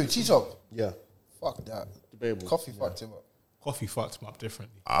 Coffee, who? T-Top? Yeah. Fuck that. Debatable. Coffee fucked him up. Coffee fucked him up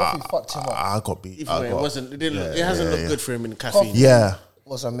differently. Coffee fucked him up. I got beat. Even though it hasn't looked good for him in caffeine. Yeah.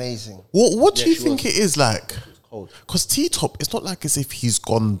 Was amazing. What do you she think it is like? Cold. Because T-Top, it's not like as if he's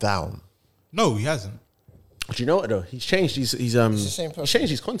gone down. No, he hasn't. Do you know what though? He's changed his the same person. he's changed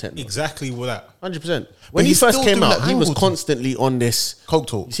his content. Exactly with that. 100%. When he he's first still came doing out, the he was angle constantly on this Coke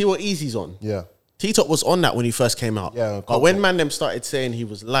Talk. You see what Easy's on? Yeah. T-Top was on that when he first came out. Yeah, But when man them started saying he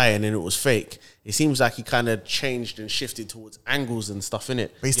was lying and it was fake, it seems like he kind of changed and shifted towards angles and stuff in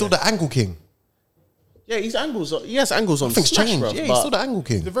it. But he's still the angle king. Yeah, he's angles. He has angles on Nothing's Smash, changed. bruv, Yeah, he's but- still the angle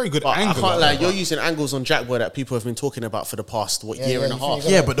king. He's a very good But I angle. can't lie, you're using angles on Jackboy that people have been talking about for the past year and a half.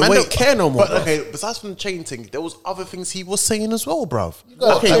 Yeah, but the man way, don't care no more. But bruv. okay, besides from the chain thing, there was other things he was saying as well, bruv.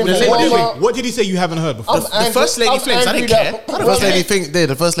 Okay, What did he say you haven't heard before? the first lady flames, I didn't care. The first lady thing,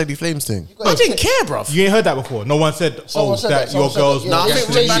 the first lady flames thing. I didn't care, bruv. You ain't heard that before. No one said, Someone said that, your someone said girl's. that, Nah, I yeah.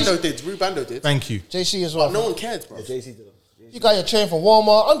 think JC. Rubando did. Thank you. JC as well. No one cared, bro. You got your chain from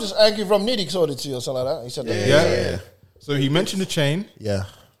Walmart. I'm just angry from Nitty sold it to you or something like that. He said that. Yeah. So he mentioned the chain. Yeah.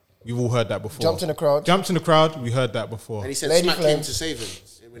 We've all heard that before. Jumped in the crowd. We heard that before. And he said Lady Smack came Flames. to save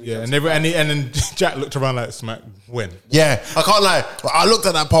him. When he Yeah, got and then Jack looked around like Smack. When? Yeah, I can't lie. But I looked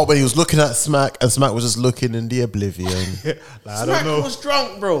at that part when he was looking at Smack, and Smack was just looking in the oblivion. I Smack don't know. was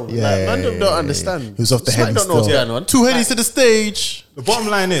drunk, bro. Yeah, Like, man yeah, don't understand. He was off the Smack head don't know what's still. going on. Two headies to the stage. The bottom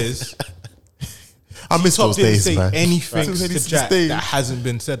line is, I miss Top those didn't days, say man. anything Two to headies to the Jack stage. that hasn't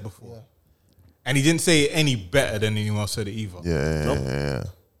been said before, and he didn't say it any better than anyone else said it either. Yeah.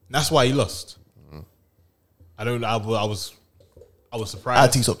 That's why he lost. I was I had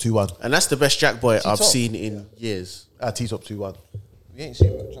surprised. T-Top 2-1. And that's the best Jackboy I've T-Top. seen in years. I had T-Top 2-1. We ain't seen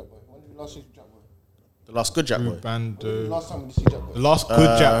Jack Boy. When did we last see Jack Boy? The last good Jackboy. Rubando. Last time we see Jack Boy. The last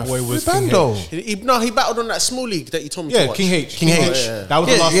good Jack Boy was King Bando. H. He battled on that small league that you told me to Yeah, watch. King H. King H. yeah. That was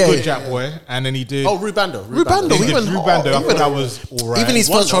Yeah, the last yeah, good yeah. Jack Boy, and then he did. Oh, Rubando. Rubando, he he did went Rubando. I hard. thought that was alright. Even his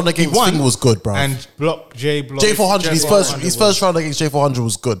first round against won. Thing was good, bro. And J400. J400, his first round against J400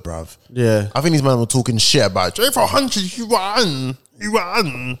 was good, bruv. Yeah. I think these men were talking shit about J400, you won.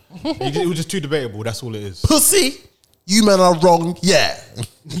 It was just too debatable. That's all it is. Pussy, you men are wrong, yeah.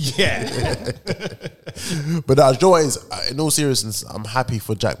 Yeah. But you know what is, in all seriousness, I'm happy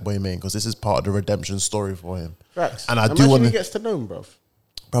for Jackboy Main because this is part of the redemption story for him. Facts. And I do Imagine want he to, gets to know him, bro.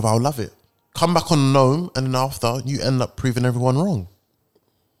 bruv, I'll love it. Come back on Gnome and then after, you end up proving everyone wrong.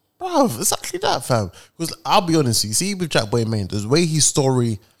 Bruv, exactly that, fam. Because I'll be honest, you see with Jackboy Main, the way his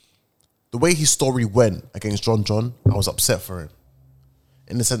story went against John, I was upset for him.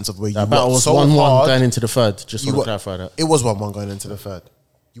 In the sense of where you That battle worked was so 1-1 hard. going into the third. Just You want to wor- clarify that. It was 1-1 going into the third.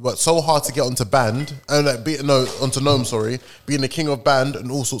 You worked so hard to get onto band, and onto Gnome, being the king of band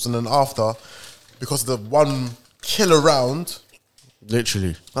and all sorts, and then after, because of the one killer round,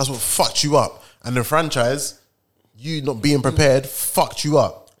 Literally. that's what fucked you up. And the franchise, you not being prepared, fucked you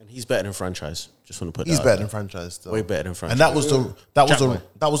up. And he's better than franchise. Just want to put He's that out better there. than franchise still. Way better than franchise. And that was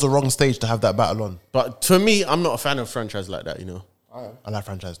Jackboy. the wrong stage to have that battle on. But for me, I'm not a fan of franchise like that, you know. I like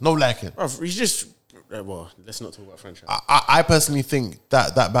franchise. No liking. Bruv, he's just... Well, let's not talk about franchise. I personally think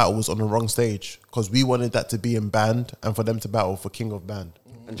that battle was on the wrong stage because we wanted that to be in band and for them to battle for king of band.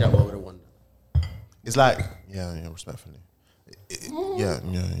 And Jackboy would have won. It's like, yeah, respectfully. Yeah,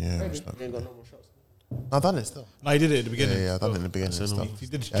 respectfully. He ain't got no more shots. I've done it still. No, he did it at the beginning. Yeah, I've done it in the beginning. So Still. he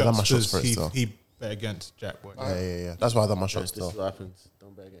did Yeah, I've done my shots juxtas. for it still. He bet against Jack Boy. Yeah. That's why I've done my This shots is still. what happens.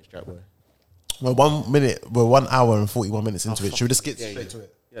 Don't bet against Jackboy. We're 1 hour and 41 minutes into it. Should we just get straight to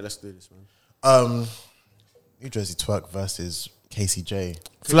it? Yeah, let's do this, man. New Jersey Twerk versus KCJ.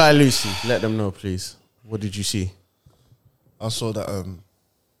 Fly Lucy, let them know, please. What did you see? I saw that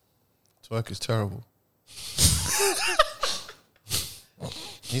Twerk is terrible.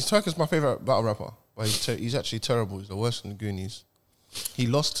 Twerk is my favorite battle rapper, but he's actually terrible. He's the worst in the Goonies. He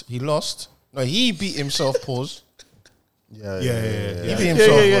lost. No, he beat himself. Pause. Yeah. He beat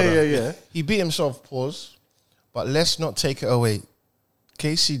himself. Yeah. He beat himself. Pause. but let's not take it away.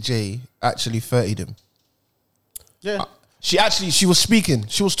 KCJ actually 30'd him. Yeah. She was speaking.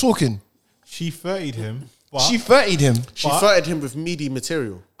 She was talking. She 30'd him. She 30'd him. She 30'd him with meaty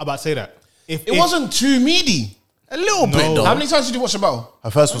material. I'm about to say that. It wasn't too meaty. A little bit, though. How many times did you watch the battle?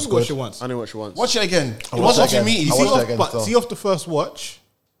 Her first was I good. watched it once. I didn't watch it once. Watch it again. It watched wasn't it too again. meaty. I watched it again. But still. see off the first watch,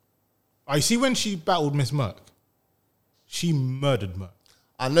 I see when she battled Miss Merck, she murdered Merck.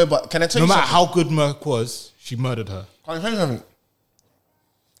 I know, but can I tell No you matter something? how good Merck was, she murdered her. Can I tell you something?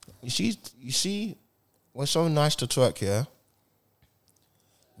 You see, we're so nice to Twerk, yeah?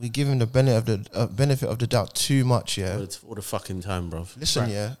 We give him the benefit of the doubt too much, yeah? It's all the fucking time, bro. Listen,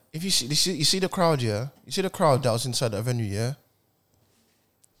 yeah? If you see the crowd, yeah? You see the crowd that was inside that venue, yeah?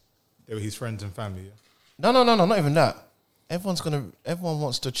 They were his friends and family. Yeah? No, not even that. Everyone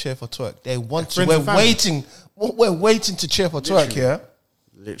wants to cheer for Twerk. They want to. Friends We're and family. waiting. We're waiting to cheer for Twerk, yeah?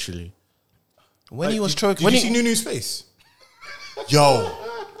 Literally. When he was choking, Did you see Nunu's face? Yo.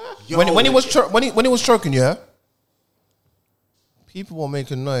 when he was choking, yeah. People were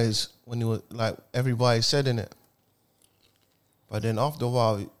making noise when he was like everybody said in it. But then after a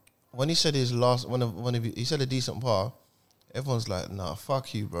while, when he said his last he said a decent part, everyone's like, nah,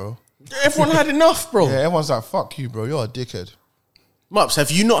 fuck you, bro. Everyone had enough, bro. Yeah, everyone's like, fuck you, bro. You're a dickhead. Mups,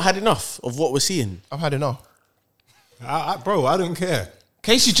 have you not had enough of what we're seeing? I've had enough. Bro, I don't care.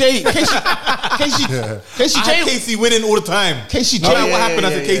 KCJ. I had Casey winning all the time. KCJ. No matter what happened, I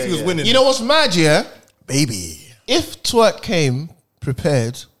said Casey was winning. You know what's mad, yeah? Baby. If Twerk came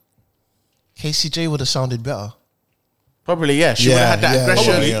prepared, KCJ would have sounded better. Probably, yeah. She would have had that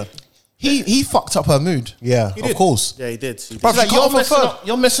aggression. Yeah. He fucked up her mood. Yeah, of course. Yeah, he did. He did. Bruv, Like, she cut off her third.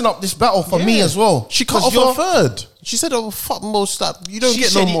 you're messing up this battle for me as well. She cut off her third. She said, "Oh fuck, most that you don't She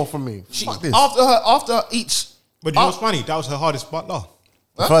get said no he- more from me." Fuck this. After each. But you know what's funny? That was her hardest battle.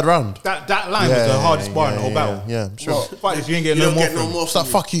 The third round. That line was the hardest part in the whole battle. Yeah, I'm sure. Fight if you ain't getting no more from me. It's like,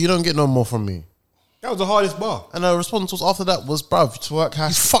 fuck you don't get no more from me. That was the hardest bar. And her response was after that was, bruv, Twerk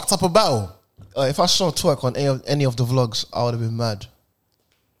has. he's fucked up a battle. If I saw Twerk on any of the vlogs, I would have been mad.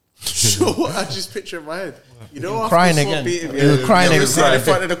 Sure, what I just picture in my head. You know, Crying after again. beating He was crying again. in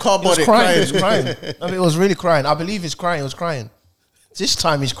front of the car He was body, crying. He was crying. I mean, it was really crying. I believe he's crying. He was crying. This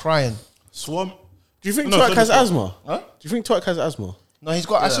time he's crying. Swamp. Do you think No, Twerk so has the- asthma? Huh? Do you think Twerk has asthma? No, he's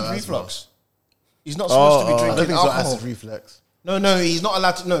got acid reflux. He's not supposed to be I don't drinking think it's got alcohol. acid reflex. No, he's not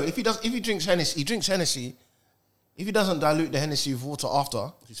allowed to. No, if he drinks Hennessy, he drinks Hennessy. If he doesn't dilute the Hennessy with water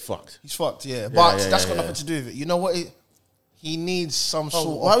after, He's fucked. he's fucked. Yeah, but yeah, that's yeah, got yeah. nothing to do with it. You know what? He needs some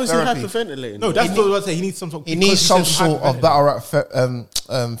sort Why of was therapy. he hyperventilating? No, that's what I was about to say. He needs some sort. He needs some sort of battle rap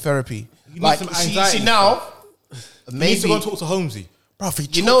therapy. He needs Like, some see anxiety now, He needs to maybe go and talk to Holmesy.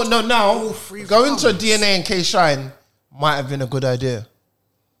 Bruv, you know. No, now going to DNA and K Shine might have been a good idea.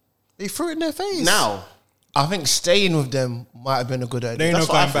 he threw it in their face. Now. I think staying with them might have been a good idea. They ain't That's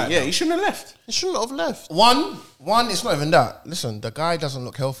no what I going think. back. Yeah, he shouldn't have left. he shouldn't have left. One, it's not even that. Listen, the guy doesn't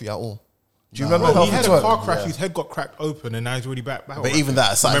look healthy at all. Do you remember Bro, how he had a car crash. His head got cracked open, and now he's already back. But even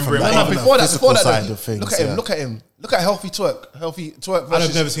that, aside Remember from him? that, No, even before the that, physical though, side of things, look at him. yeah. Look at him. Look at healthy Twerk I've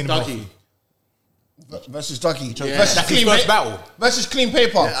versus never seen him Dougie. healthy. versus Dougie. Yeah. Versus That's his clean first battle. Versus clean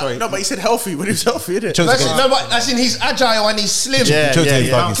paper. Sorry. No, but he said healthy when he was healthy, innit? Chose Versus, against- no, but as in he's agile and he's slim. Yeah, chose yeah,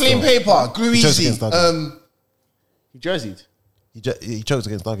 against yeah. Dougie Clean still. paper, grew He chose easy. against Dougie. He jerseyed. He chose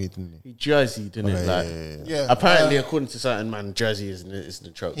against Dougie, didn't he? He jerseyed, didn't it? Like, Yeah. apparently, according to certain man, jersey isn't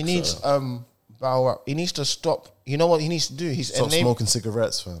a choke. He needs so. battle rap. He needs to stop. You know what he needs to do? He's Stop smoking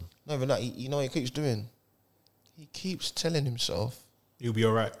cigarettes, fam. No, but like, you know what he keeps doing? He keeps telling himself, He'll be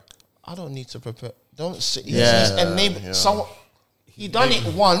all right. I don't need to prepare. Don't sit. Yeah. He's enabled someone. He done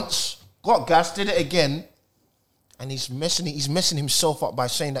it once, got gas, did it again, and he's messing himself up by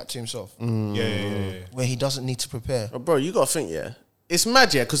saying that to himself. Yeah. Where he doesn't need to prepare. But bro, you gotta think, yeah. It's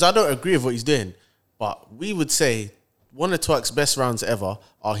mad, yeah, because I don't agree with what he's doing. But we would say one of Twerk's best rounds ever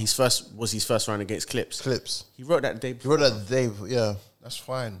was his first round against Clips. He wrote that the day He before. wrote that the day, yeah. That's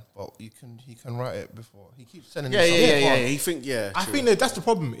fine, but he can write it before. He keeps telling Yeah. himself. He think, yeah. I true. think that's the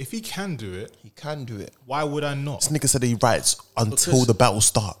problem. If he can do it, He can do it. why would I not? This nigga said he writes until Because- the battle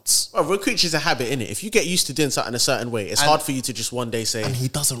starts. Well, we're creatures of habit, innit? If you get used to doing something a certain way, it's hard for you to just one day say, And he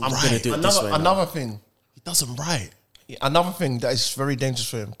doesn't I'm write. gonna do it this way. now." Another thing. He doesn't write. Another thing that is very dangerous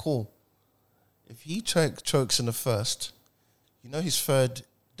for him. Cool. If he chokes in the first, you know his third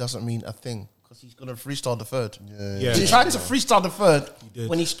doesn't mean a thing because he's gonna freestyle the third. Yeah. He tried to freestyle the third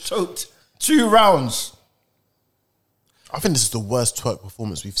when he's choked 2 rounds. I think this is the worst Twerk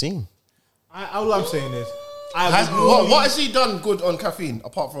performance we've seen. All I'm saying is, What has he done good on caffeine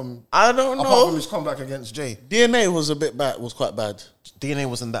apart from? I don't know. Apart from his comeback against Jay. DNA was a bit bad. Was quite bad. DNA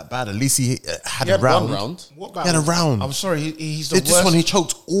wasn't that bad. At least he had He a had round. 1 round. What He had a round. I'm sorry, he's the worst. This one he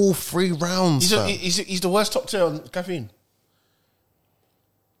choked all 3 rounds. He's the worst top tier on caffeine.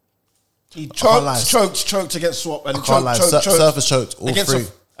 He can't lie. choked against Swap and choked. Surfa's choked all against 3.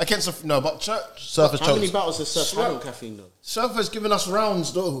 Surfa's How many battles has Surf had on caffeine though? Surfa's given us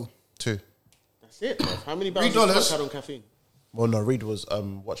rounds though. 2. That's it. Bro. How many battles $3. has Twerk had on caffeine? Well, no, Reed was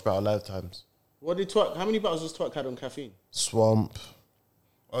Watch Battle Lifetimes. What did Twerk? How many battles has Twerk had on caffeine? Swamp.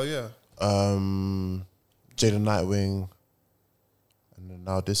 Oh yeah. Jaden Nightwing. And then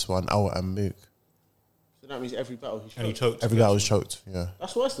now this one, Owl and Mook. So that means every battle he choked. Every battle was choked, yeah.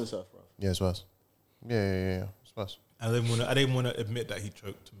 That's worse than Surf, bro. Yeah, it's worse. Yeah. It's worse. I didn't want to admit that he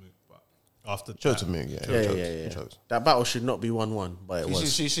choked to Mook, but after Choked that, to Mook, yeah. Yeah. He choked. That battle should not be 1-1, but it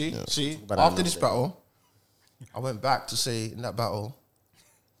was. See. But After this battle, I went back to say in that battle,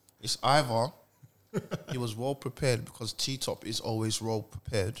 it's either he was well prepared because T-Top is always well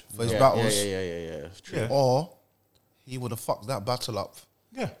prepared for his battles. Yeah. True. Or he would have fucked that battle up.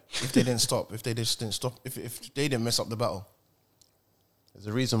 Yeah. If they didn't stop. If they just didn't stop. If they didn't mess up the battle. There's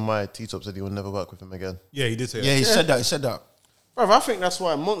a reason why T-Top said he would never work with him again. Yeah, he did say Yeah, that. he said that. Bruv, I think that's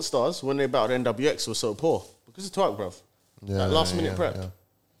why Monsters, when they battled NWX, were so poor. Because of Twerk, bruv. Yeah, That last minute prep. yeah.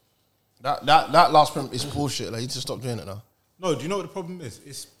 That last print is bullshit. Like, you need to stop doing it now. No, do you know what the problem is?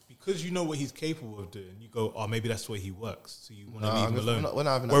 It's because you know what he's capable of doing. You go, oh, maybe that's the way he works. So you want to leave him alone. we're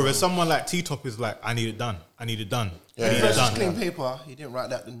not having that. Whereas someone like T-Top is like, I need it done. I need it done. I need it Versus done. Clean Paper, he didn't write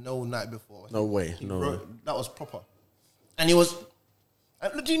that no night before. No way. He No wrote- way. That was proper. And he was...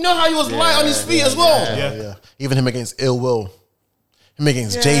 Do you know how he was light on his feet as well? Yeah. Even him against Ill Will. Him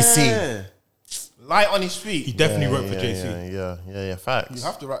against JC. Light on his feet. He definitely wrote for JC. Yeah, facts. You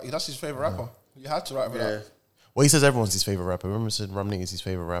have to write. That's his favorite rapper. You had to write for that. Well, he says everyone's his favorite rapper. Remember, he said Rumney is his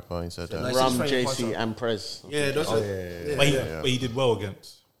favorite rapper. He said Nice. Rum, his favorite JC, puncher. and Prez. Yeah, that's it. But he did well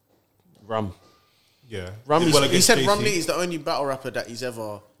against. Rum. Yeah. Rum. Did well He against said JC. Rumley is the only battle rapper that he's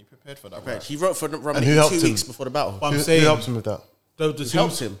ever He prepared for that. prepared. He wrote for Rumley And who helped 2 him? weeks before the battle. But I'm Who saying, helps him with that? the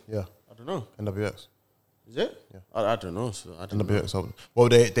Helps him. Yeah, I don't know. NWX. Is it? Yeah. I don't know. So I don't know. NWX helped. Well,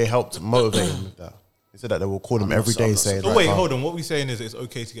 they helped motivate him with that. They said that they will call him every day saying, So like, wait, oh. hold on. What we're saying is it's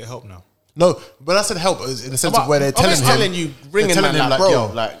okay to get help now. No, but I said help is in the sense of where they're I'm telling just him. telling you, ringing telling man him like, like, bro,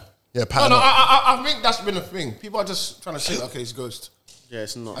 yo. like, Yeah, No, pattern up. I think that's been a thing. People are just trying to say, okay, it's Ghost. yeah,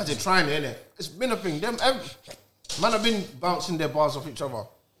 it's not. As they're trying it, innit? It's been a thing. Man have been bouncing their bars off each other.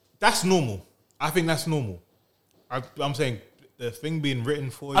 That's normal. I think that's normal. I'm saying the thing being written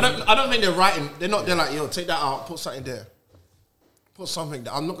for you. I don't think they're writing. They're not. They're like, yo, take that out, put something there, put something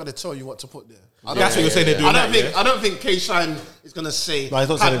there. I'm not gonna tell you what to put there. That's what you're saying. They're doing that. Yeah? I don't think K Shine is gonna say No, he's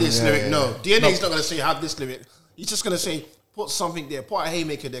not have telling this me, lyric. yeah. No, DNA's not gonna say have this lyric. He's just gonna say put something there, put a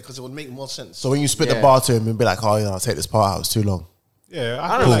haymaker there because it would make more sense. So when you spit the bar to him and be like, oh, yeah, I'll take this part out, it's too long. Yeah,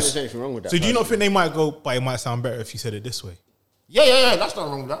 I don't think there's anything wrong with that. So do you not think they might go, but it might sound better if you said it this way? Yeah, that's not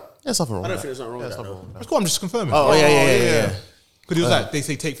wrong with that. There's nothing wrong I don't with think that. there's nothing wrong with that. though. That's cool. I'm just confirming. Oh, yeah. Because it was like they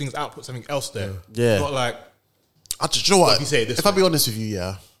say take things out, put something else there. Yeah. Not like Do you know what? If you say it this if I way. be honest with you,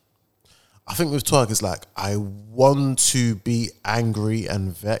 yeah, I think with Twerk, it's like I want to be angry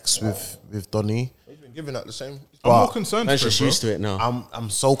and vexed with Donny. He's been giving out the same. I'm more concerned. I'm for it, just bro. used to it now. I'm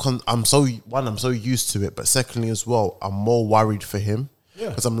so used to it, but secondly as well, I'm more worried for him Yeah.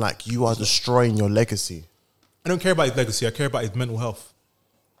 because I'm like, you are destroying your legacy, I don't care about his legacy. I care about his mental health.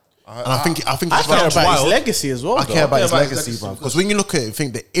 and I think I it's care very about his wild. legacy as well. I care about his about his legacy, legacy bro. Because when you look at it, I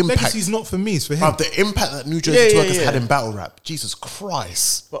think the impact, Legacy's not for me. It's for him. bruv, the impact that New Jersey Yeah, Twerk has yeah. had in battle rap, Jesus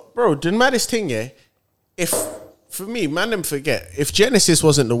Christ. But bro, the maddest thing, yeah, if for me, man, them forget if Genesis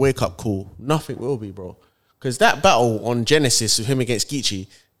wasn't the wake up call, nothing will be, bro. Because that battle on Genesis with him against Geechee,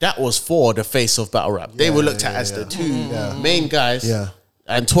 that was for the face of battle rap. They were looked at as the two main guys. Yeah.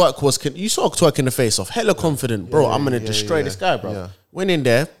 And Twerk was, you saw Twerk in the face off, hella confident, bro. I'm gonna destroy this guy, bro. Yeah. Went in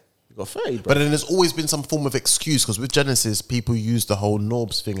there, you got 30, bro. But then there's always been some form of excuse because with Genesis, people use the whole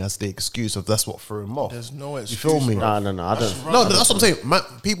Norbs thing as the excuse of that's what threw him off. There's no You excuse. feel me? no, I don't. No, that's what I'm saying. Man,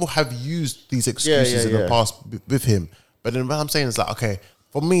 people have used these excuses in the yeah. past with him. But then what I'm saying is like, okay,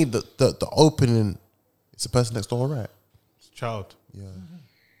 for me, the opening, it's the person next door, right? Child. Yeah.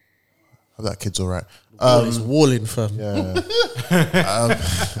 Hope that kid's all right. He's walling, fam. Yeah.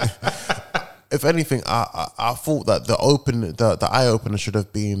 If anything, I thought that the eye opener should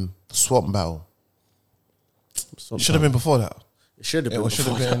have been the Swamp Battle. It should have been before that. It should have been. It should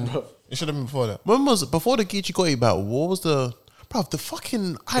have before that, been. bro. It should have been before that. When was it? Before the Geechee Gotti battle? What was the... Bruv, the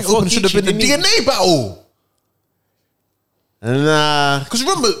fucking eye Before opener should have Geechee, been the didn't he- DNA battle. Nah. Because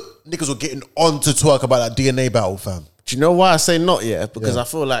remember, niggas were getting on to Twerk about that DNA battle, fam. Do you know why I say not yet? Because I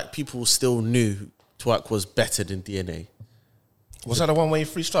feel like people still knew Twerk was better than DNA. Was that the one where you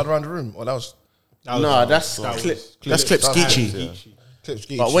freestyled around the room? Or that's Clips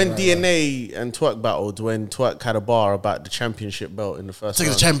Geechee. But when DNA and Twerk battled, when Twerk had a bar about the championship belt in the first Take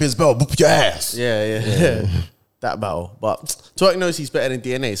round. the champion's belt, whoop your ass. Yeah. That battle. But Twerk knows he's better than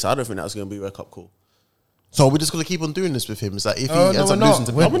DNA, so I don't think that's going to be a wake-up call. So we're just going to keep on doing this with him. It's like if he no, ends we're up not. losing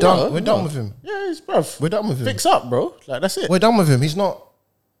to We're people. done. We're done with him. Yeah, it's bruv. We're done with him. Fix up, bro. Like, that's it. We're done with him. He's not.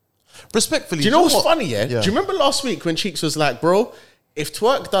 Respectfully. Do you know what's funny, yeah? Do you remember last week when Cheeks was like, bro, if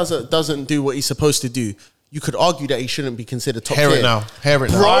Twerk doesn't do what he's supposed to do, you could argue that he shouldn't be considered top tier. Hear it now.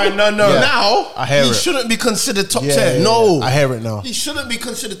 Bro, no. Yeah. Now, I hear He it. shouldn't be considered top Yeah, 10. yeah, No. I hear it now. He shouldn't be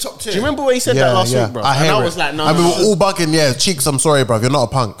considered top 10. do you remember where he said that last week, bro? I hear And I it. was like, no, I mean, no, we're all bugging. Yeah, Cheeks, I'm sorry, bro. You're not a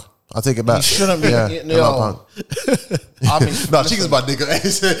punk. I'll take it back. He shouldn't be. Yeah, Yo. you're not a punk. I mean, No, Cheeks is my nigga.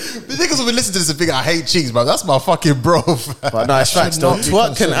 The niggas will be listening to this and think I hate Cheeks, bro. That's my fucking bro. But no, it's facts Should though. not be Twerk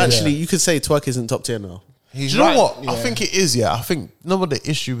can considered, actually, you could say Twerk isn't top tier now. He's Do you know right. what? Yeah. I think it is, yeah. I think, you know what the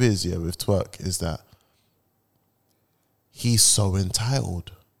issue is, yeah, with Twerk is that he's so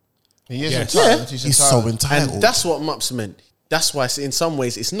entitled. He is Yes. entitled. He's so entitled. And that's what Mups meant. That's why in some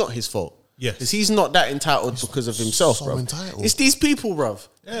ways it's not his fault. Yes. Because he's not that entitled because of himself, so bro. entitled. It's these people, bruv.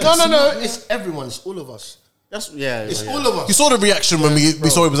 No. It's everyone. It's all of us. It's It's all of us. You saw the reaction when we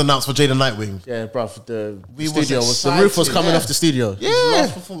saw it was announced for Jada Nightwing. Yeah, bruv. The We studio was was the roof was excited, coming yeah. off the studio. His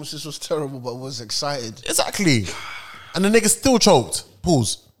last performances was terrible, but was excited. Exactly. And the nigga still choked.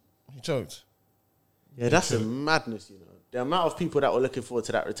 Pause. He choked. Yeah, that's a madness, you know. The amount of people that were looking forward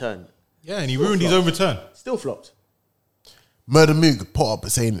to that return Yeah, and he ruined his own return. still flopped. Murder Moog put up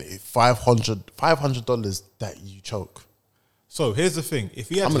saying $500 that you choke. So here's the thing: if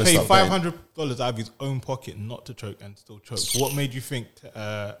he had I'm to gonna pay start betting. $500 out of his own pocket not to choke and still choke, what made you think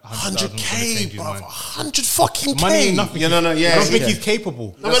 100K, bro. 100 fucking Money ain't K. nothing. Yeah, no, yeah, I don't think yeah. he's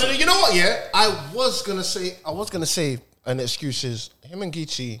capable. No, but you know what? Yeah, I was gonna say an excuse is him and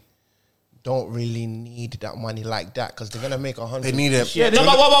Geechee don't really need that money like that because they're gonna make 100. They need it. Yeah, no,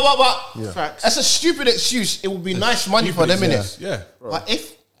 but Yeah. Facts. that's a stupid excuse. It would be nice money for them, innit? Yeah. But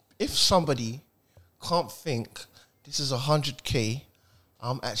if somebody can't think this is 100K,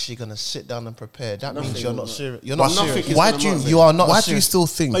 I'm actually gonna sit down and prepare. That means you're not serious. You're not serious. Why do you? You are not Why do you serious. still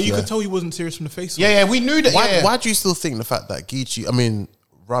think? But you yeah, could tell he wasn't serious from the face. Yeah, we knew that. why, yeah. why do you still think the fact that Geechee,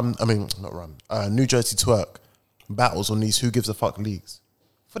 New Jersey Twerk battles on these Who Gives a Fuck leagues?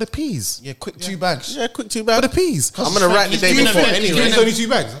 For the peas. Yeah, quick 2 bags. Yeah, quick 2 For bags. the peas. I'm gonna write the day before anyway. It's only 2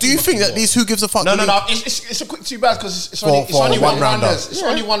 bags. Do you think that these Who Gives a Fuck No, leagues- it's a quick 2 bags because it's For- only, it's for only one one rounder. rounders. It's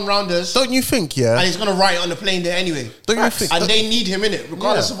only one rounders. Don't you think, yeah? And he's gonna write it on the plane there anyway. Don't you think- And they need him in it,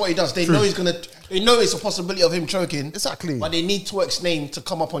 regardless of what he does. They know he's gonna. They know it's a possibility of him choking. Exactly. But they need Twerk's name to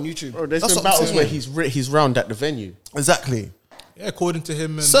come up on YouTube. Bro, there's That's been what I'm battles saying. where he's round at the venue. Exactly. Yeah, according to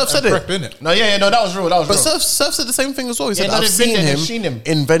him and Surf said it. Prep, innit? No, that was real. That was But real. Surf said the same thing as well. He said, Yeah, no, I've they've been seen there, him, they've seen him.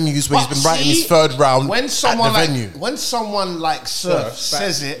 in venues where he's But been writing see, his third round when someone at the like venue when someone like Surf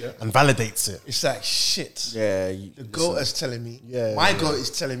says it, and validates it. it's like shit. Yeah. The goat is telling me. Yeah, My yeah. goat is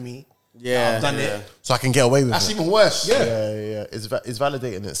telling me. Yeah. I've done it. So I can get away with That's it. even worse. Yeah. It's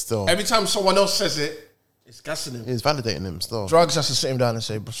validating it still. Every time someone else says it, it's gassing him. It's validating him still. Drugs has to sit him down and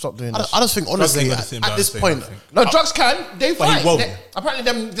say, "Bro, stop doing this." I just think, honestly, ain't gonna sit him at down this and say point, nothing. No, drugs can. They But he fight. won't.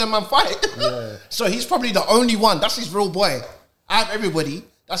 Apparently, them man fight. So he's probably the only one. That's his real boy. Out of everybody,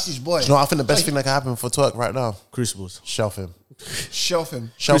 that's his boy. you know what I think the best thing that can happen for Twerk right now? Crucibles. Shelf him. Shelf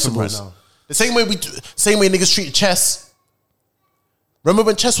him. Shelf him right Crucibles. now. The same way niggas treat Chess. Remember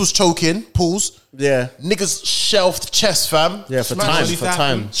when Chess was choking? Pools. Yeah. Niggas shelved Chess, fam. Yeah, for Smash time. only For that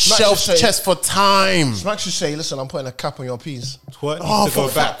time. happens. Shelved Smash Chess for time. Smack should say, "Listen, I'm putting a cap on your peas." Twerk needs Oh, to go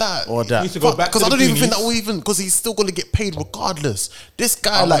fuck back. that. Or He that. needs to go back Because to I the don't even think Goonies. that will even, because he's still going to get paid regardless. This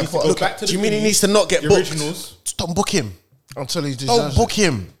guy, He like, needs to go look, back to Do the you mean he Goonies, needs to not get the booked? originals don't book him. Until he Don't deserves book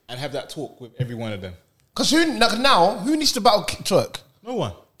him. and have that talk with every one of them? Because who needs to battle Twerk? No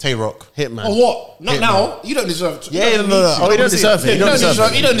one. Tay-Rock. Hitman. Or what? Not now. You don't deserve it. Yeah, no. Oh, he don't deserve it. He don't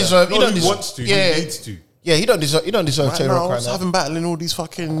deserve. He don't deserve. No, He don't he deserve. wants to. Yeah, He needs to. Yeah, he don't deserve. He don't deserve Right Tay now, Rock right let's now. have him battling all these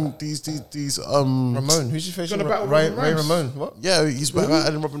fucking these Ramon, who's he facing? Gonna battle Ray Robin Rhymes. Ramon. What Yeah, he's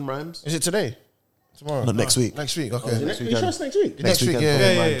battling Robin Rhymes. is it today? Tomorrow? No, next week. Next week. Okay. Next weekend. Next week. Next week. weekend. Yeah.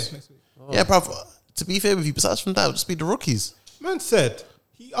 Yeah, Yeah. yeah. Yeah, bruv. To be fair with you, besides from that, it'll just be the rookies. Man said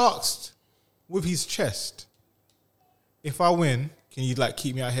he asked with his chest, "If I win, can you like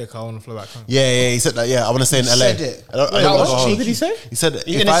keep me out here? Cause I want to fly back home." Yeah, he said that. Yeah, I want to stay in LA. said it. I don't That wanna was go home. cheeky. What did he say? He said, He if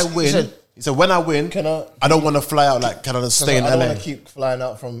didn't- I he win, said- he said, when I win, Can I- I don't want to fly out, like, can I just stay in I don't LA? want to keep flying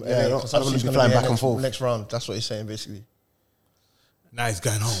out from LA. I don't- because I don't wanna obviously be it's flying gonna back and forth. Next round. That's what he's saying basically. Now he's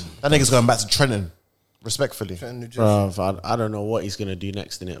going home. That nigga's going back to Trenton. Respectfully. Bruv, I don't know what he's gonna do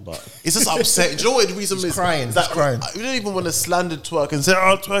next in it, but It's just upsetting. Do you know what the reason is? crying. Is that He's crying. We don't even want to slander Twerk and say,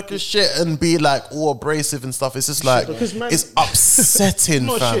 oh, Twerk is shit and be like all abrasive and stuff. It's just like, Because, man- it's upsetting,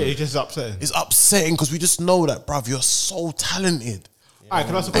 Not fam. shit, it's just upsetting. It's upsetting because we just know that, bruv, you're so talented. Alright,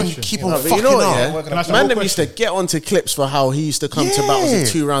 can I ask a And you question? keep No, on but fucking you know what, up. yeah? Can I ask a Man, whole them used to get onto clips for how he used to come to battles in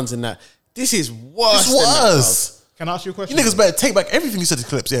 2 rounds and that. This is worse. It's than that, worse. Can I ask you a question? You niggas better take back everything you said to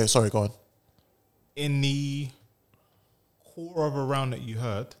clips. Yeah, sorry, go on. In the core of a round that you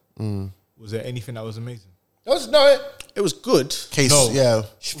heard, was there anything that was amazing? It was good. Case, No. yeah.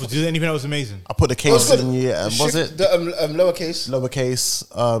 Was there anything that was amazing? I put the case good. in, yeah. Was it The lowercase. lowercase?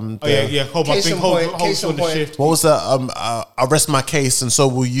 Oh yeah. Hold my Case thing. in Hold point, case on in the point. shift. What was that? I rest my case and so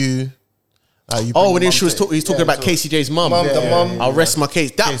will you. You Oh, bring when mum she was to- he's talking about Casey J's mum. Mum, the mum. I'll rest my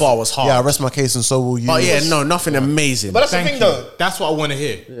case. That bar was hard. Yeah, I rest my case and so will you. But yeah, no, nothing amazing. But that's Thank the thing, you. though. That's what I want to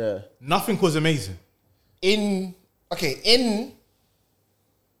hear. Yeah. Nothing was amazing. In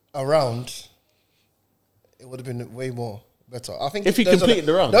around, it would have been way more better. I think If he those are completed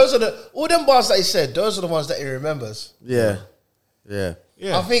the round. Those are all them bars that he said. Those are the ones that he remembers. Yeah. Yeah.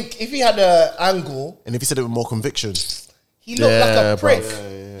 I think if he had an angle, And if he said it with more conviction. he looked like Yeah, a prick.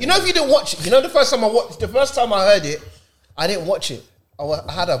 bruv. You know, if you didn't watch it, you know, the first time I heard it, I didn't watch it.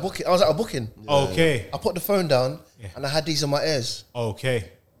 I had a booking. I was at a booking. Okay. I put the phone down and I had these in my ears, Okay.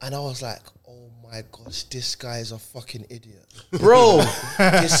 and I was like, "Oh my gosh, this guy is a fucking idiot, Bro,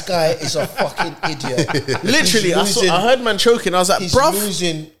 this guy is a fucking idiot." literally, He's losing. I heard man choking. I was like, He's bruv,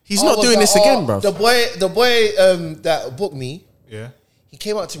 losing. he's I not was doing like, this again, bruv. The boy that booked me, Yeah. he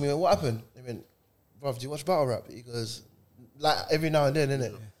came up to me and what happened? I went, "Bruv, do you watch battle rap?" He goes, "Like every now and then,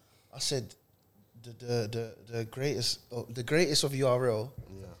 innit?" I said, "The greatest of URL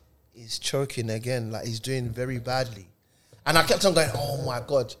is choking again. Like he's doing very badly." And I kept on going, "Oh my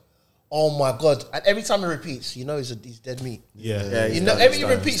god." And every time he repeats, you know he's dead meat. Yeah. You know, every he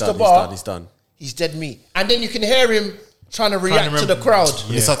repeats the bar, He's done. he's dead meat. And then you can hear him trying to react to the crowd.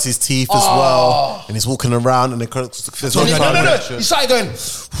 And he sucks his teeth as well. And he's walking around and there's one No. He started going,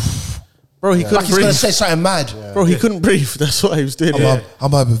 Bro, he like couldn't he's going to breathe. say something mad. Bro, he couldn't breathe. That's what he was doing.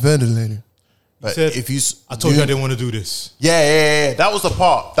 I'm hyperventilating. He said, if you, I told you I didn't want to do this. Yeah. That was the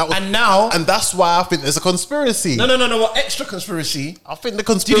part. That was, And now, and that's why I think there's a conspiracy. no. What extra conspiracy? I think the Did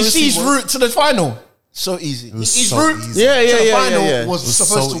conspiracy. you see his was- route to the final? So easy. was His so route easy. Yeah, to the yeah, final yeah. was It was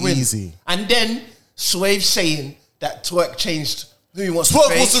supposed so to win. easy. And then Swave saying that Twerk changed who he wants Twerk to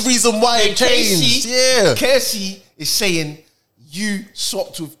face. was the reason why it changed. Yeah. Casey is saying you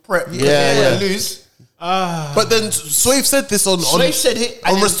swapped with Prep because Yeah, they were yeah. to lose. But then Swave said this on Swave said it, and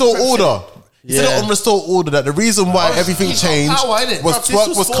on then Restore Prep said Order. He said Yeah. it on Restore Order that the reason why everything He's got changed power, innit? was Bruv, this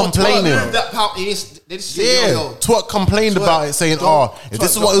Twerk was for complaining. Twerk. That power, they just say, Yeah, yo. Twerk complained Twerk, about it, saying, don't- if Twerk,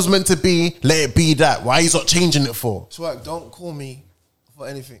 this is what it was meant to be, let it be that. Why he's not changing it for? Twerk, don't call me for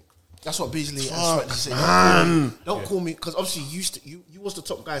anything. That's what Beasley and Sweat to say. Don't call me because obviously you was the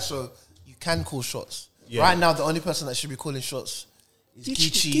top guy, so you can call shots. Yeah. Right now, the only person that should be calling shots is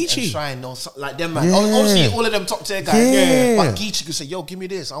Geechee and Geechee. Shrine or something like them, man. Yeah. Obviously, all of them top tier guys. Yeah. But Geechee could say, "Yo, give me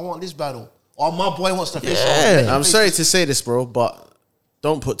this. I want this battle." Or my boy wants to face. Yeah. I'm sorry to say this, bro, but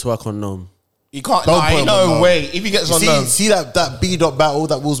don't put Twerk on Gnome. You can't. Don't Nah, put ain't him no on, way. If he gets on them, See that B-Dot battle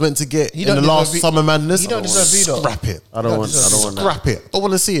that we was meant to get in don't the deserve last B- Summer Madness? he don't deserve B-Dot. Scrap it. I don't want that. Scrap it. I don't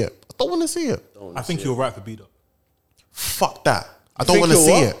want to see it. I don't want to see it. I think you're right for B-Dot. Fuck that. I don't think want to you're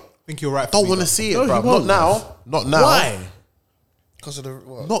see what? it. I think you're right for Don't want to B-Dot. see it, No, bro. you Not won't. now. Not now. Why? because of the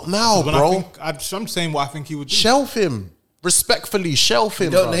what? Not now, When I bro. think, I'm saying what I think he would do. Shelf him. Respectfully, shelf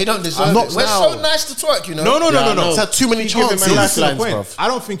him. He don't deserve Not it. We're now. so nice to Twerk, you know. No. He's had too many Keep giving man chances. That's the lifelines, point. bruv. I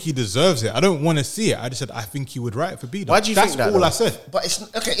don't think he deserves it. I don't want to see it. I just said I think he would write for B-Dot. Why do you That's think that, all though? I said. But it's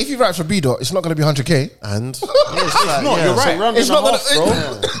okay if he writes for B-Dot, it's not going to be 100K. And It's not. You're right. Round It's and a not half,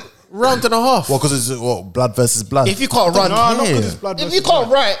 gonna- bro. Round and a half. well, because it's blood versus blood. If you can't run, No, not Yeah. because it's blood. if versus you can't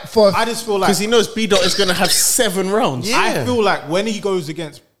blood. write for, I just feel like Because he knows B-Dot is going to have 7 rounds. Yeah. I feel like when he goes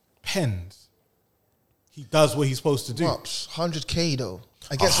against Pens, he does what he's supposed to do. Pops, 100K though.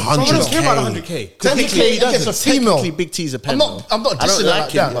 Against a 100K. I don't care about 100K. Technically, Technically, he against doesn't. a female. Technically, Big T's a pen. I'm not though. dissing I don't it like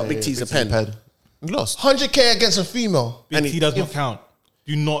like him, that. but Big T's a pen. He lost. 100K against a female. Big T does not count.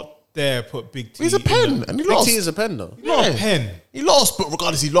 Do not dare put Big T. He's a in pen, the- and he Big lost. T is a pen, though. Not a pen. He lost, but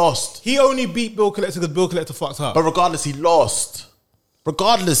regardless, he lost. He only beat Bill Collector because Bill Collector fucked up. But regardless, he lost.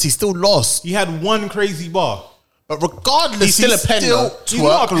 Regardless, he still lost. He had one crazy bar. But regardless, He's still a pen, though. He's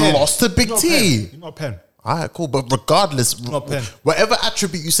not Twerk a pen. lost to Big He's not a pen. T. He's not a pen. All right, cool. But regardless, Not pen. whatever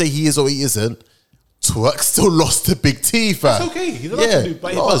attribute you say he is or he isn't, Twerk still lost to Big T, fam. It's okay. He's allowed to do.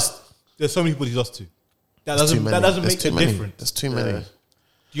 But he lost. there's so many people he's lost to. That doesn't make the difference. There's too many. Do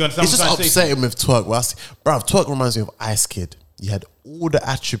you understand? It's just upsetting with Twerk. Bruv, Twerk reminds me of Ice Kid. You had all the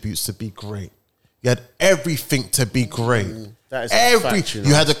attributes to be great. You had everything to be great. That is a fact,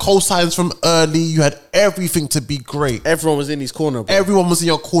 you had the cosigns from early. You had everything to be great. Everyone was in his corner, bro. Everyone was in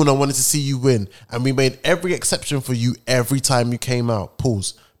your corner, wanted to see you win. And we made every exception for you every time you came out.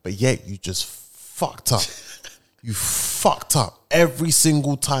 Pause. But yet you just fucked up. You fucked up. Every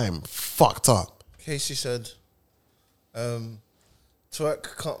single time. Fucked up. Casey said,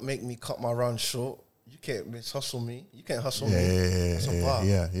 Twerk can't make me cut my run short. You can't hustle me. You can't hustle me. That's a bar.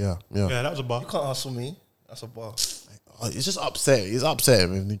 Yeah, that was a bar. You can't hustle me. That's a bar. It's just upsetting. It's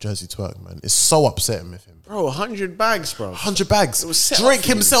upsetting with New Jersey Twerk, man. It's so upsetting with him. Bro, 100 bags, bro. 100 bags. It was set Drake up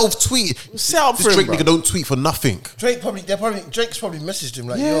for himself tweeted. It was set up This for him, Drake bro. nigga don't tweet for nothing. Drake's probably messaged him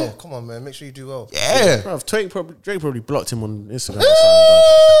like, yo, come on, man, make sure you do well. Yeah. Bro, Drake probably blocked him on Instagram or something,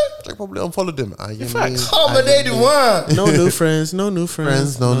 bro. Drake probably unfollowed him. In fact, accommodated one. No new friends, no new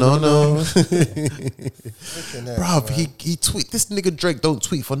friends. No. Bruv, he tweet. This nigga Drake don't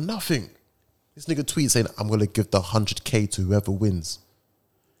tweet for nothing. This nigga tweet saying, I'm going to give the 100K to whoever wins.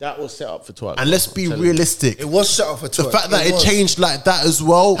 That was set up for Twerk. And let's be realistic. It was set up for Twerk. The fact that it was. changed like that as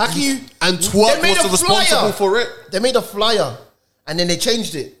well. How can you? And Twerk was responsible for it. They made a flyer and then they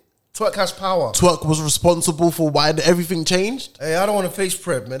changed it. Twerk has power. Twerk was responsible for why everything changed. Hey, I don't want to face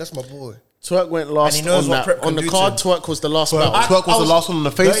Prep, man. That's my boy. Twerk went last And he knows on what that. Prep On can the do card, to him. Twerk was the last battle. Twerk was the last one on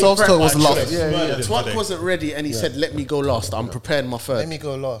the face-off. Twerk was the last. Twerk wasn't ready and he said, let me go last. I'm preparing my third. Let me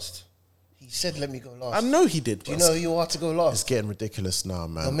go last. He said, let me go last. I know he did. Do you know who you are to go It's last? getting ridiculous now,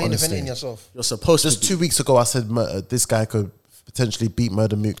 man. You're main Honestly. eventing yourself. You're supposed Just to. 2 weeks ago, I said this guy could potentially beat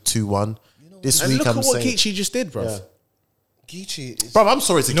Murder Mook 2-1. This And week, look I'm at what saying... Geechee just did, bro. Yeah. Geechee is... Bro, I'm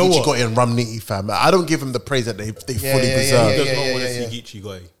sorry to know Geechee what? got in Rum Nitty, fam. I don't give him the praise that they fully Mook deserve. does not want to see Geechee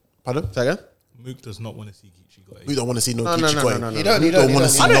go. Pardon? Say again? Mook does not want to see Geechee go. We don't want to see no No, Geechee going. no. You don't want to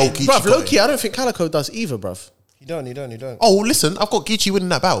see I no don't, Geechee bruv, going. low-key, I don't think Calico does either, bruv. You don't. Oh, listen, I've got Geechee winning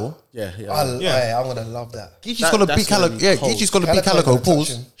that battle. Yeah. I'm going to love that. Geechee's going to That's beat Calico. gonna be Yeah, cold. Geechee's going to beat Calico's Calico. gonna touch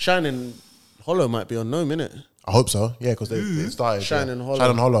Pause. him. Shining Hollow might be on no minute. I hope so. Yeah, because they started. Shining Hollow.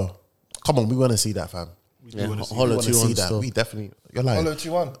 Shining Hollow. Come on, we want to see that, fam. Yeah, wanna see- We Hollow want to 2 see on that. still. We definitely. You're lying. Hollow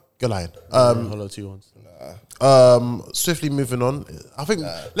 2-1. You're lying. Hollow 2 ones. Swiftly moving on. I think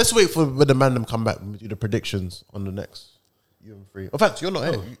let's wait for when the Mandem come back and do the predictions on the next UM3. In fact, you're not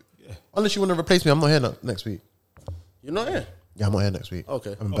here. Unless you want to replace me, I'm not here next week. You're not here? Yeah, I'm not here next week.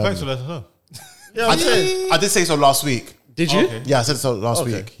 Okay. I'm in Oh, thanks for Birmingham. letting us know. Yeah, I did say so last week. Did you? Okay. Yeah, I said so last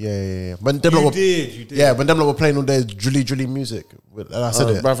Okay. week. Yeah. When them lot You were, did. yeah, when them lot were playing all their drilly music, and I said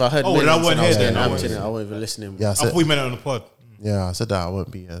it. Bruv, I heard Oh, well, I millions wasn't and I was here getting then, I amped wasn't. in it. I wasn't even listening. Yeah, I I said. thought we meant it on the pod. Yeah, I said that I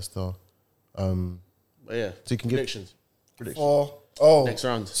won't be here still. But yeah. So you can give predictions. predictions. Next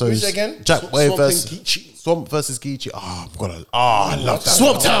round. So Who's it's again? Jack Wave Swamp versus and Geechee. Swamp versus Geechee. Oh, I love that.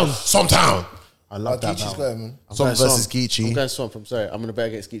 Swamp Town. Swamp Town. I love that. Geechee's battle. going, man. Swamp versus I'm Geechee. going Swamp. I'm sorry. I'm going to bet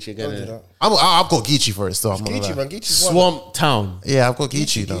against Geechee again. Don't do innit? that. I've got Geechee for it still. I'm not Geechee, gonna lie. man. Geechee's won. Swamp Town. Yeah, I've got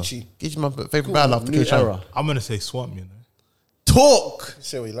Geechee though. Geechee. Geechee's my favorite battle after New K-Shine. era. I'm gonna say Swamp. You know. Talk.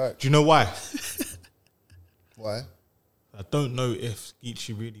 Say what you like. Do you know why? Why? I don't know if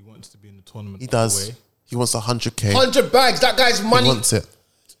Geechee really wants to be in the tournament. He all the does. way. He wants 100K. 100 bags. That guy's He money. wants it.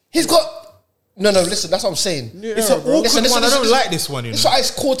 He's got... No, listen. That's what I'm saying. It's an awkward one. I don't like this one. You know. It's why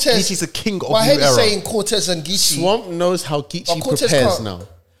it's Cortez. Geechee's a king of My new head is era. saying Cortez and Geechee. Swamp knows how But Geechee Cortez prepares can't. now.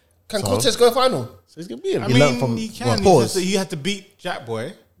 Can Cortez go final? So he's going to be him. I He learned mean, from- he what? can. Pause. He had to beat Jack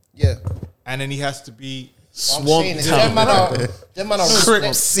Boy, Yeah. and then he has to beat. I'm Swamp saying is Town. them man are Crip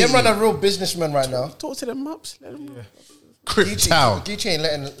them City. man are real businessmen right now. Talk to them ups. Let them Crip Town. Geechee ain't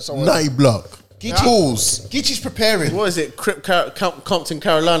letting someone... Nutty Block. Pools. Geechee's preparing. What is it? Compton,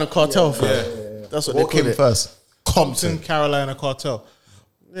 Carolina Cartel. Yeah. That's what What they came call it. first? Compton, Carolina Cartel.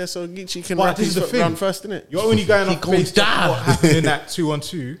 Yeah, so Geechee can But rap this his is the thing. round first, innit? You're only going He off goes based on down. what happened in that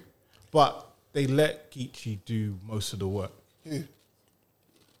 2-on-2, but they let Geechee do most of the work. Who?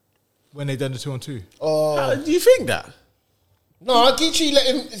 When they done the 2-on-2. Do you think that? No, Geechee let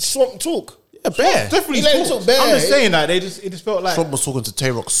him swamp talk. Yeah, bear. Definitely He let him talk. talk bare. I'm just saying that. It just felt like... Swamp was talking to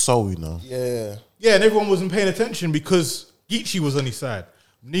Tay Rock's soul, you know. Yeah. Yeah, and everyone wasn't paying attention because Geechee was on his side.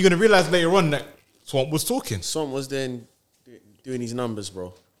 And you're going to realize later on that Swamp was talking. Swamp was then doing his numbers,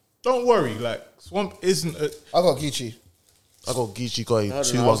 bro. Don't worry, like, Swamp isn't a... I got Geechee. I got Geechee going I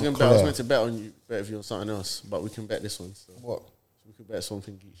don't know, I was 2-1 meant to clear. bet on you, bet if you on something else, but we can bet this one still. What? We could bet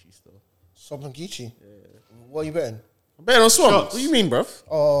something Geechee still. Something Geechee. What are you betting? I'm betting on Swamp. Shots. What do you mean, bruv?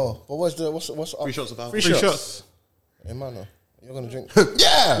 Oh, but what's up? Free shots about. Free shots. Hey, man, you're gonna drink.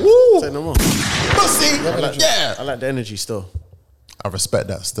 Yeah. Say no more. Pussy. You're gonna drink. Yeah. I like the energy still. I respect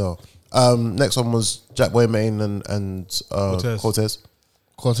that still. Next one was Jackboy Maine and Cortez.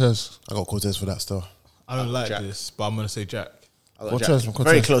 Cortez. I got Cortez for that still. I don't like this, but I'm gonna say Jack. Cortez.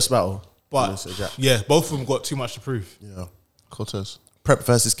 Very close battle. But yeah, both of them got too much to prove. Yeah. Cortez. Prep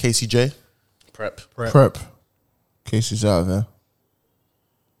versus KCJ. Prep. Casey's out of there.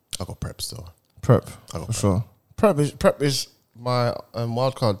 I got Prep still. Prep. I got For sure. Prep is my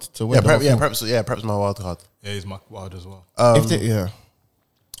wild card to win. Prep's my wild card. Yeah, he's my wild as well.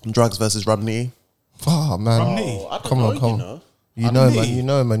 Drugs versus Rumney. Oh man. Rumney. Come on. You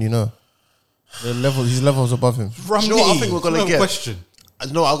know, man. His levels above him. Rumney. You know what I think we're gonna get? Question.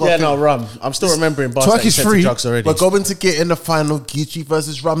 Rum. I'm still remembering Bars Twerk is free. Drugs already. We're going to get in the final Geechee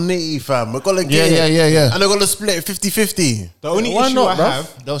versus Rumney, fam. We're gonna get Yeah. And they're gonna split it 50-50. The only Why issue not, I bruv?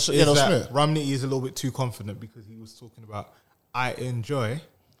 have They'll is split. that Romney is a little bit too confident because he was talking about, I enjoy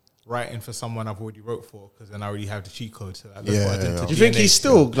writing for someone I've already wrote for because then I already have the cheat code. So that Do you think he's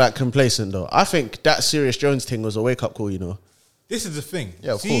still like complacent though? I think that Sirius Jones thing was a wake up call, you know. This is the thing.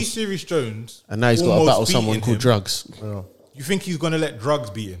 Yeah, of course. Sirius Jones, And now he's got to almost battle someone beating called him. Drugs. You think he's gonna let Drugs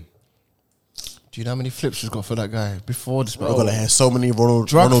beat him? Do you know how many flips he's got for that guy before this We're battle? gonna hear so many Ronald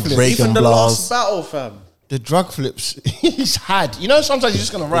flips. Reagan Even the last blasts. battle, fam. The drug flips he's had. You know, sometimes you're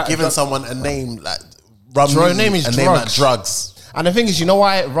just gonna write. Giving someone a name like Rumney, Her name is a name like Drugs. Drugs. And the thing is, you know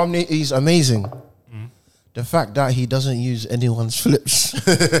why Romney is amazing? The fact that he doesn't use anyone's flips.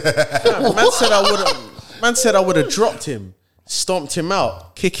 Man said I would have dropped him, stomped him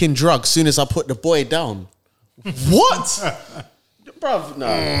out, kicking Drugs soon as I put the boy down. What? Bruv,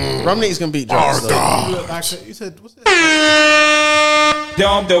 no. Romney's gonna beat Drugs. You said, what's that?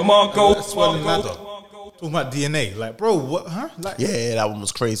 Swelling ladder. Talking about DNA. Like, bro, what? Huh? Like, Yeah, that one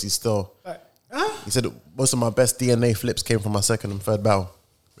was crazy still. like, huh? He said most of my best DNA flips came from my second and third battle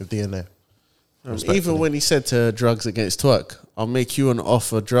with DNA. Even when he said to Drugs against Twerk, I'll make you an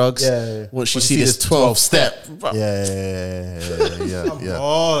offer, Drugs. Yeah. Once you see this 12 step. Yeah.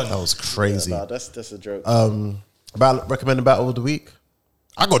 on. That was crazy. Nah, that's a joke. Recommended battle of the week.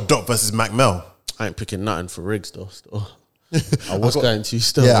 I got Dot versus Mac Mel. I ain't picking nothing for Riggs though. Still. I was going to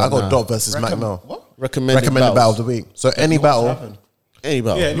still. Yeah, I but got nah. Dot versus Mac Mel. What? Recommended Battle battles. of the week. So any battle Any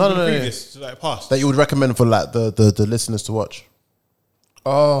battle. Yeah, No. previous, like past. that you would recommend for like the listeners to watch.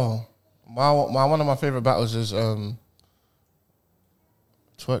 Oh, my one of my favorite battles is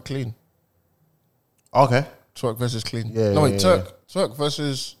Twerk Clean. Okay. Twerk versus Clean. Yeah, No, wait, yeah, Twerk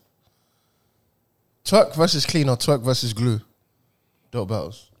versus Clean or Twerk versus Glue. Dope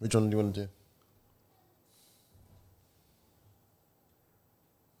battles. Which one do you want to do?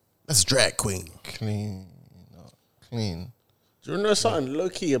 That's Drag Queen. Clean. Clean. Do you know something low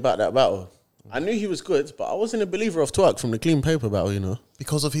key about that battle? I knew he was good, but I wasn't a believer of Twerk from the Clean Paper battle, you know.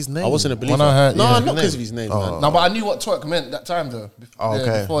 Because of his name. I wasn't a believer. When I heard- no, yeah. not because of his name, man. No, but I knew what Twerk meant that time though.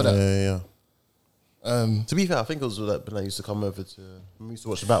 Before that. Yeah. To be fair, I think it was that when I used to come over to. We used to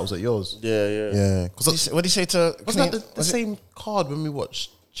watch the battles at yours. Yeah. Yeah. What did he say to? Wasn't that the same card when we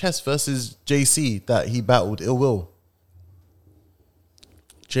watched Chess versus JC that he battled Ill Will?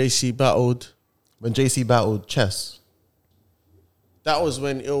 JC battled. When JC battled Chess. That was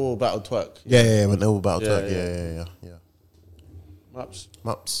when Ill Will battled Twerk. Yeah, when Ill Will battled Yeah, Twerk. Yeah.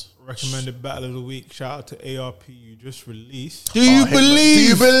 Maps. Recommended battle of the week. Shout out to ARP. You just released. Do you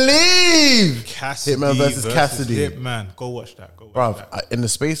believe? Cassidy Hitman versus Cassidy. Hitman. Go watch that. Bruv, in the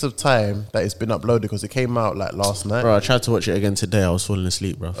space of time that it's been uploaded, because it came out like last night. Bro, I tried to watch it again today. I was falling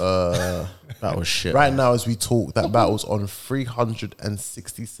asleep, bro. That was shit. Right now, as we talk, that battle's on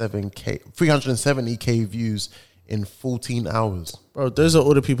 370k views in 14 hours. Bro, those are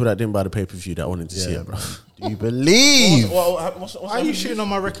all the people that didn't buy the pay-per-view that wanted to see it, bro. Do you believe? Why are you shitting on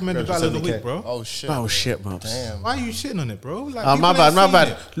my recommended battle of the week, bro? Oh shit. That was shit, man. Damn. Why are you shitting on it, bro? Like, My people ain't bad.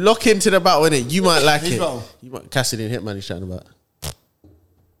 seen it. Look into the battle, innit? You might like Which it. battle? You might Cassidy and Hitman he's chatting about.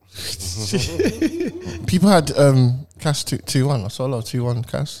 People had Cass 2-1. I saw a lot of 2-1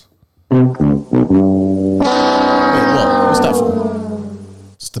 Cass. Wait, what? What's that for?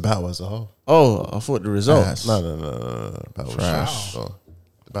 Just the battle as a whole. Oh, I thought the result. Yes. No. Battle Trash. shit. Oh,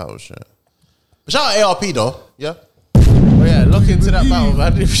 the battle shit. But shout out ARP though. Yeah. Oh yeah, look into that battle,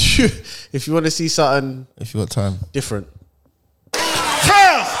 man. If you want to see something If you got time. different.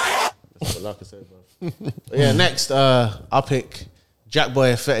 That's what Laka said, bro. But yeah, next, I'll pick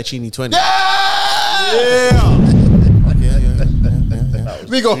Jackboy Fettuccine 20.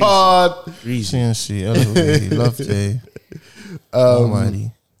 We go hard. Easy. CNC, LOV, Love Day,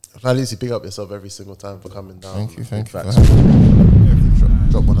 Almighty. At least you pick up yourself every single time for coming down. Thank you for Facts. having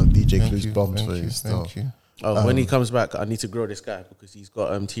Drop one of DJ Thank Clue's you, bombs thank for you, you. thank you. Oh, when he comes back, I need to grow this guy because he's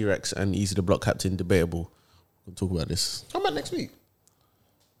got T-Rex and Easy the Block Captain debatable. We'll talk about this. Come back next week.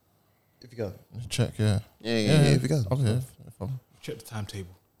 If you go. Check, yeah. Yeah, if you go. Okay. Check the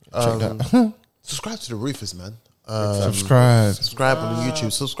timetable. Check that. Subscribe to the Rufus, man. Subscribe on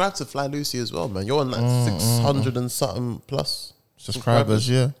YouTube. Subscribe to Fly Lucy as well, man. You're on like 600 and something plus subscribers.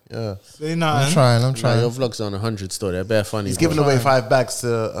 Yeah. I'm trying. Nah, your vlog's on 100 still. They're bare funny. He's giving away 5 bags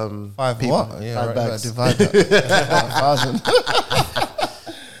to five people. what? Yeah, 5 bags. Divide that. 1,000.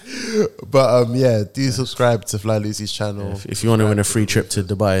 But yeah, do subscribe to Fly Lucy's channel. If you want to win a free trip to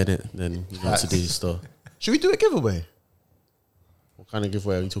Dubai, then you need to do your store. Should we do a giveaway? What kind of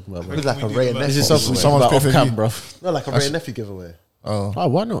giveaway are you talking about, bro? Maybe like a Ray and Is Nephew. it something someone's off cam, bro? No, like a Ray and Nephew giveaway. Oh,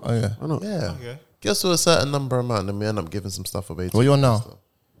 why not? Oh, yeah. Why not? Yeah. Get us to a certain number amount, and we end up giving some stuff away. What you on now?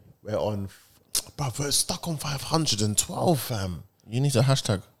 We're on, bro. We're stuck on 512, fam. You need a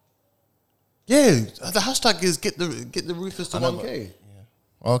hashtag. Yeah, the hashtag is get the Rufus to 1K.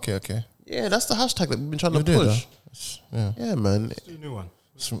 Okay. Yeah, that's the hashtag that we've been trying to do push. Yeah, man. Let's do a new one.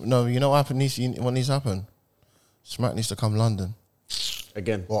 No, you know what happened? What needs to happen? Smack needs to come London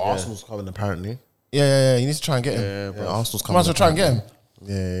again. Well, Arsenal's coming apparently. Yeah. You need to try and get him. Yeah, bro. Arsenal's coming. Might as well try and get him.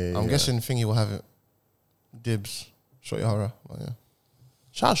 Yeah. I'm guessing Thingy will have it. Dibs. Shorty Horror. Yeah.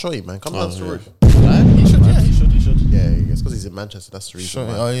 Shout out Shorty, man. Come down to the roof. He should. Yeah, it's because he's in Manchester. That's the reason.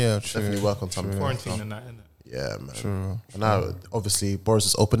 Shorty, why. oh yeah, true. Definitely work on something. Quarantine and that, innit? Yeah, man. True. And now, obviously, Boris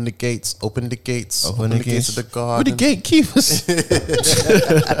has opened the gates. Open the gates of the We're garden. the gatekeepers.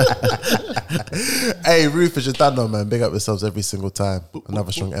 Hey, Rufus, you're done now, man. Big up yourselves every single time.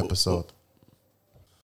 Another strong episode.